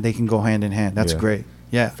 and they can go hand in hand. That's Yeah. great.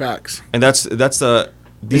 Yeah. Facts. And that's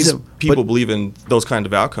these Is it- people but- believe in those kind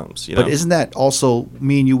of outcomes. You know? But isn't that also,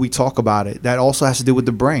 me and you, we talk about it. That also has to do with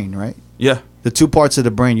the brain, right? Yeah. The two parts of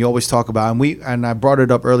the brain you always talk about, and I brought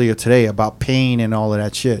it up earlier today about pain and all of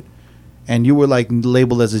that shit. And you were like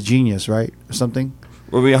labeled as a genius, right, or something?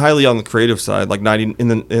 Well, we highly on the creative side, like 90 in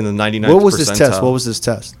the 99th What was this test? percentile. What was this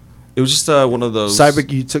test? It was just one of those.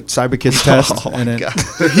 You took CyberKid's test, and then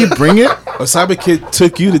Did he bring it? A CyberKid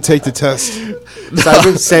took you to take the test.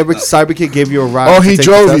 CyberKid gave you a ride. Oh, to he take the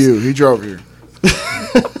drove test? you. He drove you.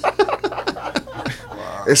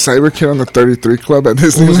 Is Cyberkid on the 33 Club at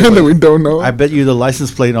Disneyland that we don't know? I bet you the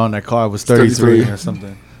license plate on that car was 33 33. or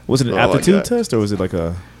something. Was it an Oh, my aptitude God. test or was it like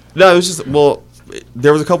a? No, it was just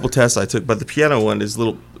there was a couple tests I took, but the piano one is a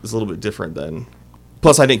little bit different than.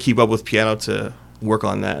 Plus, I didn't keep up with piano to work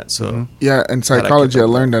on that, so Yeah, in I psychology, kept I up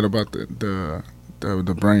learned that about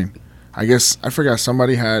the brain. I guess I forgot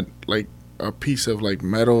somebody had like a piece of like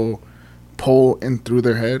metal pole in through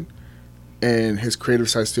their head, and his creative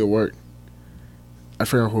side still worked. I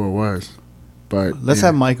forgot who it was, but Let's yeah.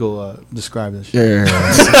 have Michael describe this. Yeah.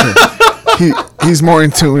 He's more in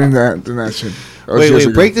tune in that than that shit. That was years Wait,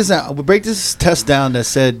 ago. break this out. Break this test down that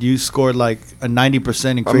said you scored like a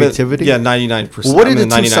 90% in creativity. Yeah, 99%. Well, what are I'm the in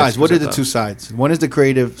two 99th sides? What are the percentile. two sides? One is the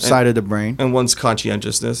creative side of the brain. And one's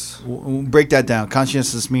conscientiousness, Break that down.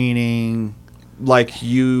 Consciousness meaning like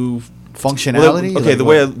you. functionality. Okay,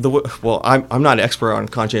 Like what? I'm not an expert on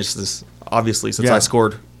conscientiousness, obviously, since Yeah. I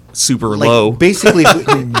scored super Like, low. basically,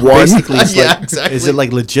 basically, it's Yeah, like, exactly. is it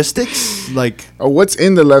like logistics? Like What's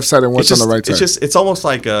in the left side and what's It's on the right side? It's almost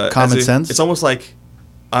like Common sense? It's almost like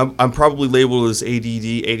I'm probably labeled as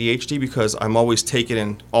ADD, ADHD because I'm always taking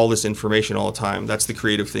in all this information all the time. That's the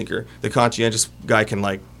creative thinker. The conscientious guy can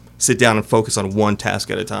like sit down and focus on one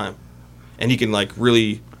task at a time, and he can like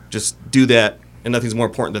really just do that, and nothing's more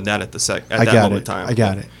important than that at I that got moment it. in time. I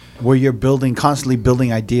got it. Where you're constantly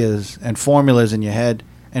building ideas and formulas in your head,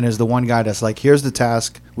 and there's the one guy that's like, here's the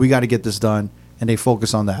task, we got to get this done, and they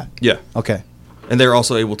focus on that. Yeah, Okay. and they're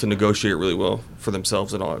also able to negotiate really well for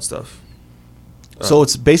themselves and all that stuff. So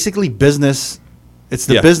it's basically business. It's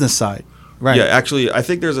the Yeah. business side, right? Yeah, actually, I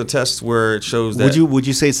think there's a test where it shows that. Would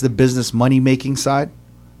you say it's the business money making side?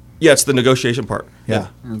 Yeah, it's the negotiation part. Yeah.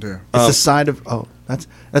 Yeah. It's the side of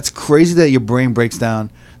that's crazy that your brain breaks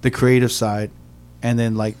down the creative side, and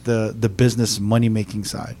then like the business money making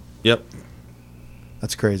side. Yep.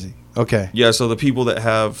 That's crazy. Okay. Yeah, so the people that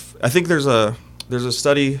have, I think there's a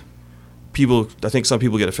study. I think some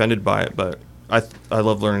people get offended by it, but I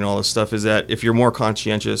love learning all this stuff. Is that if you're more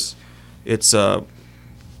conscientious, it's a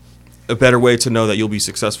better way to know that you'll be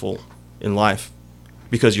successful in life,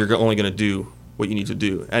 because you're only going to do what you need to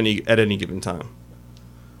do at any given time.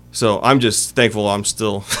 So I'm just thankful I'm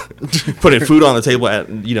still putting food on the table at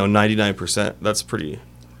 99%. That's pretty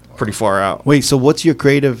far out. Wait. So what's your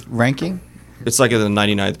creative ranking? It's like in the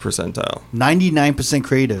 99th percentile, 99%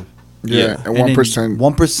 creative. Yeah, and And then 1%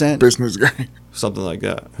 1% business guy. something like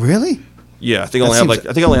that. Really? Yeah, I think That I only have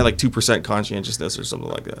seems- I only had like 2% conscientiousness or something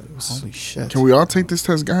like that. It was- Holy shit. Can we all take this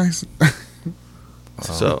test, guys?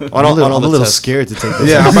 So I'm a little, the tests- scared to take this.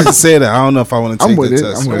 Yeah, I'm about to say that. I don't know if I want to I'm take with the it.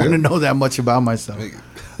 test. I'm I with want it. to know that much about myself.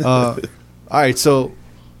 All right. So,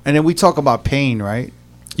 and then we talk about pain, right?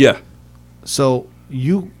 Yeah, So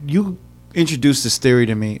you introduced this theory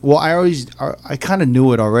to me. Well, I kind of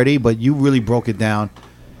knew it already, but you really broke it down.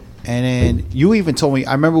 And then you even told me.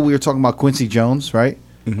 I remember we were talking about Quincy Jones, right?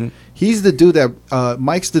 Mm-hmm. He's the dude that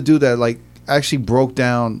Mike's the dude that like actually broke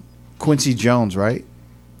down Quincy Jones, right?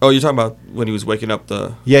 Oh, you're talking about when he was waking up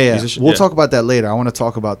the Yeah. musician? We'll Yeah. talk about that later. I want to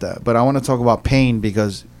talk about that, but I want to talk about pain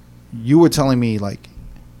because you were telling me like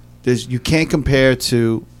you can't compare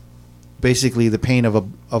to basically the pain of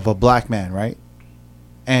a black man, right?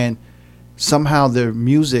 And somehow their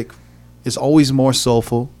music is always more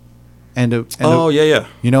soulful. And yeah.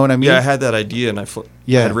 You know what I mean? Yeah, I had that idea and I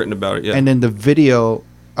had written about it. Yeah. And then the video,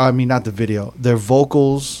 I mean, not the video, their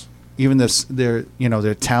vocals, even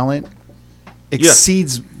their talent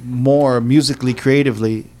exceeds more musically,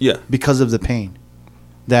 creatively, because of the pain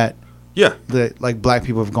that like black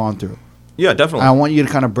people have gone through. Yeah, definitely. I want you to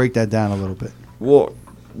kind of break that down a little bit. Well,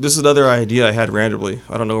 this is another idea I had randomly.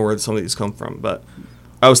 I don't know where some of these come from, but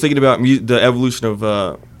I was thinking about the evolution of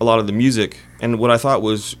a lot of the music, and what I thought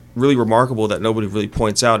was really remarkable that nobody really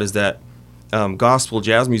points out is that gospel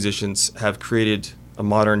jazz musicians have created a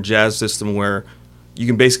modern jazz system where you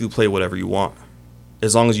can basically play whatever you want,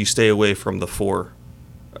 as long as you stay away from the four.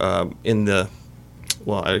 I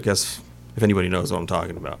guess if anybody knows what I'm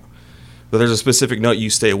talking about, but there's a specific note you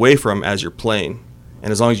stay away from as you're playing,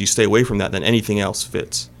 and as long as you stay away from that, then anything else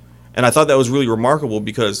fits. And I thought that was really remarkable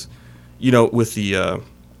because, with the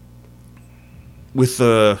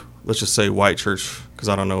let's just say white church, because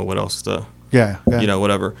I don't know what else to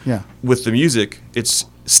whatever. Yeah. With the music, it's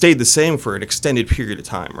stayed the same for an extended period of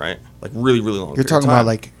time, right? Like really, really long. You're talking about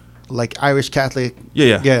like Irish Catholic.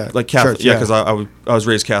 Yeah. Like Catholic. Church, because I was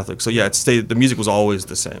raised Catholic, so yeah, it stayed. The music was always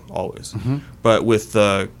the same, always. Mm-hmm. But with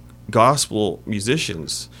gospel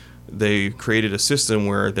musicians, they created a system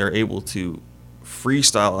where they're able to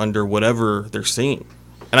freestyle under whatever they're singing,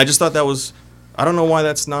 and I just thought that was. I don't know why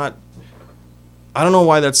that's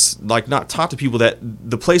like not taught to people, that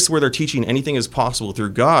the place where they're teaching anything is possible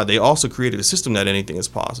through God, they also created a system that anything is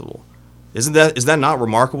possible. Is that not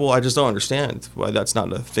remarkable? I just don't understand why that's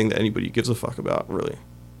not a thing that anybody gives a fuck about, really.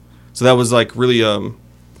 So that was like really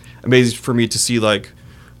amazing for me to see. Like,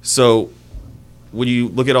 so when you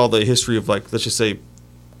look at all the history of, like, let's just say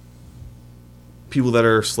people that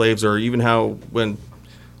are slaves, or even how I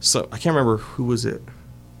can't remember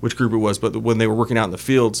which group it was, but when they were working out in the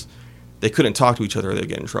fields, they couldn't talk to each other or they'd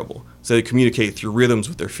get in trouble. So they communicate through rhythms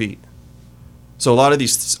with their feet. So a lot of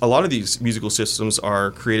these musical systems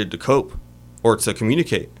are created to cope or to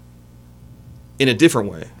communicate in a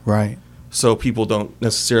different way. Right. So people don't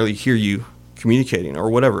necessarily hear you communicating or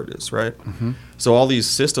whatever it is, right? Mm-hmm. So all these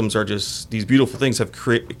systems are just these beautiful things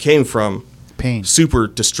came from pain, super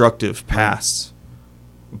destructive pasts.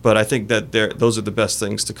 But I think that those are the best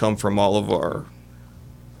things to come from all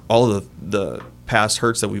of the past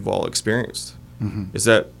hurts that we've all experienced. Mm-hmm.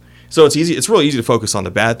 So it's really easy to focus on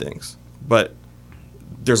the bad things, but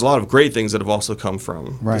there's a lot of great things that have also come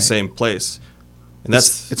from the same place, and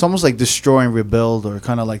it's almost like destroy and rebuild, or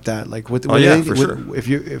kind of like that. Like for sure.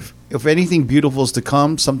 If anything beautiful is to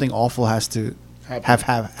come, something awful has to have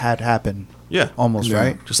happen. Yeah, almost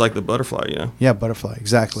right. Just like the butterfly, Yeah, butterfly,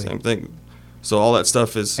 exactly. Same thing. So all that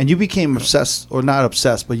stuff is. And you became obsessed, or not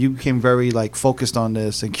obsessed, but you became very like focused on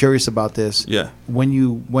this and curious about this. Yeah. When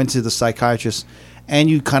you went to the psychiatrist, and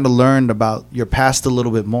you kind of learned about your past a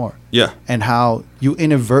little bit more. Yeah. And how you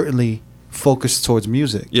inadvertently focused towards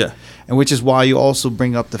music. Yeah. And which is why you also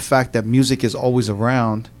bring up the fact that music is always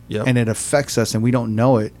around. Yep. And it affects us, and we don't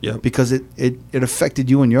know it. Yep. Because it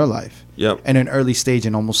affected you in your life. Yep. In an early stage,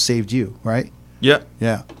 and almost saved you, right? Yeah.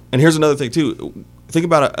 Yeah. And here's another thing too. Think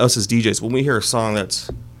about us as DJs. When we hear a song that's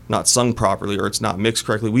not sung properly or it's not mixed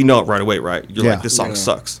correctly, we know it right away, right? You're like, this song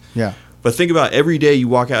sucks. Yeah. But think about every day you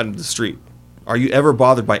walk out into the street. Are you ever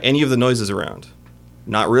bothered by any of the noises around?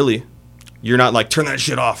 Not really. You're not like, turn that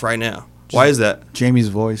shit off right now. Why is that? Jamie's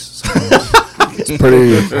voice. It's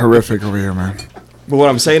pretty horrific over here, man. But what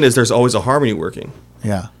I'm saying is there's always a harmony working.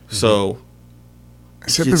 Yeah. So.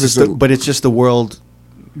 But it's just the world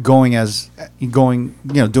doing its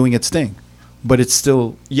thing. But it's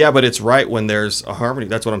still... Yeah, but it's right when there's a harmony.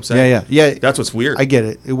 That's what I'm saying. Yeah. That's what's weird. I get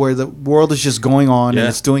it. Where the world is just going on and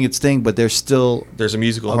it's doing its thing, but there's a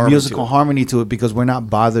musical harmony to it because we're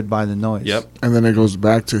not bothered by the noise. Yep. And then it goes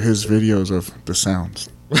back to his videos of the sounds.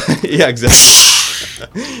 Yeah,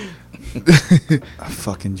 exactly.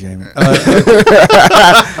 Fucking Jamie.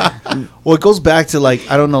 Well, it goes back to, like,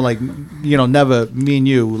 I don't know, like, never, me and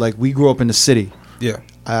you, like, we grew up in the city. Yeah.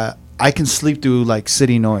 I can sleep through, like,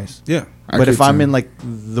 city noise. Yeah. But if I'm in, like,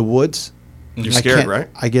 the woods, you're scared, right?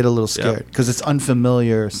 I get a little scared because it's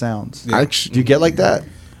unfamiliar sounds. Yeah. Do you get like that?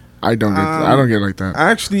 I don't get like that.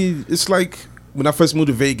 Actually, it's like when I first moved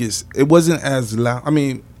to Vegas, it wasn't as loud. I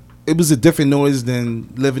mean, it was a different noise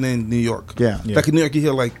than living in New York. Yeah. Like in New York, you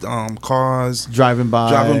hear like cars driving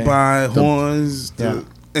by, horns. Yeah.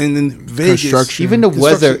 And in Vegas, even the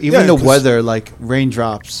weather, like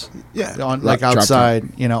raindrops. Yeah. On, like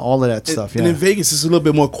outside, all of that stuff. And in Vegas, it's a little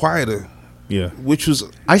bit more quieter. Yeah. which was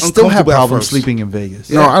I still have uncomfortable at problems first. sleeping in Vegas.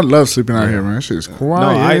 No, I love sleeping out here, man. That shit is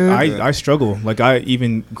quiet. No, I struggle. Like I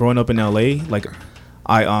even growing up in LA, like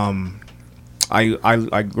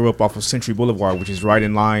I grew up off of Century Boulevard, which is right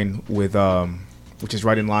in line with the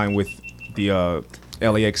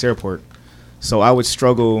LAX airport. So I would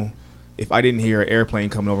struggle if I didn't hear an airplane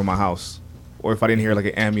coming over my house, or if I didn't hear like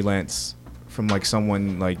an ambulance from like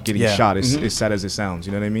someone like getting Yeah. shot. As sad as it sounds,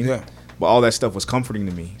 you know what I mean? Yeah. But all that stuff was comforting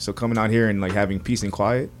to me. So coming out here and like having peace and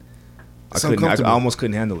quiet, It's I uncomfortable. almost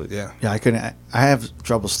couldn't handle it. Yeah. Yeah, I couldn't. I have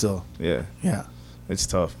trouble still. Yeah, Yeah, it's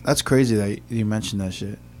tough. that's crazy that you mentioned that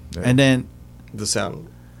shit. Yeah. And then, The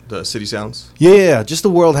city sounds. yeah, just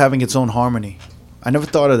the world having its own harmony. I never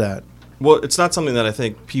thought of that. Well, it's not something that I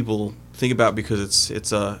think people think about because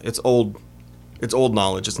it's old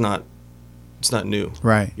knowledge. It's not new.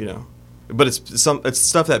 Right. You know, but it's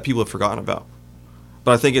stuff that people have forgotten about.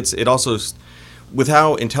 But I think it also, with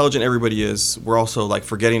how intelligent everybody is, we're also like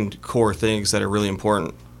forgetting core things that are really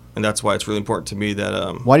important, and that's why it's really important to me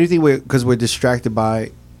that Why do you think because we're distracted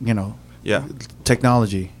by yeah,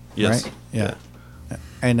 technology? yes, Right? Yeah.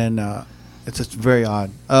 And then it's just very odd.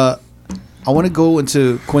 I want to go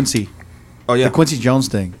into Quincy, oh yeah, the Quincy Jones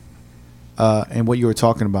thing, and what you were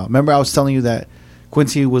talking about. Remember, I was telling you that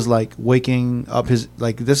Quincy was like waking up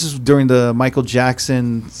this is during the Michael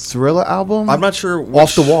Jackson Thriller album. I'm not sure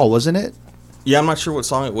Off the Wall, wasn't it? Yeah, I'm not sure what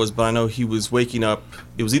song it was, but I know he was waking up.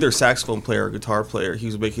 It was either a saxophone player or guitar player. He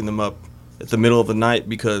was waking them up at the middle of the night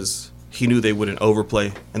because he knew they wouldn't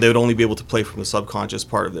overplay, and they would only be able to play from the subconscious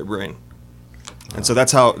part of their brain. And so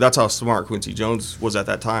that's how smart Quincy Jones was at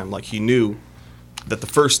that time. Like he knew that the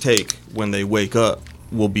first take when they wake up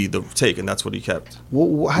will be the take, and that's what he kept.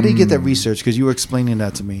 How did you get that research? Because you were explaining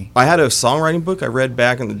that to me. I had a songwriting book I read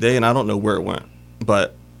back in the day, and I don't know where it went.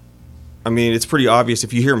 But, I mean, it's pretty obvious.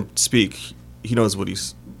 If you hear him speak, he knows what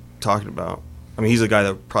he's talking about. I mean, he's a guy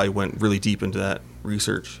that probably went really deep into that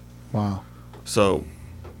research. Wow. So,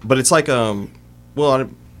 but it's like, when was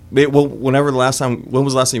the last time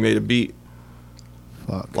you made a beat?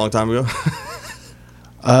 Fuck. A long time ago?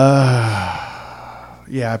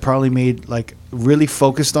 Yeah, I probably made really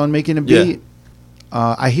focused on making a Yeah. beat.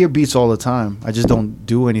 I hear beats all the time. I just don't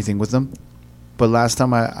do anything with them. But last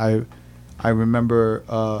time I remember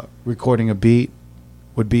recording a beat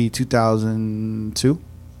would be 2002.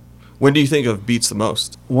 When do you think of beats the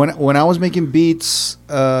most? When I was making beats,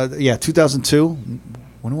 2002.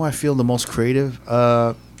 When do I feel the most creative?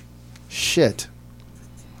 Shit,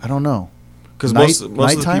 I don't know. Because most of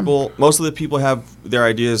the people have their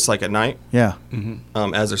ideas like at night, Yeah.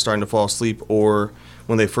 as they're starting to fall asleep, or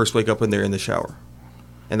when they first wake up and they're in the shower,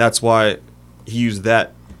 and that's why he used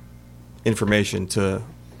that information to,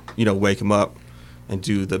 wake him up and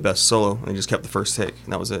do the best solo, and he just kept the first take,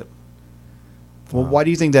 and that was it. Well, why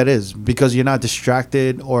do you think that is? Because you're not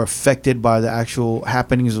distracted or affected by the actual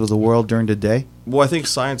happenings of the world during the day? Well, I think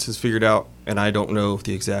science has figured out, and I don't know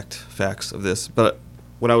the exact facts of this, but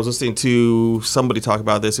when I was listening to somebody talk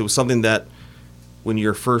about this, it was something that when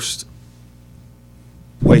you're first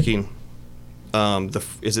waking,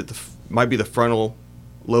 might be the frontal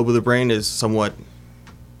lobe of the brain is somewhat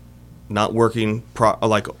not working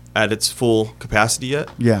at its full capacity yet.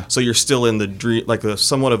 Yeah. So you're still in the dream,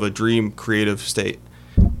 somewhat of a dream creative state.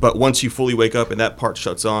 But once you fully wake up and that part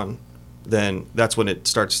shuts on, then that's when it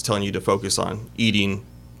starts telling you to focus on eating,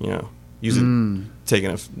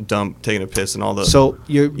 taking a dump, taking a piss, and all the. So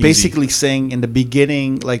you're easy. basically saying in the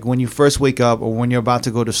beginning, like when you first wake up or when you're about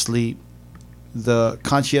to go to sleep, the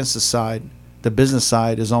conscientious side, the business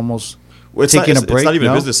side is almost taking a break. It's not even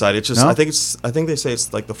no? a business side. It's just No? I think they say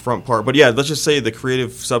it's like the front part. But yeah, let's just say the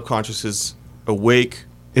creative subconscious is awake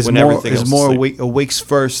when everything else is asleep. Awakes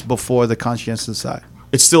first before the conscientious side.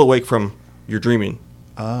 It's still awake from your dreaming.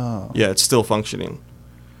 Oh. Yeah, it's still functioning.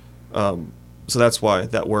 So that's why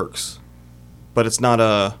that works, but it's not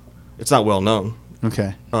well known.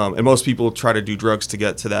 Okay. And most people try to do drugs to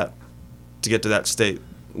get to that state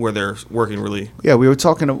where they're working really. Yeah, we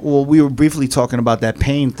were briefly talking about that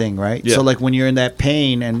pain thing, right? Yeah. So like when you're in that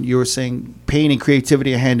pain, and you were saying pain and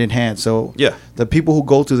creativity are hand in hand. So Yeah. the people who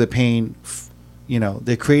go through the pain,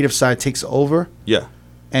 their creative side takes over, Yeah.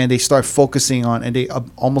 and they start focusing on, and they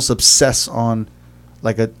almost obsess on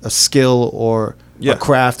like a skill or Yeah. a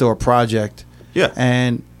craft or a project. Yeah.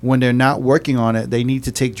 And when they're not working on it, they need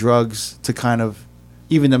to take drugs to kind of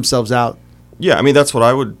even themselves out. Yeah, I mean that's what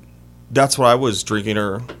I was drinking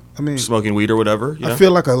or smoking weed or whatever. I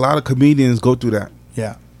feel like a lot of comedians go through that.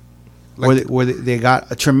 Yeah. Where they got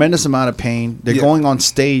a tremendous amount of pain. They're Yeah. going on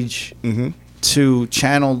stage to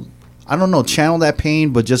channel I don't know, channel that pain,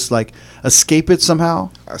 but just like escape it somehow.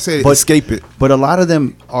 I say But- escape it. But a lot of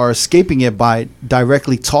them are escaping it by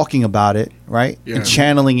directly talking about it, right? Yeah. And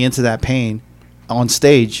channeling into that pain on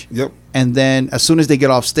stage. Yep. And then as soon as they get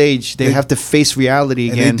off stage, they They- have to face reality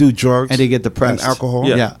And again. they do drugs and they get depressed. and alcohol.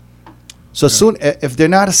 Yeah. Yeah. So soon, if they're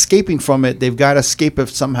not escaping from it, they've got to escape it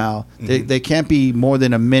somehow. They can't be more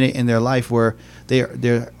than a minute in their life where they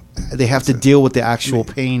have to deal with the actual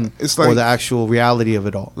pain It's or like- the actual reality of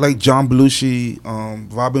it all. Like John Belushi,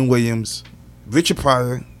 Robin Williams, Richard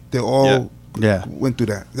Pryor, they all Yeah. went through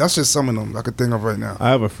that. That's just some of them I could think of right now. I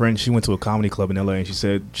have a friend. She went to a comedy club in LA, and she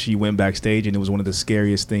said she went backstage, and it was one of the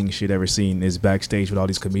scariest things she'd ever seen. Is backstage with all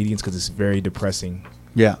these comedians because it's very depressing.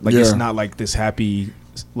 Yeah. Like it's Yeah. not like this happy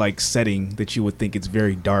like setting that you would think. It's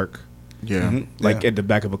very dark. Yeah. Mhm. Like Yeah. at the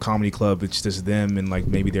back of a comedy club, it's just them and like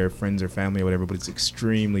maybe their friends or family or whatever. But it's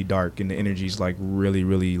extremely dark, and the energy's like really,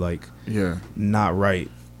 really like Yeah. not right.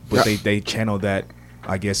 But Yeah. they channel that,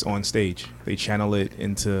 I guess, on stage. They channel it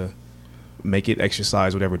into make it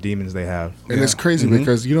exercise whatever demons they have. And Yeah. it's crazy Mhm.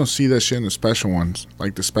 because you don't see that shit in the special ones.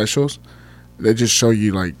 Like the specials, they just show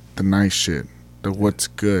you like the nice shit, the what's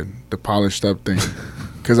good, the polished up thing.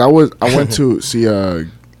 Because I went to see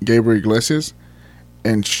Gabriel Iglesias,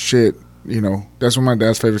 and shit, you know, that's one of my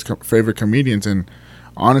dad's favorite comedians. And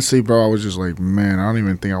honestly, bro, I was just like, man, I don't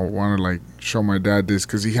even think I would want to like show my dad this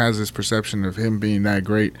because he has this perception of him being that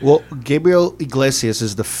great. Well, Gabriel Iglesias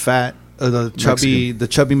is the fat, the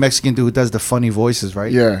chubby Mexican dude who does the funny voices,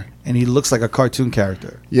 right? Yeah, And he looks like a cartoon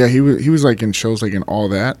character. yeah, he was like in shows like in All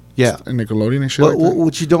That, Yeah. in Nickelodeon and shit. But like that.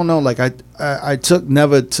 what you don't know, like I took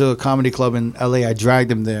Neva to a comedy club in LA. I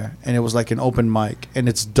dragged him there, and it was like an open mic, and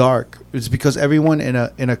it's dark. It's because everyone in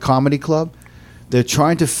a comedy club, they're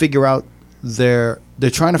trying to figure out their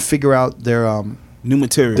New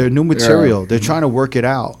material. their new material. Yeah. They're trying to work it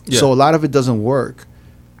out. Yeah. So a lot of it doesn't work,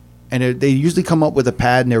 and they usually come up with a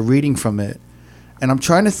pad and they're reading from it. And I'm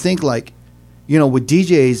trying to think like, you know, with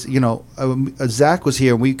DJs, you know, Zach was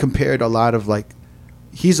here and we compared a lot of like,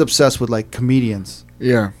 he's obsessed with like comedians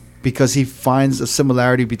Yeah, because he finds a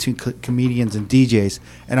similarity between comedians and DJs,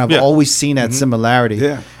 and I've Yeah. always seen that similarity.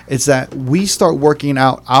 Yeah. It's that we start working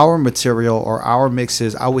out our material or our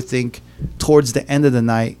mixes, I would think, towards the end of the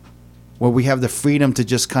night, where we have the freedom to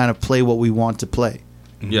just kind of play what we want to play.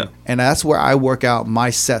 Yeah. And that's where I work out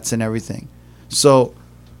my sets and everything. So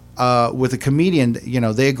with a comedian, you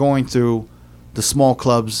know, they're going through the small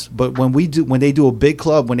clubs, but when they do a big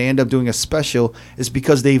club, when they end up doing a special, it's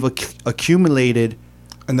because they've accumulated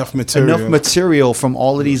enough material from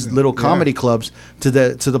all of these little comedy clubs to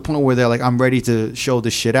the point where they're like, I'm ready to show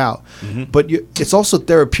this shit out. But it's also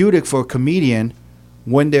therapeutic for a comedian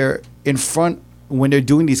when they're when they're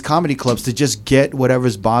doing these comedy clubs to just get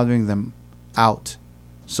whatever's bothering them out.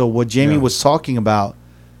 So what Jamie was talking about,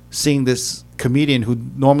 seeing this comedian who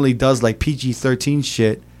normally does like PG-13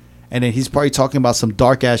 shit, and then he's probably talking about some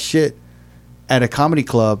dark ass shit at a comedy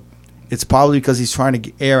club, it's probably because he's trying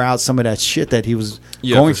to air out some of that shit that he was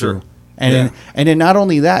going for sure. through. And then not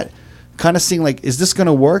only that, kind of seeing like, is this going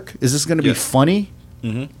to work? Is this going to be Yes. funny?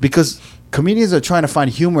 Because comedians are trying to find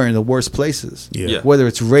humor in the worst places. Yeah. Whether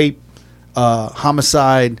it's rape,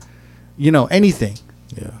 homicide, you know, anything.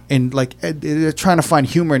 Yeah. And like they're trying to find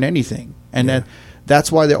humor in anything. And then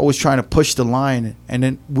that's why they're always trying to push the line. And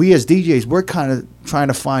then we as DJs, we're kind of trying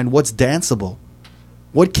to find what's danceable.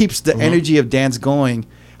 What keeps the energy of dance going?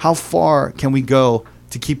 How far can we go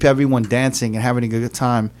to keep everyone dancing and having a good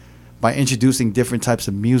time by introducing different types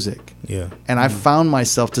of music? Yeah. And I found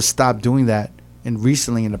myself to stop doing that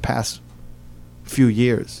recently in the past few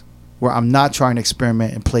years, where I'm not trying to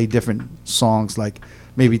experiment and play different songs like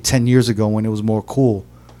maybe 10 years ago when it was more cool,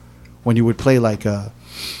 when you would play like a,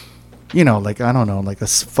 you know, like, I don't know, like a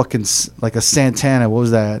fucking, like a Santana, what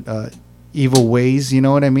was that, Evil Ways, you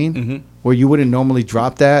know what I mean? Where you wouldn't normally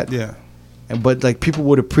drop that. Yeah. But like people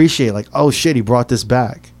would appreciate like, oh shit, he brought this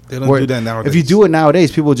back. They don't Where do that nowadays. If you do it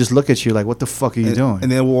nowadays, people will just look at you like, what the fuck are you doing?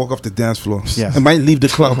 And then walk off the dance floor. Yeah. And might leave the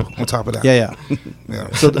club on top of that. Yeah. Yeah.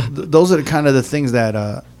 So those are the kind of the things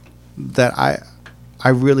that that I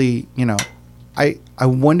really, you know, I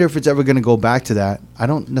wonder if it's ever going to go back to that. I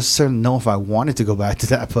don't necessarily know if I wanted to go back to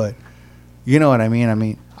that, but you know what I mean? I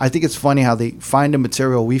mean, I think it's funny how they find the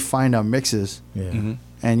material, we find our mixes, Yeah.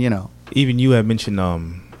 and you know. Even you had mentioned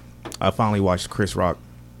I finally watched Chris Rock.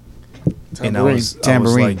 And I was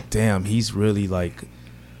Tambourine. like, damn, he's really like,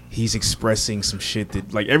 he's expressing some shit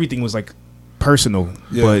that like everything was like personal,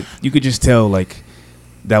 Yeah. but you could just tell like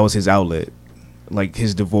that was his outlet, like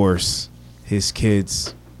his divorce, his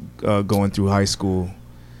kids going through high school,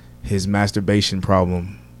 his masturbation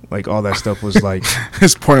problem, like all that stuff was like,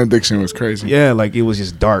 His porn addiction was crazy. yeah, like it was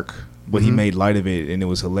just dark. but he made light of it, and it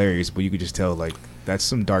was hilarious. But you could just tell, like, that's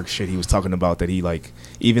some dark shit he was talking about. That he, like,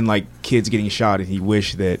 even like kids getting shot, and he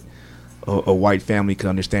wished that a white family could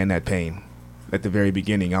understand that pain. At the very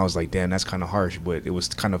beginning, I was like, damn, that's kind of harsh, but it was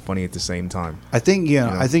kind of funny at the same time. I think,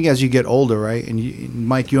 I think as you get older, right, and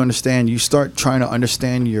Mike, you understand, you start trying to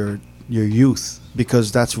understand your youth,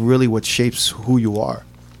 because that's really what shapes who you are.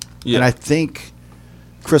 Yeah. And I think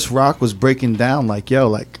Chris Rock was breaking down, like, yo,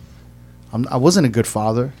 like, I wasn't a good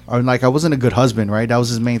father, or like I wasn't a good husband, right? That was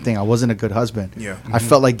his main thing. I wasn't a good husband. Yeah. I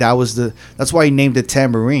felt like that's why he named it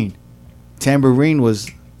Tambourine. Tambourine was,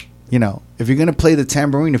 if you're gonna play the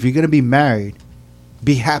tambourine, if you're gonna be married,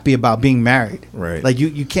 be happy about being married. Right. Like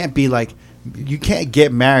you can't be like, you can't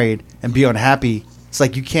get married and be unhappy. It's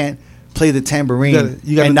like you can't play the tambourine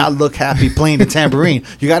you gotta, and not look happy playing the tambourine.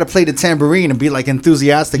 You got to play the tambourine and be like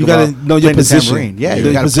enthusiastic. You got to know your position. Yeah,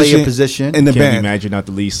 you got to play your position in the band. Imagine not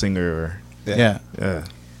the lead singer. Or, yeah.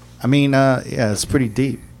 I mean, it's pretty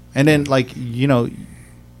deep. And then, like,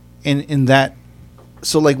 in that,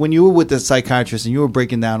 so like when you were with the psychiatrist and you were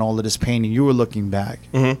breaking down all of this pain and you were looking back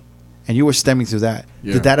and you were stemming through that,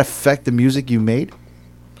 did that affect the music you made?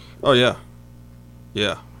 Oh yeah.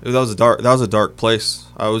 That was a dark place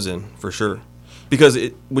I was in, for sure. Because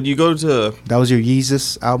when you go to that was your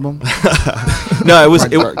Yeezus album? No,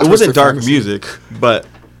 it wasn't dark music, but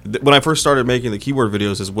when I first started making the keyboard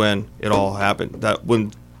videos is when it all happened. That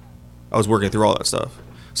when I was working through all that stuff.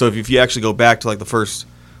 So if you actually go back to like the first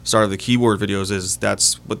start of the keyboard videos,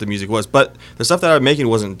 that's what the music was. But the stuff that I was making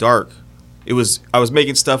wasn't dark. I was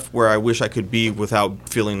making stuff where I wish I could be without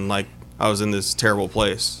feeling like I was in this terrible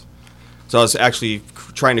place. So I was actually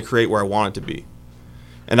trying to create where I wanted to be.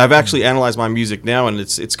 And I've actually analyzed my music now, and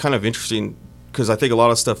it's kind of interesting because I think a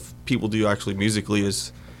lot of stuff people do actually musically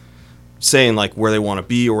is saying like where they want to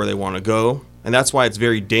be or where they want to go. And that's why it's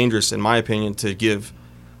very dangerous, in my opinion, to give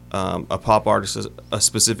a pop artist a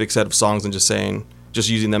specific set of songs and just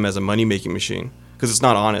using them as a money-making machine, because it's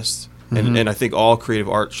not honest. And I think all creative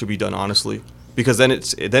art should be done honestly, because then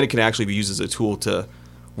it can actually be used as a tool to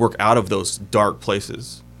work out of those dark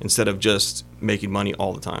places, instead of just making money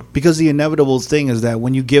all the time. Because the inevitable thing is that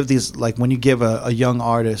when you give a young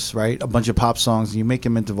artist, right, a bunch of pop songs and you make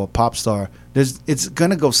him into a pop star, it's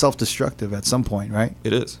gonna go self-destructive at some point, right?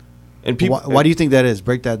 It is. And people, why do you think that is?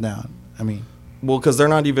 Break that down. I mean, well, because they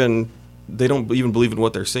don't even believe in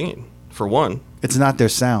what they're singing. For one, it's not their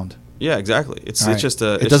sound. Yeah, exactly. It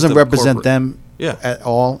doesn't represent them at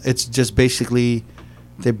all. It's just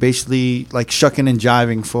they're basically like shucking and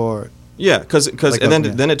jiving for. Yeah, because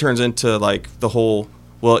then it turns into like the whole,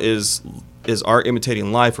 well, is art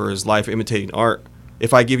imitating life, or is life imitating art?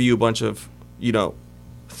 If I give you a bunch of,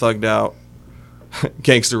 thugged out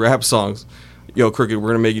gangster rap songs, yo, Crooked, we're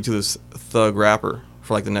gonna make you to this thug rapper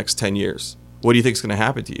for like the next 10 years. What do you think is gonna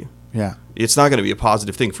happen to you? Yeah, it's not gonna be a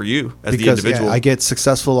positive thing for you as the individual. I get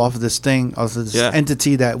successful off of this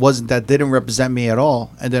entity that didn't represent me at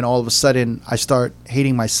all, and then all of a sudden I start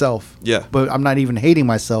hating myself. Yeah, but I'm not even hating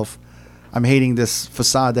myself. I'm hating this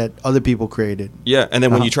facade that other people created. Yeah, and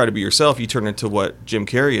then when you try to be yourself, you turn into what Jim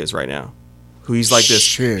Carrey is right now, who he's like this.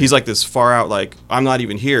 Shit. He's like this far out, like, I'm not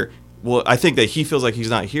even here. Well, I think that he feels like he's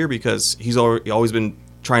not here because he's always been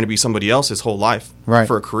trying to be somebody else his whole life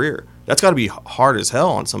for a career. That's got to be hard as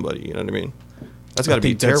hell on somebody. You know what I mean? That's got to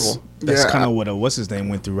be terrible. That's kind of what what's his name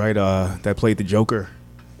went through, right? That played the Joker.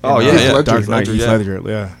 Oh yeah, Dark Knight.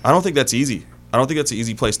 Yeah. I don't think that's easy. I don't think that's an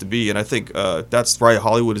easy place to be, and I think that's why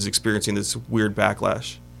Hollywood is experiencing this weird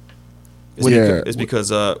backlash. It's because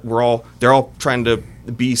they're all trying to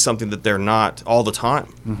be something that they're not all the time.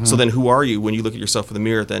 Mm-hmm. So then, who are you when you look at yourself in the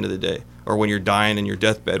mirror at the end of the day, or when you're dying in your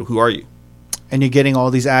deathbed? Who are you? And you're getting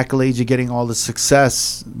all these accolades, you're getting all the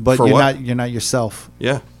success, but you're not yourself.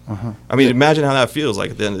 Yeah. I mean, imagine how that feels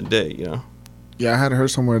like at the end of the day. Yeah, I had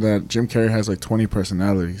heard somewhere that Jim Carrey has like 20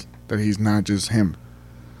 personalities. That he's not just him.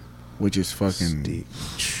 Which is fucking deep.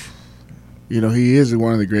 He is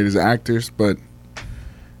one of the greatest actors, but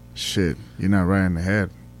shit, you're not right in the head.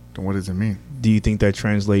 Then what does it mean? Do you think that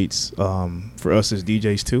translates for us as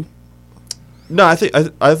DJs too? No, I think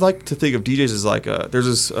I like to think of DJs as like there's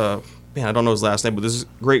this man, I don't know his last name, but this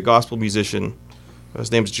great gospel musician.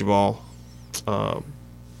 His name's Jamal, and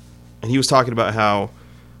he was talking about how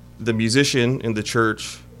the musician in the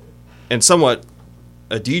church, and somewhat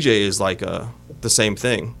a DJ is like the same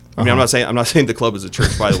thing. I mean, I'm not saying the club is a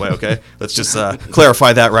church, by the way. Okay, let's just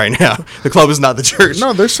clarify that right now. The club is not the church.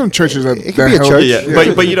 No, there's some churches that it can be a church.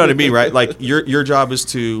 Yeah. But you know what I mean, right? Like your job is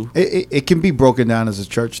to. It can be broken down as a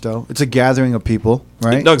church, though. It's a gathering of people,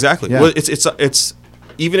 right? No, exactly. Yeah. Well, it's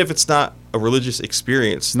even if it's not a religious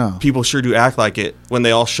experience. No. People sure do act like it when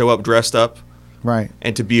they all show up dressed up Right.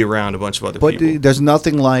 and to be around a bunch of other But people. there's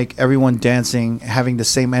nothing like everyone dancing, having the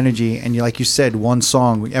same energy, and like you said, one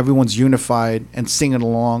song, everyone's unified and singing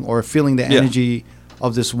along or feeling the Yeah. energy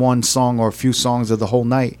of this one song or a few songs of the whole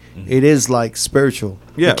night. It is like spiritual.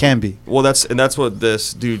 Yeah, It can be. Well, that's what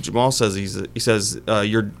this dude Jamal says. He says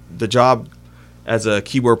the job as a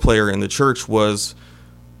keyboard player in the church was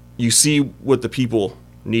you see what the people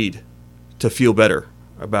need to feel better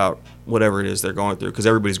about whatever it is they're going through, because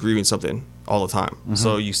everybody's grieving something all the time.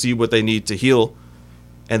 So you see what they need to heal,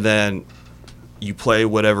 and then you play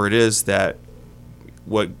whatever it is that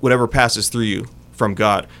whatever passes through you from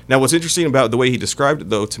God. Now, what's interesting about the way he described it,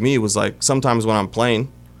 though, to me was like sometimes when I'm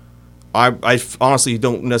playing, I honestly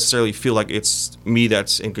don't necessarily feel like it's me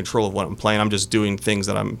that's in control of what I'm playing. I'm just doing things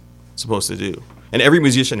that I'm supposed to do. And every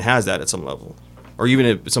musician has that at some level. Or even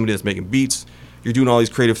if somebody that's making beats, you're doing all these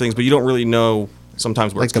creative things, but you don't really know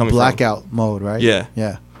sometimes where Like it's the coming blackout mode, right? Yeah.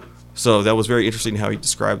 Yeah. from. So that was very interesting how he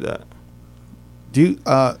described that. Do you,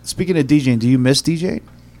 speaking of DJing, do you miss DJ?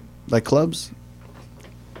 Like clubs?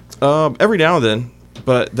 Every now and then,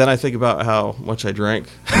 but then I think about how much I drank.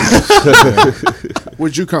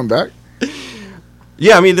 Would you come back?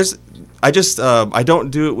 Yeah, I mean, I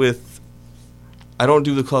don't do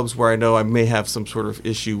the clubs where I know I may have some sort of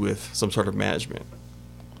issue with some sort of management.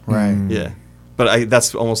 Right. Yeah. But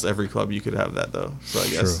that's almost every club you could have that, though. So I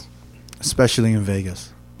guess. Especially in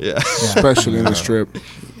Vegas. Yeah. Especially in the strip.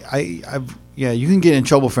 Yeah, you can get in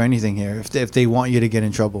trouble for anything here if they want you to get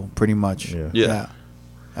in trouble, pretty much. Yeah.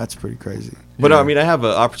 That's pretty crazy. But no, I mean, I have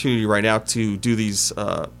an opportunity right now to do these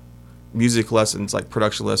music lessons, like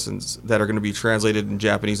production lessons, that are going to be translated in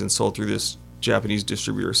Japanese and sold through this Japanese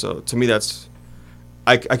distributor. So to me,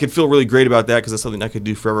 I could feel really great about that, because that's something I could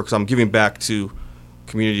do forever, because I'm giving back to a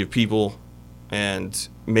community of people, and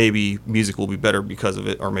maybe music will be better because of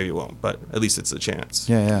it, or maybe it won't, but at least it's a chance.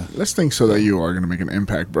 Yeah. Let's think so that you are going to make an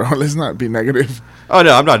impact, bro. Let's not be negative. Oh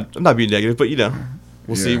no, I'm not being negative, but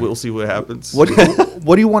we'll see. Yeah. We'll see what happens. What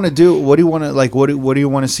do you want to do? What do you want to like? What do you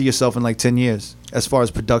want to see yourself in like 10 years as far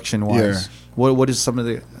as production wise? Yeah. What is some of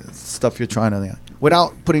the stuff you're trying to,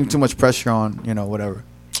 without putting too much pressure on, whatever.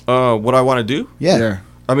 What I want to do? Yeah.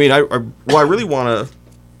 I mean, I really want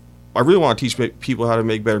to teach people how to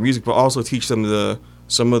make better music, but also teach them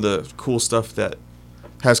some of the cool stuff that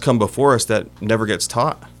has come before us that never gets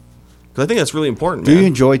taught. Because I think that's really important. Do man. you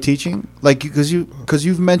enjoy teaching? Like, because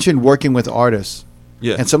you've mentioned working with artists.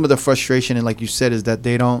 Yeah. And some of the frustration, and like you said, is that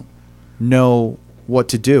they don't know what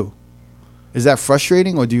to do. Is that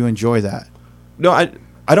frustrating, or do you enjoy that? No,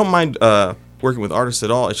 I don't mind working with artists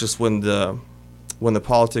at all. It's just when the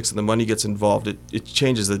politics and the money gets involved, it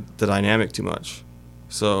changes the dynamic too much.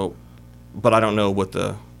 So, but I don't know what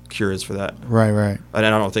the cure is for that. Right. And I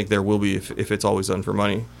don't think there will be if it's always done for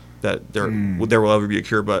money, that there will ever be a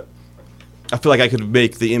cure. But I feel like I could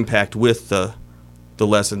make the impact with the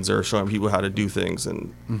lessons, or showing people how to do things,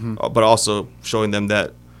 and but also showing them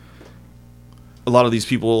that a lot of these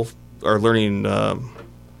people are learning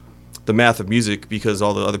the math of music because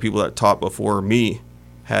all the other people that taught before me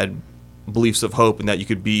had beliefs of hope, and that you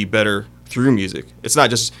could be better through music. It's not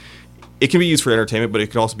just, it can be used for entertainment, but it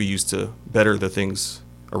can also be used to better the things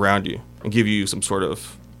around you and give you some sort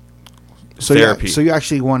of therapy. So you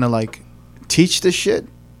actually want to like teach this shit?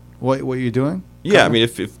 What you're doing? Yeah, I mean,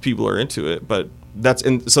 if people are into it, but that's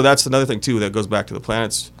another thing too that goes back to the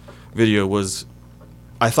Planets video. Was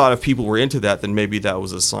I thought if people were into that, then maybe that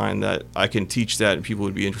was a sign that I can teach that and people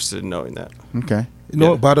would be interested in knowing that. Okay.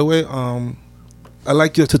 By the way, I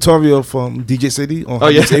like your tutorial from DJ City on how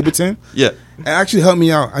to use Ableton. Yeah. It actually helped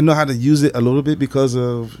me out. I know how to use it a little bit because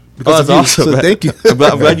of that's you. awesome. So man. thank you. I'm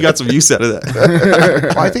glad you got some use out of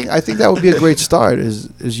that. Well, I think that would be a great start.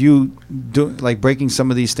 Is you doing like breaking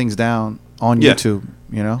some of these things down on Yeah. YouTube,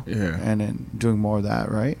 Yeah. and then doing more of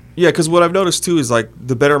that, right? Yeah, because what I've noticed too is like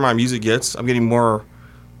the better my music gets, I'm getting more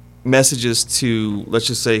messages to, let's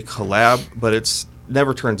just say, collab, but it's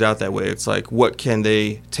never turns out that way. It's like, what can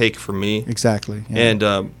they take from me? Exactly. Yeah.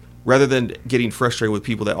 And rather than getting frustrated with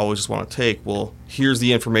people that always just want to take, well, here's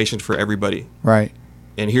the information for everybody. Right.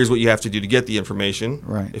 And here's what you have to do to get the information.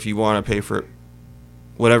 Right. If you want to pay for it,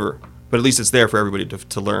 whatever. But at least it's there for everybody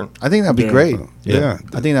to learn. I think that'd be great. Yeah,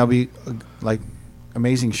 I think that'd be like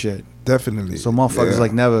amazing shit. definitely. So motherfuckers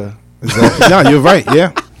like never. Exactly. Yeah, you're right.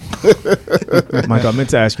 Yeah. Mike, I meant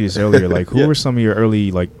to ask you this earlier. Like, who were some of your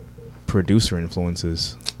early like producer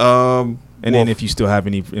influences? And then if you still have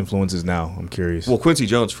any influences now, I'm curious. Well, Quincy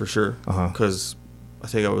Jones for sure. Because Uh-huh. I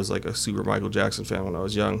think I was like a super Michael Jackson fan when I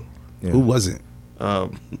was young. Yeah. Who wasn't?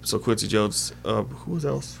 So Quincy Jones. Who was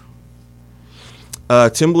else?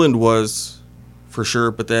 Timbaland was for sure.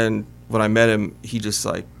 But then when I met him, he just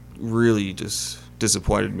like really just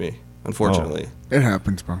disappointed me. Unfortunately, It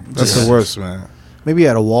happens, bro. That's the worst, man. Maybe he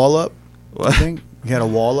had a wall up. What? I think he had a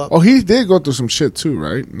wall up. Oh, he did go through some shit too,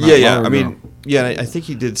 right? Not yeah. long I ago. mean, yeah. I think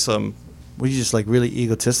he did some. Was he just like really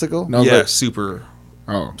egotistical? No, yeah, but- super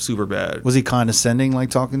bad. Was he condescending, like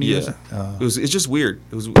talking to you? Yeah. It's just weird.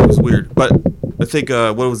 It was weird. But I think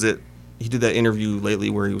what was it? He did that interview lately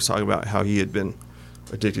where he was talking about how he had been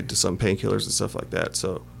addicted to some painkillers and stuff like that.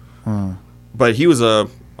 So, but he was I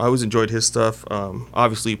always enjoyed his stuff.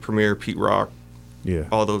 Obviously, Premier, Pete Rock, Yeah.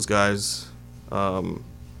 all those guys.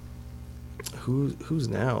 Who's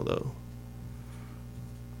now though?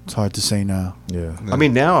 It's hard to say now. Yeah. I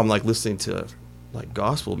mean, now I'm like listening to like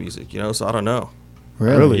gospel music, So I don't know.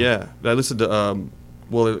 Really? Yeah, I listened to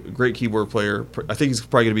a great keyboard player. I think he's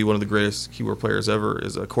probably going to be one of the greatest keyboard players ever.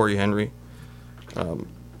 Is Corey Henry.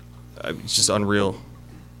 It's just unreal.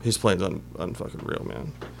 His playing's unfucking real,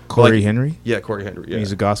 man. Corey Like- Henry. Yeah, Corey Henry. Yeah,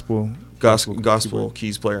 He's a gospel. gospel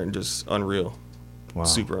keys player and just unreal. Wow.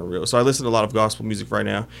 Super unreal. So I listen to a lot of gospel music right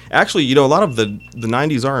now. Actually, a lot of the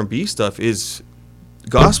 90s R&B stuff is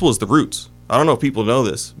gospel is the roots. I don't know if people know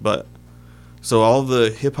this, but so all the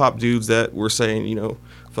hip hop dudes that were saying,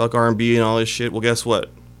 fuck R&B and all this shit, well, guess what?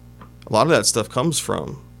 A lot of that stuff comes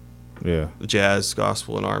from Yeah. the jazz,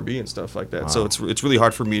 gospel, and R&B and stuff like that. So Wow. it's really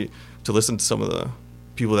hard for me to listen to some of the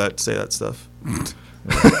people that say that stuff.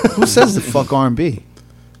 Who says the fuck R&B?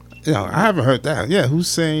 I haven't heard that. Yeah, who's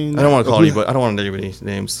saying? I don't want to call anybody. I don't want to name any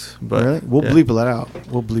names, but Really? We'll yeah. bleep it out.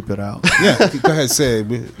 We'll bleep it out. Yeah, go ahead, say it.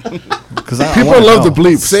 Because People love the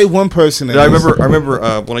bleeps. Say one person. that I is- remember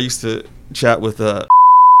when I used to chat with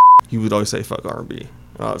he would always say fuck R&B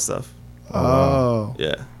and all that stuff. Oh,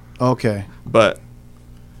 Yeah, okay. but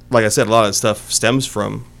like I said, a lot of that stuff stems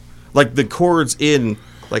from like the chords in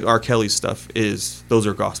like R. Kelly's stuff those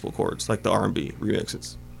are gospel chords, like the R&B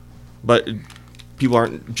remixes. But people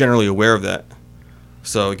aren't generally aware of that,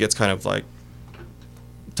 so it gets kind of like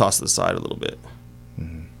tossed to the side a little bit.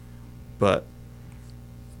 But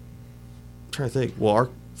I'm trying to think. Well,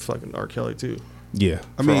 fucking R. Kelly too. Yeah.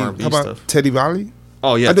 I mean, R&B how about stuff. Teddy Riley?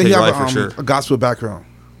 Oh yeah, I think Teddy he Riley have for sure. a gospel background.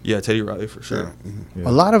 Yeah, Teddy Riley for sure. Yeah.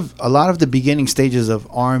 A lot of the beginning stages of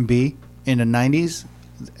R&B in the 90s,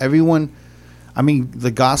 everyone, I mean, the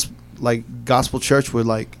gospel church were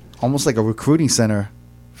like almost like a recruiting center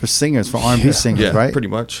for singers, for R&B singers, Yeah, right? pretty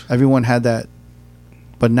much. Everyone had that.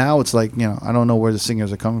 But now it's like, I don't know where the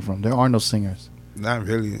singers are coming from. There are no singers. Not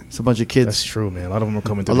really. It's a bunch of kids. That's true, man. A lot of them are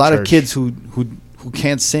coming to A the lot of church. kids who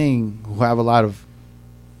can't sing, who have a lot of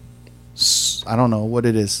I don't know what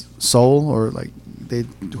it is, soul, or like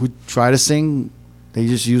who try to sing, they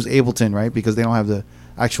just use Ableton, right? Because they don't have the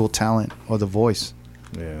actual talent or the voice.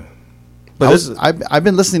 Yeah. But I've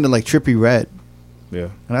been listening to like Trippie Redd, Yeah.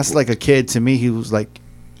 and that's like a kid to me. He was like,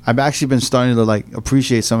 I've actually been starting to like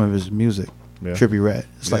appreciate some of his music. Yeah. Trippie Redd.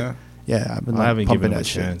 It's Yeah. like, yeah, I've been I like, haven't pumping given him that a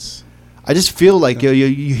shit. chance. I just feel like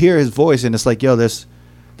you hear his voice, and it's like, there's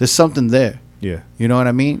something there. Yeah. You know what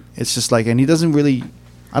I mean? It's just like, and he doesn't really.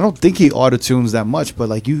 I don't think he auto-tunes that much, but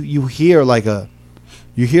like you hear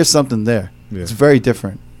you hear something there. Yeah. It's very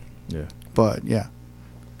different. Yeah. But yeah,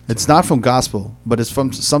 it's not from gospel, but it's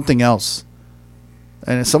from something else.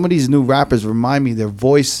 And some of these new rappers remind me, their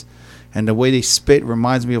voice and the way they spit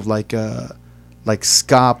reminds me of like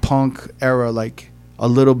ska punk era, like a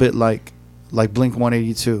little bit like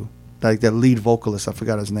Blink-182, like that lead vocalist. I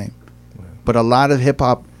forgot his name, but a lot of hip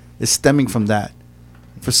hop is stemming from that.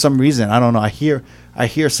 For some reason, I don't know. I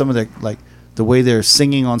hear some of the way they're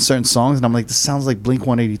singing on certain songs, and I'm like, this sounds like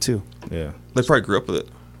Blink-182. Yeah. They probably grew up with it.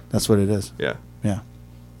 That's what it is. Yeah. Yeah.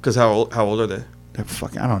 Because how old are they? They're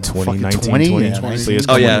fucking, I don't know, 20, fucking 19, 20, 20, yeah, 20. 19, So it's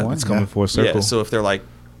Oh, yeah. 21, It's coming full circle. Yeah. So if they're like,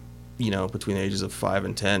 between the ages of 5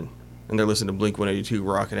 and 10, and they're listening to Blink-182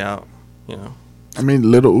 rocking out, I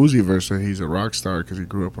mean, Little Uzi Vert, he's a rock star because he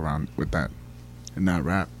grew up around with that and not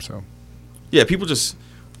rap. So Yeah, people just,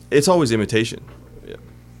 it's always imitation. Yeah.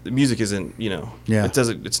 The music isn't, Yeah.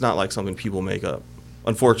 it's not like something people make up.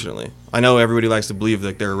 Unfortunately. I know everybody likes to believe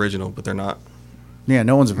that they're original, but they're not. Yeah,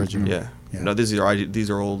 no one's original. Yeah. Yeah. No, these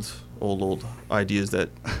are old ideas that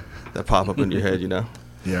pop up in your head,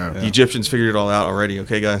 yeah, The Egyptians figured it all out already,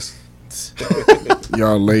 okay, guys?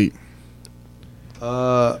 y'all late.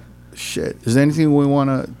 Shit. Is there anything we want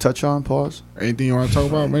to touch on? Pause. Anything you want to talk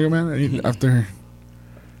about, Mega Man? After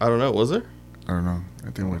I don't know, was there? I don't know.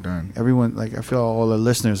 I think we're done. Everyone, like, I feel all the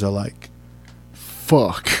listeners are like,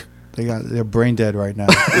 Fuck. they're brain dead right now.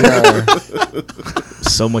 Yeah.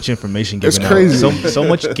 So much information It's given out. crazy. So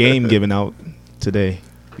much game given out today.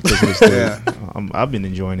 Because of this dude. Yeah. I've been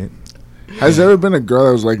enjoying it. Has there ever been a girl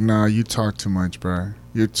that was like, "Nah, you talk too much, bro.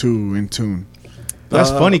 You're too in tune." That's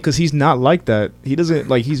funny because he's not like that. He doesn't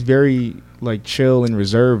like. He's very like chill and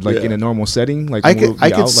reserved, like in a normal setting. Like I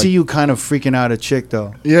could see you kind of freaking out a chick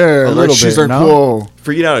though. Yeah, a like little she's bit. like, No? whoa.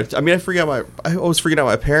 Freaking out. I mean, I always freaking out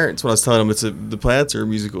my parents when I was telling them the planets are a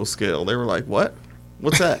musical scale. They were like, "What?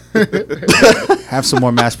 What's that?" Have some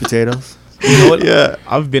more mashed potatoes. You know what? Yeah.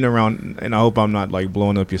 I've been around, and I hope I'm not like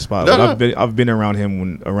blowing up your spot. No, but no. I've been around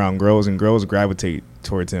him around girls, and girls gravitate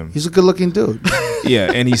towards him. He's a good-looking dude.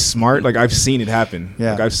 Yeah, and he's smart. Like I've seen it happen.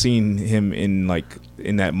 Yeah. Like I've seen him in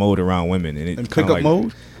that mode around women, and it In kinda, pickup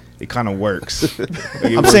mode? It kind of works. Like, it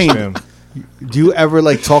I'm works saying- for him. Do you ever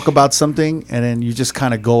like talk about something and then you just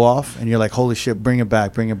kind of go off and you're like, holy shit, bring it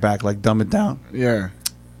back, like dumb it down? Yeah.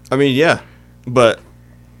 I mean, yeah, but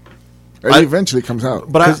It I- eventually comes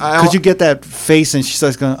out. but Because you get that face and she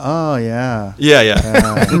starts going, oh yeah.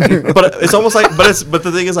 yeah. But it's almost like, but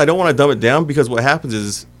the thing is, I don't want to dumb it down because what happens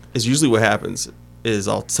is usually what happens is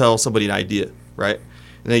I'll tell somebody an idea, right?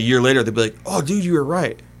 And then a year later they'll be like, "Oh, dude, you were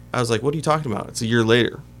right." I was like, "What are you talking about?" It's a year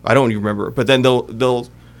later. I don't even remember. But then they'll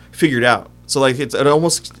figure it out. So like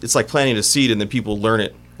it's like planting a seed and then people learn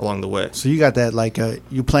it along the way. So you got that like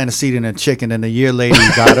you plant a seed in a chicken and a year later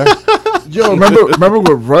you got her. Yo, remember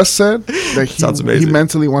what Russ said? That Sounds he amazing.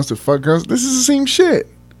 mentally wants to fuck girls. This is the same shit.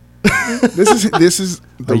 This is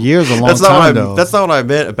A year's a long That's not time though. that's not what I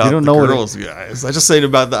meant about don't the know what it- girls, guys. I just said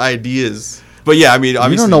about the ideas. But yeah, I mean,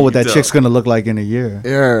 obviously you don't know what that you chick's gonna look like in a year.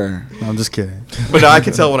 Yeah. No, I'm just kidding. But I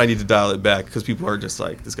can tell when I need to dial it back because people are just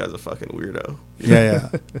like, "This guy's a fucking weirdo. Yeah,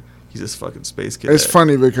 yeah. He's this fucking space kid." It's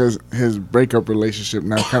funny because his breakup relationship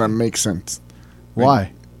now kind of makes sense.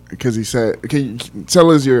 Why? Because he said, "Can you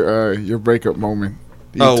tell us your breakup moment?"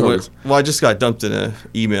 that you Oh, told well, us? I just got dumped in an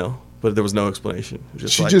email, but there was no explanation. It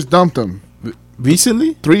was She like, just dumped him.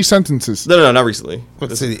 Recently? 3 sentences. no, not recently.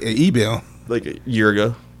 What's the email? Like a year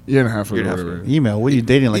ago. Year and a half ago. Year and a half whatever. Email. What are you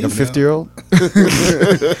dating? Like a Email. 50-year-old?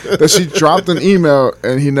 That she dropped an email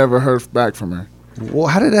and he never heard back from her. Well,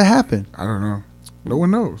 how did that happen? I don't know. No one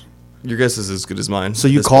knows. Your guess is as good as mine. So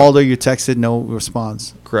you This called her, you texted, no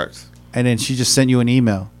response, one. Correct. and then she just sent you an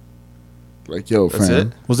email. Like, yo, That's fam.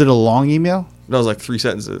 it. Was it a long email? That was like 3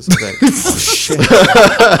 sentences. I think.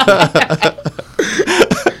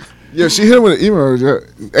 Yeah, she hit him with an email. Yeah.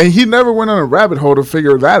 And he never went on a rabbit hole to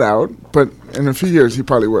figure that out. But in a few years, he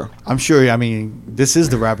probably will. I'm sure. I mean, this is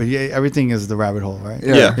the rabbit. Yeah, everything is the rabbit hole, right?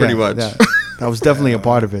 Yeah. Pretty much. That was definitely a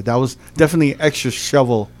part of it. That was definitely an extra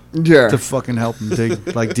shovel Yeah. to fucking help him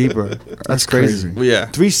dig like deeper. That's crazy. Well, yeah,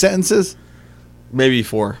 3 sentences, maybe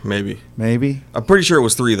 4, maybe. maybe. I'm pretty sure it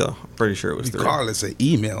was 3 though. I'm pretty sure it was 3. Regardless, an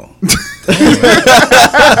email.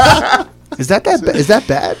 Is that Is that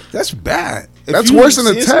bad? That's bad. If That's you worse than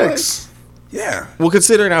a see it somewhere- text. Yeah. Well,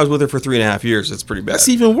 considering I was with her for 3.5 years, it's pretty bad. That's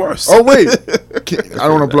even worse. Oh, wait. I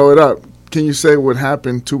don't want to blow it up. Can you say what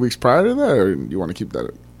happened 2 weeks prior to that? Or you want to keep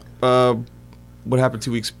that? What happened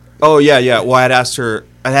 2 weeks? Oh yeah. Well, I'd asked her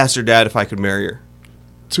dad if I could marry her.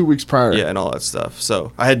 2 weeks prior. Yeah, and all that stuff.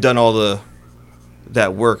 So I had done all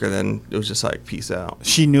that work, and then it was just like, peace out.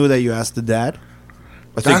 She knew that you asked the dad.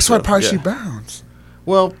 I think That's why so, probably yeah. she bounced.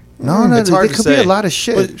 Well, No, it's there hard to could say. be a lot of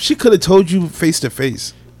shit. But she could have told you face to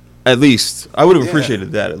face. At least I would have Yeah.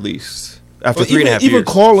 appreciated that. At least after But 3.5 even years.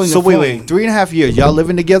 calling. So your wait, phone. 3.5 years. Y'all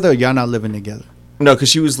living together or y'all not living together? No, because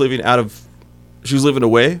she was living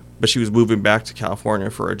away, but she was moving back to California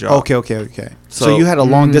for a job. Okay. So, So- you had a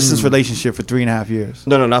long distance relationship for 3.5 years.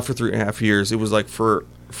 No, not for 3.5 years. It was like for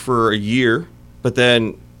a year, but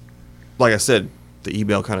then, like I said, the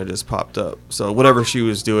email kind of just popped up. So whatever she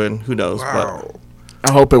was doing, who knows? Wow.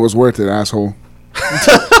 I hope it was worth it, asshole.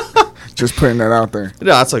 Just putting that out there. But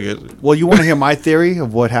no, that's like it. Well, you want to hear my theory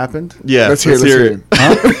of what happened? Yeah, Let's hear it.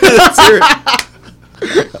 Let's hear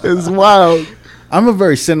it. It's wild. I'm a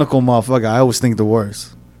very cynical motherfucker. I always think the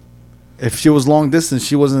worst. If she was long distance,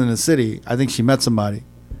 she wasn't in the city. I think she met somebody.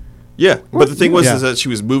 Yeah, but the thing was Yeah. is that she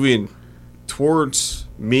was moving towards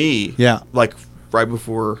me. Yeah. Like right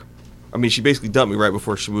before. I mean, she basically dumped me right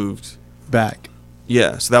before she moved. Back.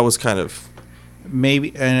 Yeah, so that was kind of.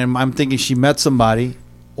 Maybe, and I'm thinking she met somebody,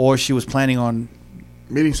 or she was planning on,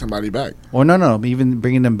 Meeting somebody back. or no, even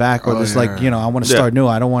bringing them back, or Oh, just yeah. like, I want to Yeah. start new.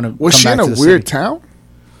 I don't want to. Was come she back in to a the weird city. town?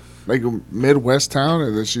 Like a Midwest town,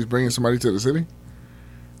 and then she's bringing somebody to the city?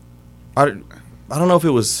 I don't know if it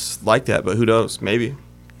was like that, but who knows? Maybe.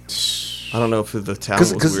 I don't know if the town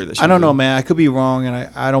was weird. That she I don't was know, in. man. I could be wrong, and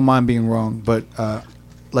I don't mind being wrong. But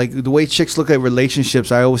like the way chicks look at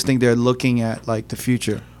relationships, I always think they're looking at like the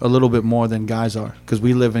future a little bit more than guys are, because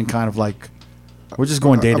we live in kind of like we're just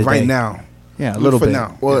going day to day Right now. Yeah, a Look little for bit.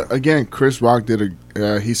 now. Well, again, Chris Rock did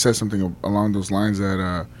he said something along those lines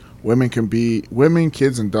that women,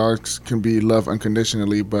 kids, and dogs can be loved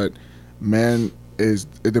unconditionally, but men, is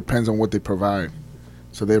it depends on what they provide.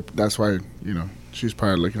 So that's why, you know, she's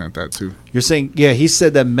probably looking at that too. You're saying, yeah, he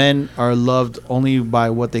said that men are loved only by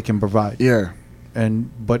what they can provide. Yeah.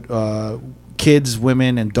 But kids,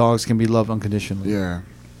 women, and dogs can be loved unconditionally. Yeah.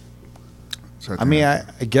 So I mean, I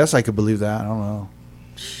guess I could believe that. I don't know.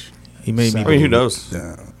 He made me. I mean, who knows?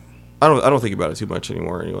 Yeah. I don't think about it too much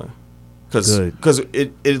anymore anyway. Good. Because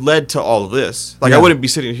it led to all of this. Like, Yeah. I wouldn't be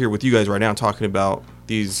sitting here with you guys right now talking about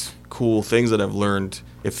these cool things that I've learned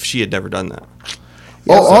if she had never done that.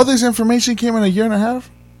 all this information came in a year and a half?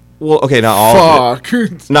 Well, okay, not all of Fuck.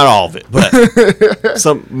 it. Not all of it, but let's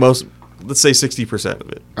say 60% of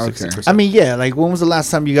it. Okay. 60%. I mean, yeah, like when was the last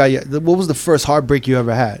time you got what was the first heartbreak you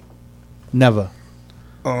ever had? Never.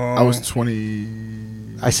 I was 20.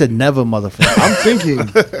 I said never, motherfucker. I'm thinking.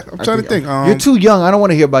 I'm trying to think. You're too young. I don't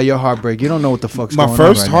want to hear about your heartbreak. You don't know what the fuck's my going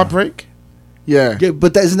first on right heartbreak. Yeah. Yeah,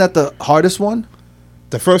 but isn't that the hardest one?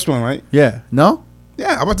 The first one, right? Yeah. No?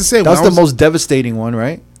 Yeah, I'm about to say That was the most devastating one,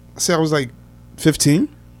 right? Say I was like 15.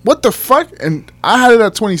 What the fuck? And I had it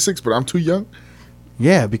at 26, but I'm too young.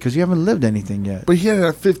 Yeah, because you haven't lived anything yet. But he had it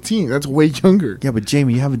at 15. That's way younger. Yeah, but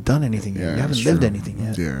Jamie, you haven't done anything yet. Yeah, You haven't that's lived true. anything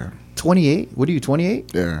yet. Yeah. 28? What are you,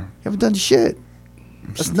 28? You Yeah. haven't done shit.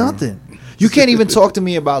 That's still- nothing. You can't even talk to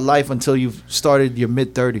me about life until you've started your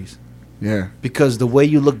mid-30s. Yeah. Because the way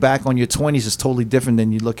you look back on your 20s is totally different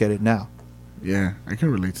than you look at it now. Yeah. I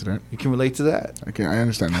can relate to that. You can relate to that? I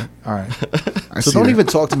understand that. All right. I So see don't that. even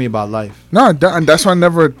talk to me about life. No, and that's why I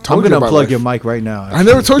never I'm told you going to about unplug life. your mic right now. I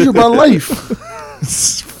never told you about life.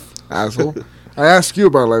 Asshole. I asked you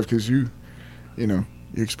about life because you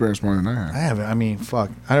experienced more than I I have. haven't. I mean,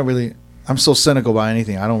 fuck. I'm so cynical about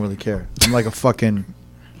anything. I don't really care. I'm like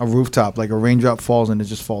a rooftop. Like a raindrop falls and it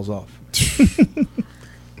just falls off.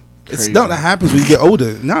 It's not that happens when you get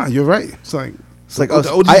older. Nah, you're right. It's like Like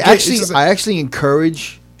the older you get, it's just I actually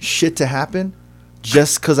encourage shit to happen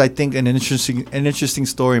just because I think an interesting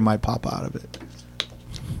story might pop out of it.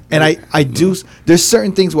 And I do. There's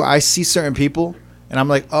certain things where I see certain people and I'm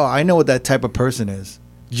like, oh, I know what that type of person is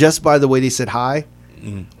just by the way they said hi,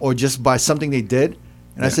 or just by something they did.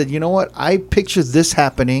 And I said, you know what? I picture this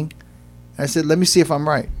happening. And I said, let me see if I'm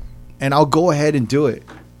right, and I'll go ahead and do it,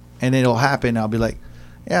 and it'll happen. I'll be like,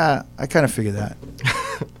 yeah, I kind of figured that.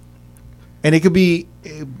 And it could be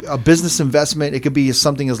a business investment. It could be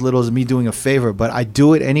something as little as me doing a favor, but I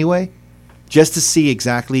do it anyway, just to see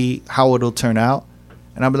exactly how it'll turn out.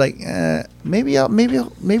 And I'll be like, maybe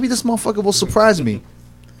this motherfucker will surprise me,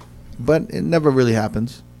 but it never really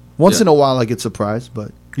happens. Once in a while, I get surprised,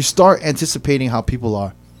 but you start anticipating how people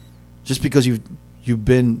are, just because you've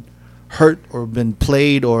been hurt or been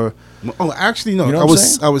played or. Oh, actually, no. You know I what I'm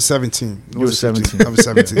was saying? I was 17. You were 17. I was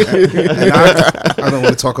 17. And I don't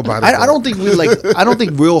want to talk about it. I don't think I don't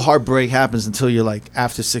think real heartbreak happens until you're like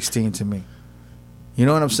after 16 to me. You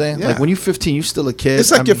know what I'm saying? Yeah. Like when you're 15, you're still a kid.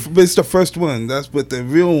 It's like I mean, it's the first one. That's but the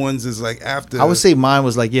real ones is like after. I would say mine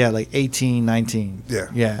was like 18, 19. Yeah.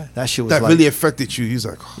 Yeah, that shit was that like, really affected you. He's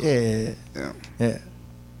like, oh, yeah.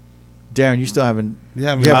 Darren, you still haven't. you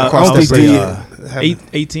haven't You haven't I crossed don't that think bridge. haven't-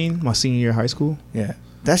 18, my senior year of high school. Yeah,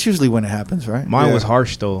 that's usually when it happens, right? Mine Yeah. was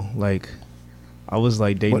harsh though. Like, I was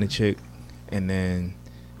like dating What? a chick, and then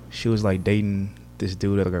she was like dating this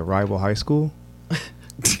dude at like a rival high school,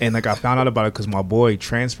 and like I found out about it because my boy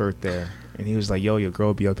transferred there, and he was like, "Yo, your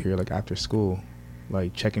girl be up here like after school,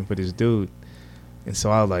 like checking for this dude," and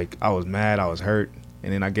so I was mad, I was hurt.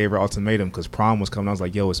 And then I gave her ultimatum because prom was coming. I was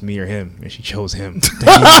like, "Yo, it's me or him," and she chose him.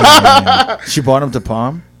 She brought him to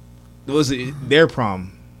prom. It was their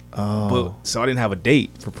prom. Oh, But so I didn't have a date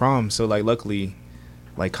for prom. So like luckily,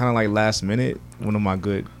 like kind of like last minute, one of my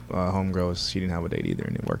good homegirls, she didn't have a date either,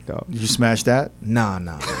 and it worked out. did you smash that? Nah.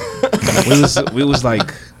 we was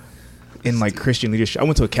like in like Christian leadership. I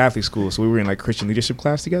went to a Catholic school, so we were in like Christian leadership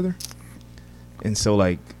class together. And so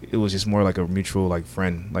like it was just more like a mutual like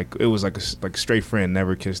friend. Like it was like a straight friend.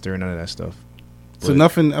 Never kissed her, none of that stuff. So But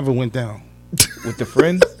nothing ever went down. with the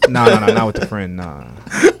friend? Nah, not with the friend. Nah.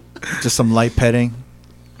 Just some light petting.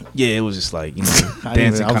 Yeah, it was just like, you know, I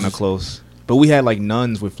dancing was kind of just- close. But we had like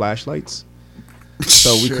nuns with flashlights,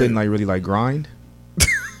 so we Shit. couldn't like really like grind.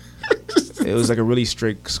 It was like a really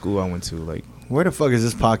strict school I went to. Like, Where the fuck is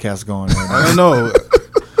this podcast going? Right now? I don't know.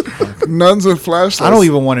 Nuns with flashlights. I don't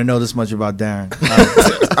even want to know this much about Darren.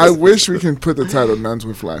 I wish we can put the title "Nuns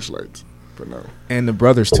with Flashlights," but no. and the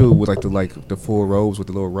brothers too with like the full robes with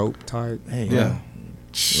the little rope tied. Hey, Yeah.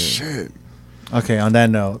 Shit. Okay, on that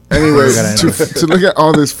note. Anyways, we gotta end this. to look at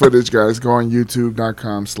all this footage, guys, go on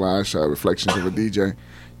youtube.com/reflections of a DJ.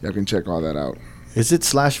 Y'all can check all that out. Is it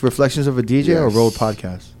 / Reflections of a DJ or Yes. Road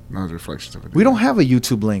Podcast? No, it's Reflections of a DJ. We don't have a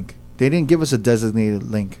YouTube link. They didn't give us a designated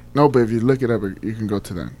link. No, but if you look it up, you can go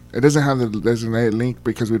to that. It doesn't have the designated link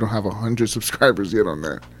because we don't have 100 subscribers yet on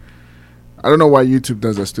there. I don't know why YouTube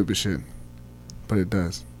does that stupid shit, but it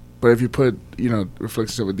does. But if you put,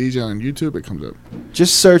 Reflections of a DJ on YouTube, it comes up.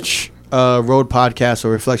 Just search Road Podcast or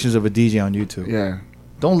Reflections of a DJ on YouTube. Yeah.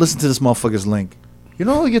 Don't listen to this motherfucker's link. You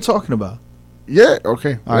know what you're talking about. Yeah,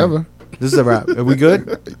 okay, whatever. Right. This is a wrap. Are we good?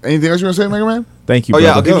 Anything else you want to say, Mega Man? Thank you. Oh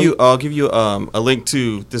yeah, brother. I'll give you a link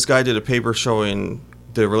to this guy did a paper showing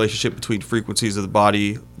the relationship between frequencies of the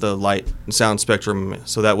body, the light and sound spectrum.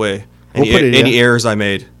 So that way, any errors I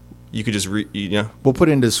made, you could just We'll put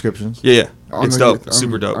it in the descriptions. Yeah. It's dope.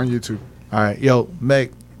 Super dope. On YouTube. All right, yo,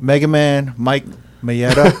 Mega Man, Mike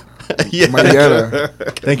Mayetta. Yeah.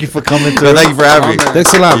 Thank you for coming No, thank you for having me.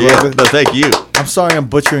 Thanks a lot, brother. No, thank you. I'm sorry I'm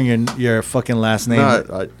butchering your fucking last name.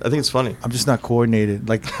 No, I think it's funny. I'm just not coordinated.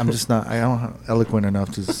 Like I'm just not. I don't eloquent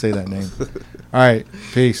enough to say that name. All right,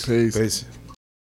 peace. Peace. Peace.